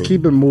again. Yeah, just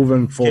keep it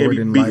moving forward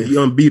in life. He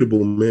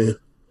unbeatable, man.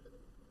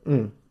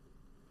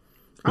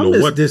 I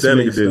miss this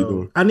Mace,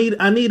 though. I need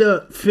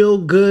a feel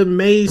good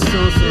Mace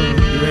on some.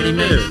 You ready,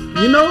 Mace?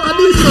 You know, I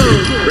need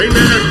some. Bring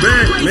that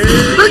back,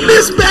 man. Bring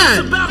this back.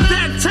 It's about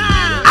that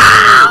time.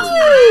 Ow!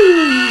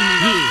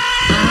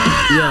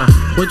 Yeah.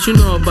 What you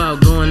know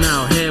about going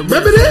out? Head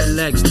remember this?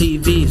 Lex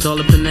TVs all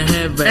up in the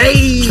head wrap.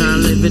 Hey.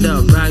 Trying to live it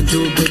up. Ride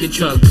jewel, bigger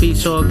truck.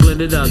 Piece all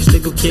glittered up.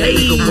 Stickle can't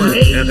make a work.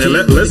 And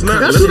let's not.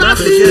 That's what I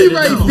forget see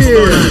right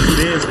there.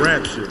 Dance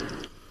rap shit.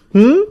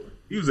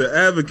 He was an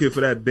advocate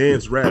for that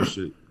dance rap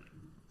shit.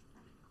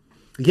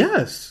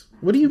 Yes.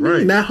 What do you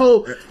mean? That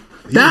whole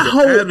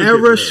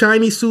era,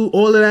 shiny suit,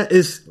 all of that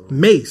is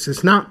Mace.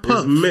 It's not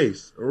Puff. It's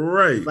Mace,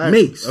 right?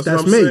 Mace.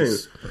 That's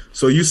Mace. Saying.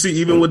 So you see,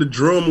 even with the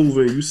drum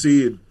movement, you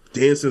see it.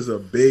 Dancing's a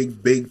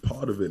big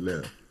part of it now.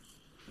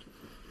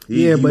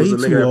 But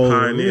he's too old.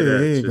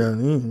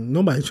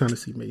 Nobody trying to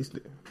see Mace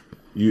there.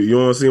 You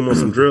want to see him on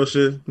some drill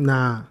shit?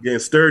 Nah. Getting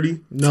sturdy?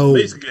 No.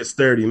 Mace get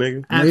sturdy,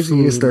 nigga. Mace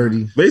get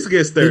sturdy. Mace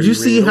get sturdy. Did you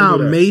see how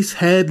Mace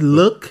head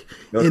look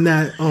in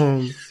that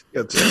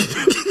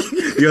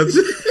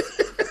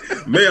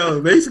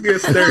Mace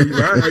get sturdy.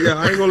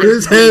 I ain't gonna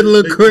his head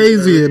look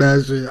crazy in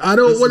that shit. I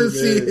don't want to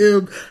see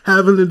him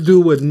having to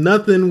do with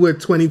nothing with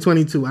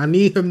 2022. I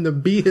need him to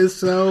be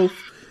himself.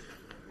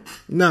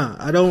 Nah,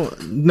 I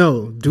don't.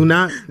 No, do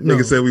not. No.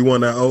 Nigga said we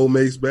want that old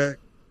Mace back.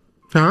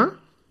 Huh?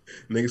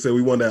 Nigga said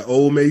we want that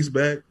old Mace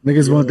back.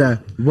 Niggas want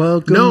that.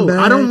 Welcome back.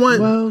 I don't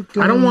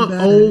want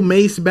old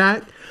Mace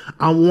back.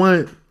 I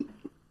want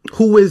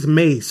who is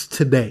Mace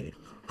today.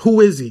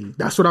 Who is he?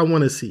 That's what I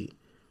want to see.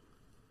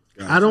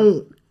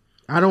 Gotcha.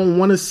 I don't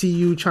want to see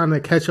you trying to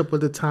catch up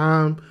with the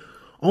time.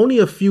 Only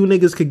a few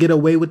niggas could get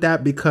away with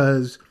that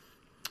because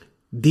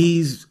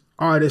these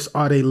artists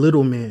are they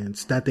little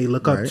mans that they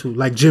look up to.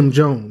 Like Jim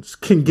Jones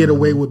can get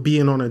away with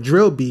being on a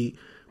drill beat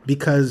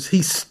because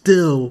he's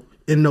still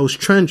in those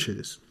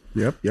trenches.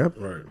 Yep.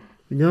 Right.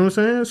 You know what I'm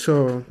saying?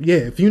 So, yeah,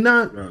 if you're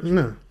not,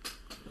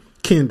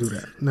 can't do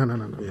that. No.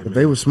 Yeah, if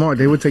they were smart,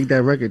 they would take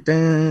that record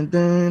and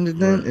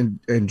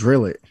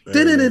drill it.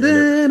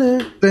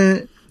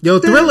 Yo,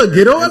 Thriller,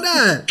 get on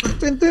that.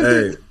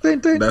 Hey,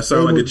 that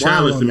sounds like a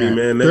challenge to me,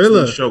 man. Next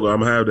week's show, I'm going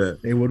to have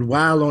that. They would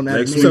wild on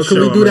that. So can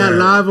we do that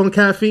live on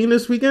Caffeine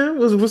this weekend?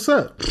 What's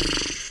up?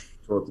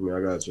 Talk to me.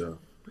 I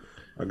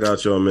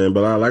got y'all, man.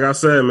 But like I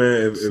said,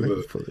 man, if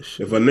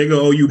a nigga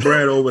owe you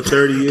bread over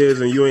 30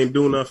 years and you ain't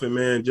do nothing,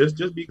 man, just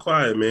be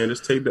quiet, man.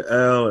 Just take the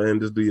L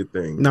and just do your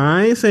thing. No,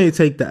 I ain't saying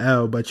take the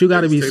L, but you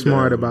got to be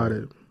smart about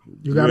it.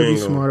 You got to be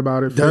smart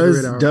about it.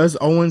 Does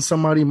owing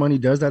somebody money,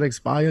 does that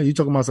expire? You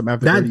talking about some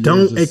after that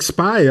don't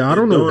expire. I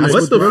don't know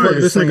what the fuck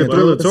this nigga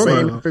Thriller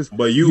talking about.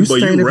 But you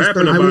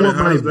rapping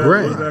about it.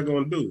 What's that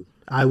going to do?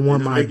 I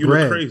want my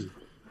bread. Crazy.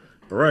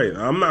 Right.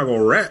 I'm not going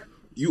to rap.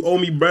 You owe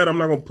me bread. I'm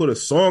not gonna put a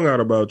song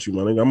out about you,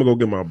 man. I'm gonna go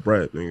get my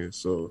bread, nigga.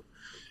 So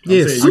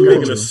yeah, you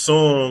making a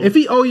song. If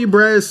he owe you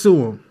bread, sue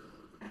him.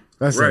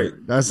 That's right.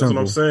 That's what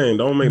I'm saying.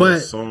 Don't make a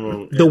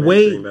song. The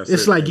way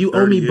it's like you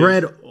owe me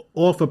bread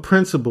off a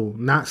principle,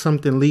 not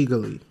something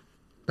legally.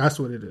 That's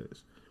what it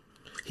is.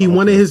 He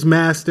wanted his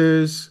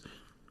masters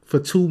for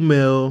 $2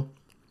 million.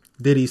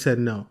 Diddy said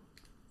no.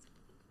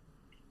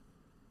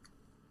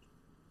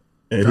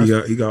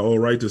 And he got all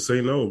right to say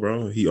no,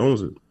 bro. He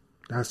owns it.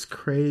 That's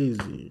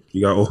crazy.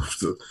 You got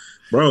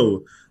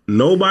bro.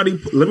 Nobody.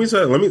 Let me.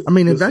 I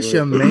mean, if that's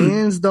your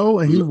man's though,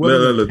 and he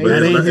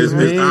that ain't his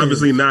man. It's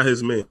obviously not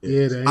his man.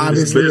 Yeah,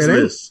 obviously it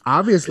ain't.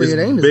 Obviously it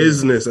ain't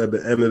business at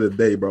the end of the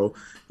day, bro.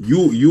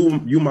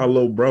 You my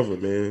little brother,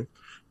 man.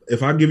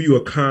 If I give you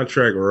a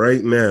contract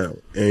right now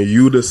and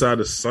you decide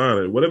to sign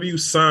it, whatever you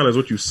sign is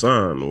what you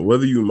sign,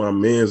 whether you my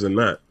man's or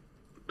not.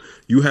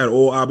 You had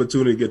all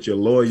opportunity to get your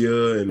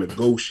lawyer and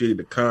negotiate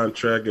the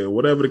contract or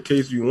whatever the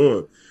case you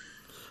want.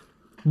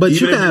 But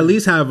you can at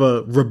least have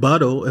a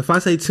rebuttal. If I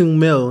say $2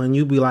 million and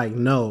you be like,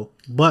 no,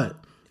 but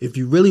if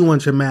you really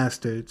want your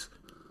masters,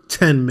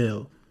 $10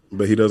 million.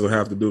 But he doesn't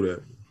have to do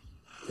that.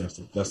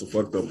 That's the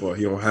fucked up part.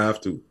 He don't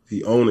have to.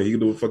 He own it. He can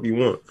do what the fuck he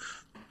want.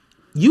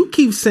 You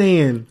keep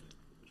saying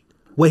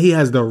what he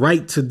has the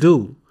right to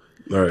do.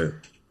 All right.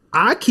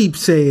 I keep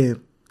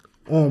saying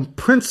on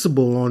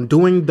principle, on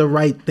doing the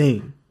right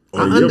thing.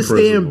 I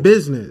understand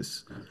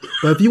business.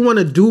 But if you want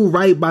to do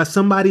right by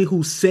somebody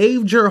who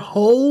saved your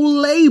whole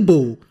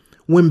label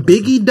when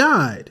Biggie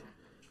died,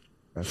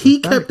 he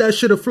kept that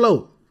shit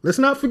afloat. Let's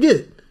not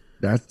forget.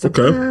 That's a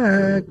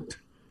fact.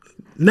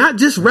 Not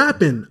just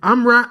rapping.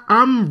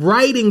 I'm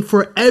writing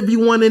for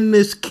everyone in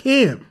this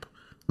camp.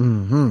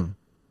 Mm-hmm.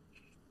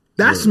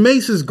 That's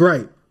Mace's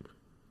gripe.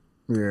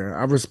 Yeah,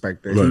 I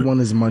respect that. Right. He won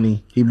his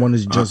money. He won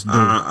his just due.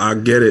 I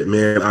get it,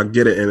 man. I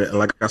get it. And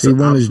like I said,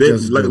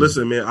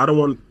 listen, man, I don't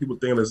want people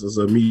thinking this is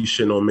a me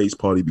shitting on Mace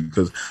party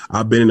because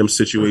I've been in them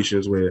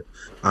situations where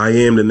I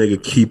am the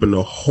nigga keeping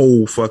the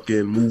whole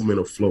fucking movement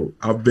afloat.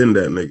 I've been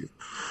that nigga.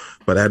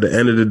 But at the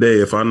end of the day,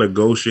 if I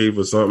negotiate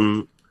for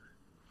something,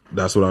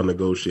 that's what I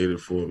negotiated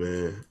for,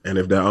 man. And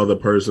if that other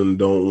person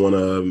don't want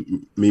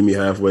to meet me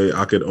halfway,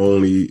 I can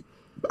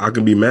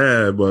be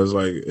mad, but it's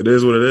like, it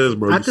is what it is,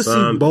 bro. I can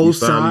see both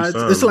sides.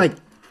 It's like,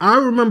 I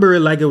remember it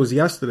like it was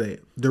yesterday.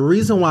 The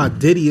reason why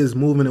Diddy is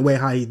moving the way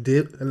how he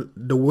did,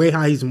 the way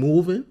how he's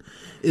moving,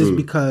 is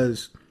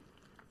because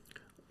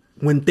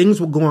when things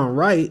were going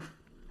right,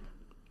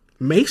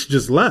 Mace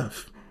just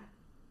left.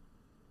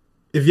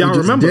 If y'all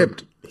remember,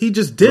 he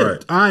just dipped.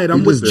 Right. All right,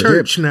 I'm with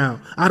Church now.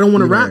 I don't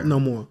want to rap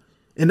no more.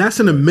 And that's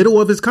in the middle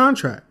of his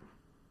contract.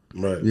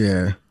 Right.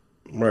 Yeah.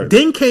 Right.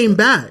 Then came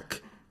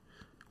back.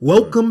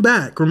 Welcome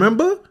back.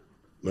 Remember?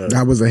 Right.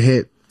 That was a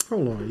hit.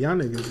 Hold on. Y'all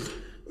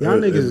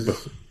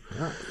niggas.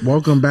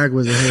 Welcome back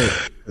was a hit.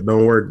 It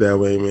don't work that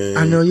way, man.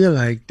 I know you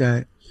like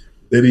that.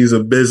 Diddy's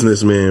a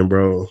businessman,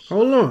 bro.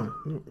 Hold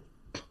on.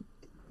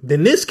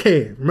 Then this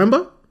came.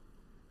 Remember?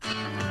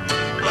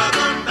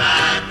 Welcome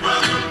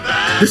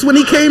back. This when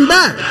he came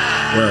back.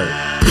 Right.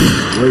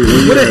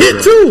 With a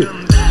hit, too.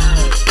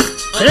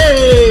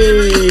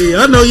 Hey,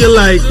 I know you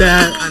like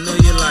that. I know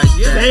you like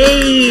that.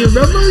 Hey,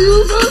 remember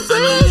you know what I'm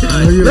saying?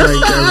 I know you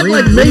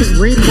like that.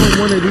 Reem want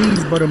one of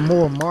these, but a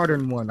more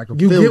modern one. Like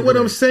you get what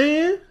I'm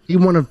saying? He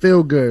want to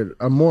feel good,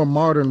 a more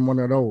modern one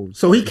of those.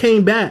 So he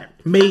came back.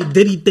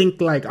 Did he think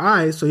like, all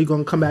right, so he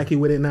gonna come back here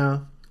with it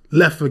now?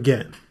 Left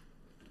again.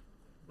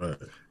 Right.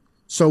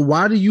 So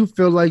why do you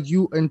feel like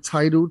you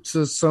entitled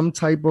to some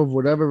type of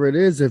whatever it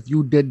is if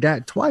you did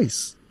that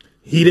twice?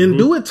 He didn't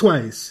do it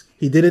twice.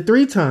 He did it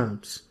 3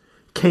 times.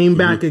 Came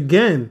back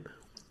again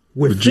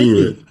with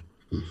 50.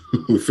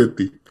 With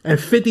 50. And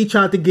 50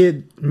 tried to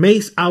get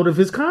Mace out of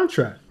his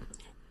contract.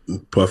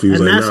 Puffy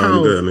was and like,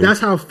 I'm good, that's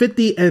how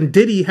 50 and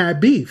Diddy had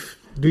beef.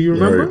 Do you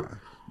remember? Right.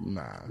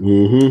 Nah.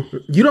 Mm-hmm.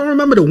 You don't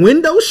remember the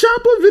window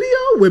shopper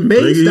video with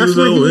Mace? That's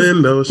when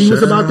he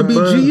was about to be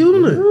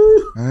G-Unit.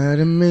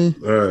 Me.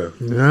 Right.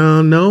 I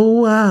don't know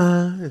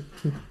why.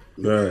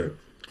 Right.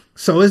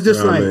 So it's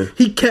just like, man.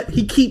 he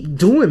keep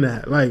doing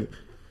that. Like,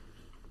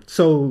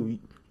 so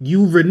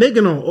you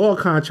reneging on all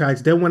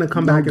contracts, then want to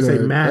come back and say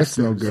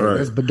master. That's no good.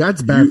 Right. But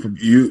that's bad for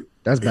you.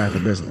 That's bad for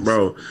business,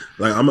 bro.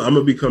 Like I'm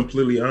gonna be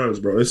completely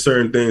honest, bro. There's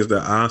certain things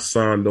that I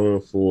signed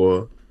on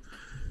for,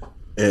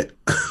 and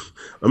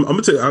I'm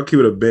gonna tell you, I'll keep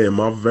it a band.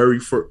 My very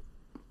first,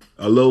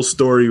 a little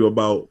story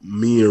about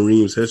me and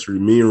Reem's history.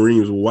 Me and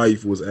Reem's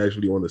wife was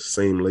actually on the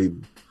same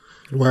label.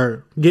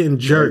 Word, getting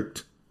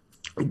jerked.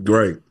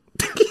 Great.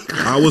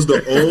 I was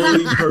the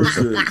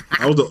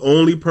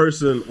only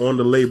person on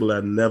the label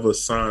that never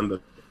signed a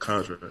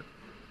contract.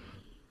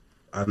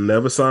 I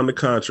never signed the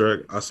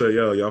contract. I said,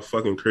 yo, y'all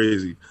fucking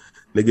crazy.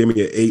 They gave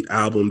me an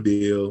 8-album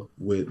deal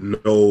with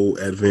no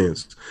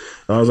advance.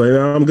 I was like,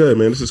 no, I'm good,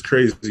 man. This is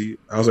crazy.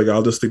 I was like,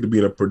 I'll just stick to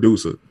being a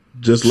producer.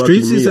 Just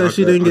lucky me. Said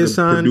she didn't get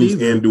signed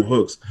either. And do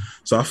hooks.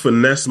 So I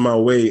finessed my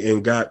way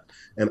and got,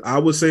 and I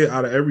would say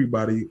out of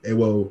everybody, and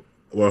well,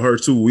 her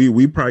too,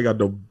 we probably got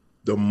the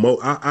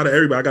most out of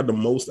everybody. I got the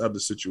most out of the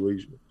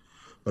situation.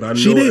 But I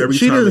know every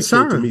time it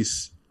came to me,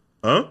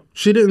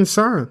 She didn't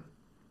sign.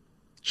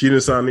 She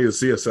didn't sign either.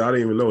 See, so I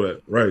didn't even know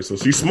that. Right. So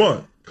she's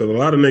smart because a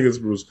lot of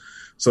niggas was.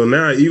 So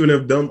now, even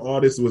if dumb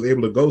artists was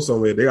able to go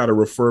somewhere, they got to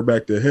refer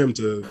back to him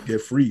to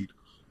get freed.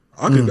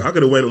 I could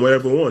have went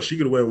wherever I wanted. She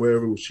could have went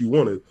wherever she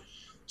wanted.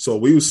 So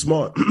we was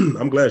smart.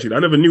 I'm glad I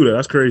never knew that.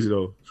 That's crazy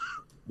though.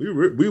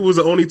 We was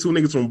the only 2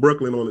 niggas from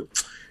Brooklyn on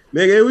it.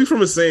 Nigga, we from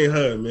the same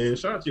hood, man.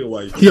 Shout out to your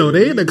wife. Yo,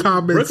 they in the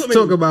comments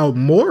talk about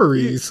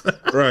Maurice.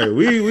 Right.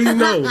 We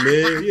know,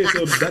 man. Yeah,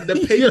 so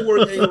that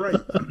paperwork ain't right.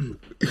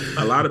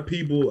 A lot of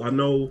people, I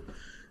know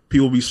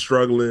people be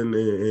struggling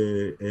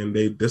and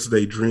this is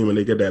their dream and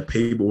they get that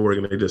paperwork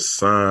and they just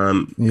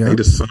sign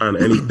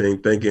anything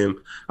thinking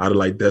out of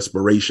like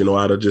desperation or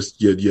out of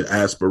just your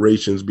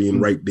aspirations being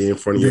right there in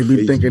front of your face. They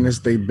be thinking it's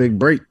their big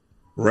break.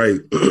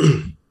 Right.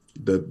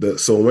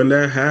 So when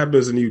that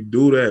happens and you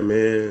do that,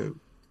 man,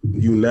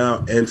 you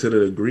now enter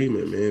the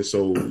agreement, man.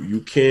 So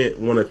you can't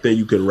want to think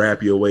you can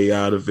rap your way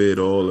out of it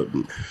all.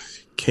 You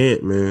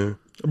can't, man.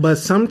 But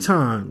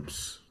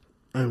sometimes,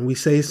 and we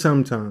say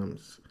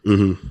sometimes,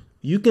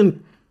 you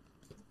can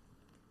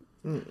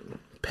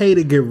pay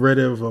to get rid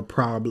of a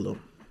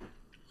problem.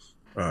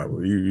 All right,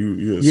 well,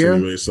 you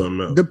insinuate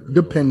something else.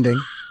 Depending.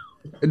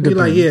 Be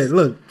like, yeah,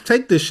 look,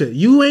 take this shit.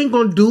 You ain't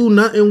gonna do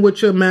nothing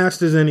with your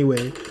masters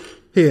anyway.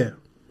 Here,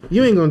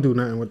 you ain't gonna do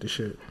nothing with the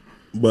shit.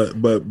 But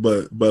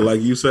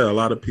like you said, a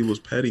lot of people's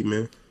petty,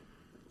 man.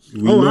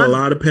 We know a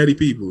lot of petty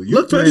people. You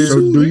look, petty man,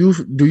 too.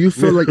 So do you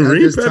feel like at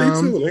this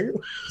time?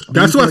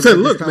 That's what I said.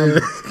 Look,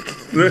 man.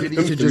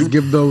 He should just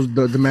give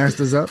the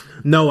masters up.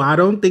 No, I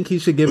don't think he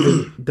should give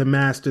the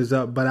masters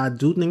up, but I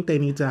do think they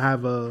need to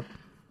have a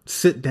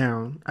sit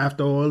down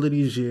after all of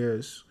these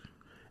years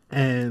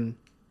and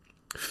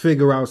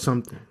figure out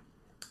something.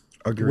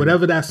 Agreed.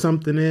 Whatever that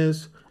something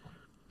is.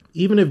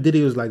 Even if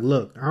Diddy was like,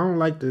 look, I don't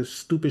like the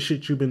stupid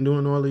shit you've been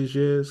doing all these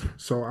years,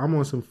 so I'm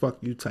on some fuck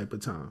you type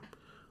of time.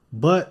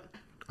 But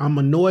I'm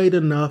annoyed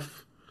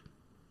enough.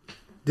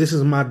 This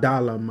is my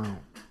dollar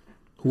amount.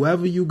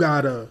 Whoever you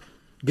gotta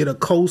get a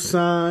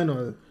cosign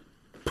or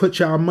put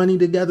y'all money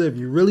together, if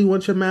you really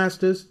want your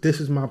masters, this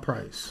is my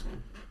price.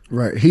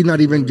 Right. He's not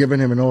even giving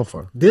him an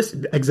offer.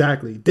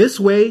 Exactly. This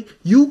way,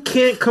 you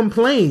can't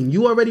complain.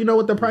 You already know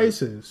what the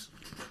price is.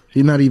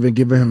 He's not even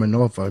giving him an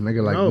offer.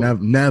 Nigga, like, no.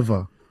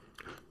 Never.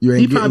 You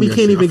ain't he probably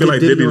can't even I feel get like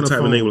Diddy the on the type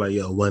phone. of nigga like,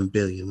 yo, 1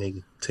 billion,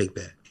 nigga, take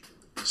that.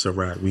 It's all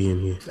right, we in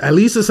here. At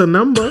least it's a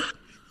number.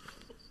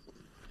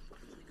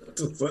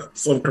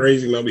 Some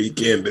crazy number you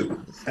can't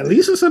do. At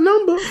least it's a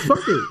number.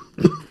 Fuck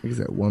it. He's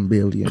at 1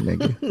 billion,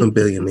 nigga. 1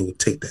 billion, nigga,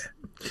 take that.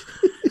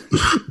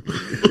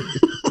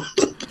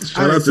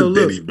 Shout out to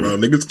Diddy, bro.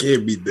 Niggas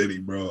can't beat Diddy,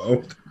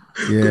 bro.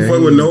 Yeah,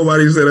 fuck with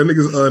nobody said that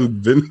nigga's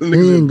unbendable.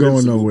 He ain't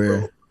going nowhere.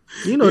 Bro.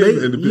 You know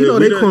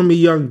they call me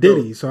Young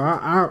Diddy, so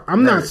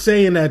I'm not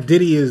saying that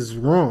Diddy is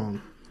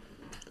wrong.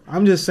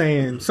 I'm just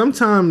saying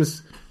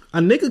sometimes a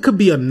nigga could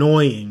be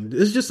annoying.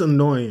 It's just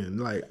annoying.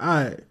 Like,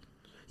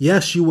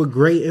 yes, you were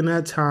great in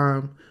that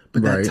time,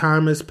 but that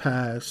time has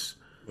passed,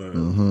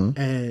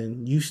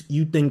 and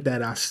you think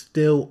that I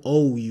still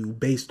owe you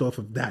based off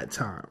of that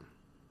time.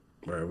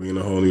 Right, we in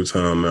a whole new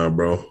time now,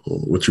 bro.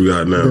 What you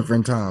got now?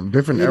 Different time,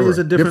 different era, is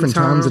a different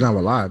times time. in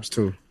our lives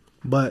too.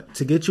 But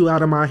to get you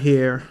out of my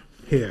hair.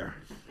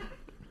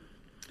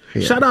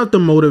 Shout out to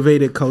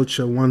Motivated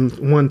Culture one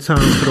time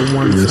for the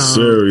one time.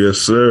 Yes,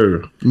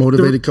 sir.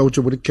 Motivated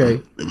Culture with a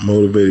K.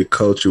 Motivated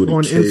Culture with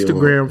on a K.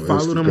 Instagram.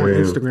 Follow them on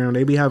Instagram.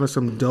 They be having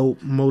some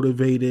dope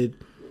motivated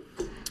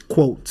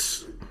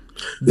quotes.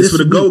 This for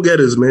the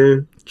go-getters,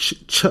 man.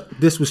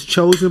 This was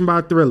chosen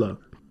by Thriller.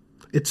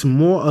 It's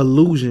more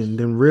illusion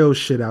than real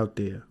shit out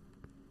there.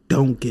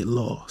 Don't get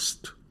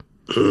lost.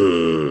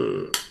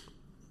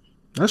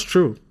 That's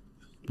true.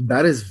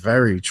 That is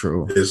very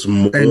true. It's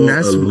more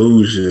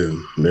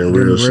illusion than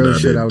real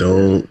shit out there.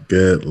 Don't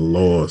get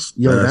lost.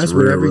 Yo, that's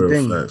what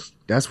everything.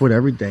 That's what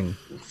everything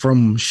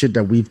from shit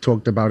that we've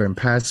talked about in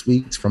past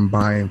weeks, from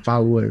buying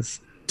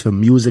followers to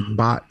music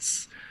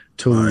bots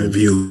to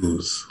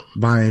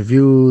buying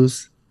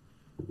views.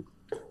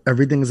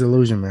 Everything is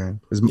illusion, man.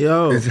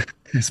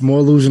 It's more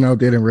illusion out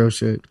there than real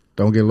shit.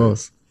 Don't get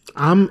lost.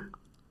 I'm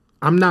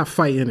not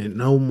fighting it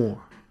no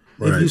more.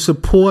 Right. If you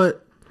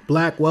support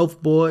Black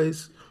Wealth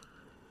Boys,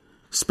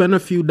 spend a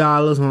few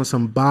dollars on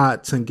some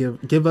bots and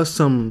give us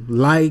some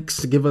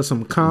likes, give us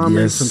some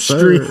comments, some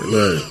streams.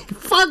 Right.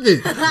 Fuck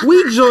it,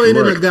 we join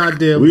in a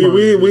goddamn. We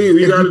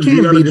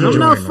gotta. I'm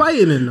not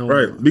fighting it no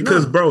more. Right,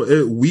 because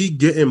bro, we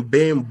getting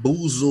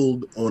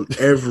bamboozled on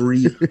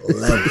every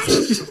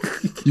level.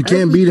 You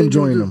can't beat them,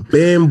 join them.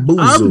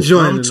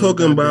 Bamboozled. I'm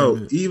talking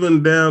about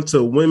even down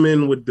to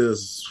women with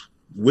this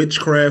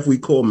witchcraft we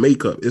call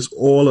makeup. It's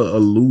all an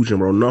illusion,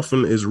 bro.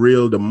 Nothing is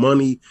real. The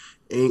money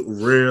ain't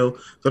real.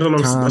 That's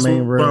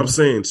what I'm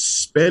saying.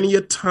 Spend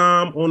your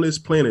time on this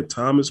planet.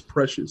 Time is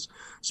precious.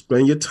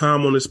 Spend your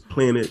time on this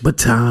planet. But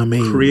time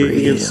ain't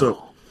creating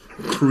real.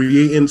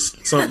 Creating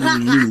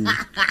something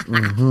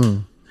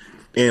new.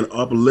 And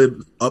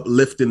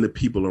uplifting the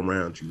people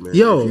around you, man.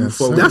 Yo,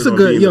 that's a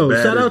good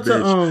shout out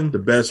to the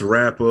best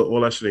rapper.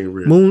 All that shit ain't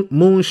real.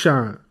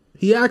 Moonshine.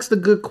 He asked a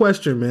good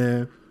question,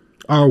 man.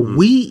 Are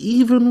we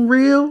even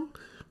real?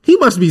 He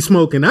must be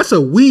smoking. That's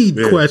a weed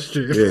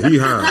question. Yeah, he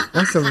high.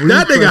 That's a weed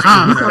that nigga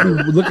high. He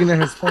probably looking at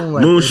his phone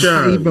like,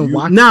 Moonshine.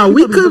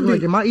 We could be.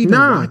 Like, am I even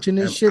watching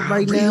this shit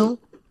right now?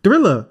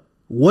 Thriller.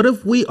 What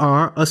if we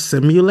are a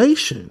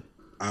simulation?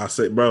 I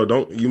say, bro,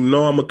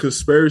 I'm a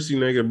conspiracy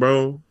nigga,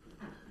 bro.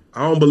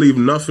 I don't believe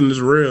nothing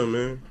is real,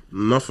 man.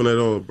 Nothing at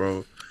all,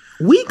 bro.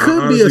 We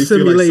could be a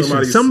simulation.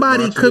 Like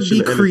somebody could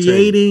be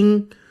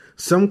creating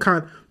some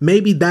kind.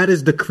 Maybe that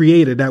is the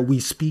creator that we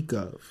speak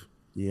of.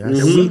 Yeah,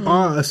 and we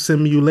are a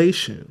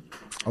simulation.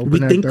 We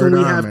think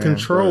we have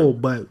control,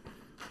 but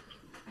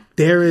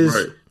there is.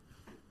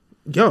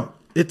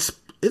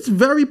 It's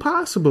very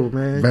possible,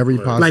 man. Very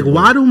possible. Like,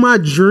 why do my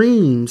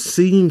dreams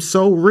seem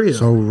so real?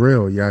 So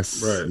real,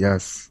 yes,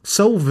 yes.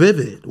 So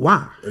vivid.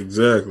 Why?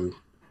 Exactly.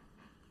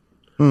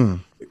 Yo,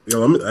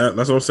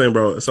 that's what I'm saying,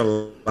 bro. It's a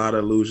lot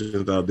of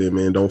illusions out there,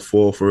 man. Don't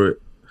fall for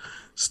it.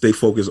 Stay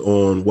focused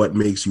on what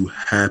makes you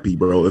happy,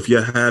 bro. If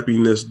your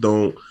happiness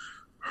don't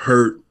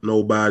hurt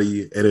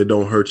nobody and it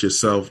don't hurt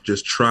yourself,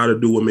 just try to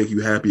do what make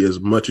you happy as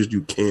much as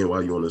you can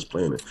while you're on this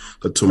planet.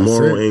 Because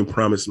tomorrow ain't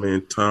promised,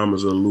 man. Time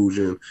is an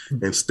illusion.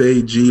 And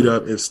stay G'd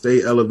up and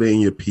stay elevating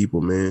your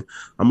people, man.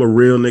 I'm a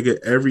real nigga.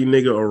 Every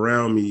nigga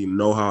around me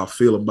know how I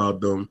feel about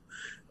them.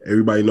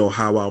 Everybody know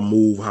how I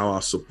move, how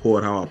I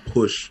support, how I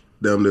push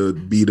them to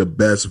be the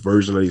best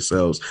version of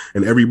themselves.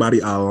 And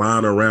everybody I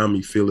line around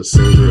me feel the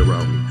same way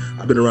around me.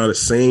 I've been around the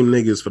same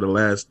niggas for the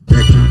last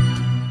decade.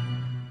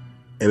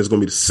 And it's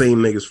gonna be the same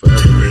niggas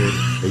forever, man.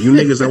 And you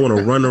niggas that want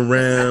to run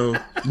around,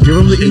 give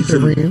them the ether,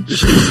 man.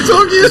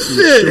 Talk your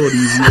shit.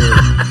 Shorties,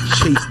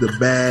 chase the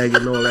bag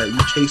and all that. You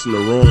chasing the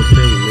wrong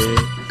thing, man.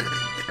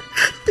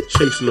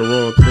 Chasing the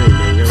wrong thing,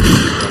 man.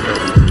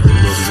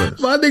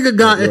 My nigga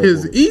got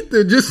his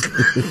ether just.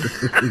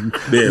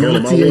 Damn,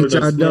 Young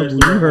THIW,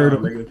 you heard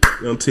him.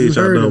 Young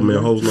THIW, man,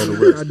 hoes on the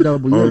rest. I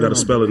don't gotta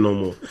spell it no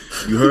more.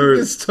 You heard?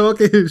 He's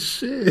talking his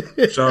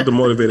shit. Shout out to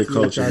Motivated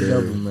Culture,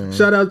 man.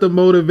 Shout out to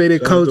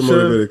Motivated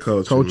Culture.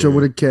 Culture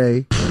with a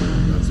K.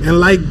 And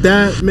like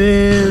that,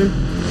 man.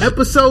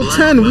 Episode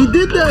 10, we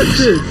did that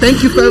shit.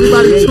 Thank you for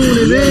everybody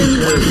tuning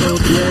in.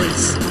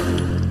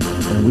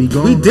 And we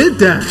did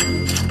that.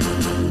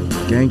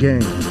 Gang,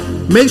 gang.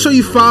 Make sure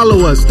you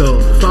follow us,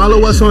 though.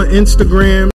 Follow us on Instagram.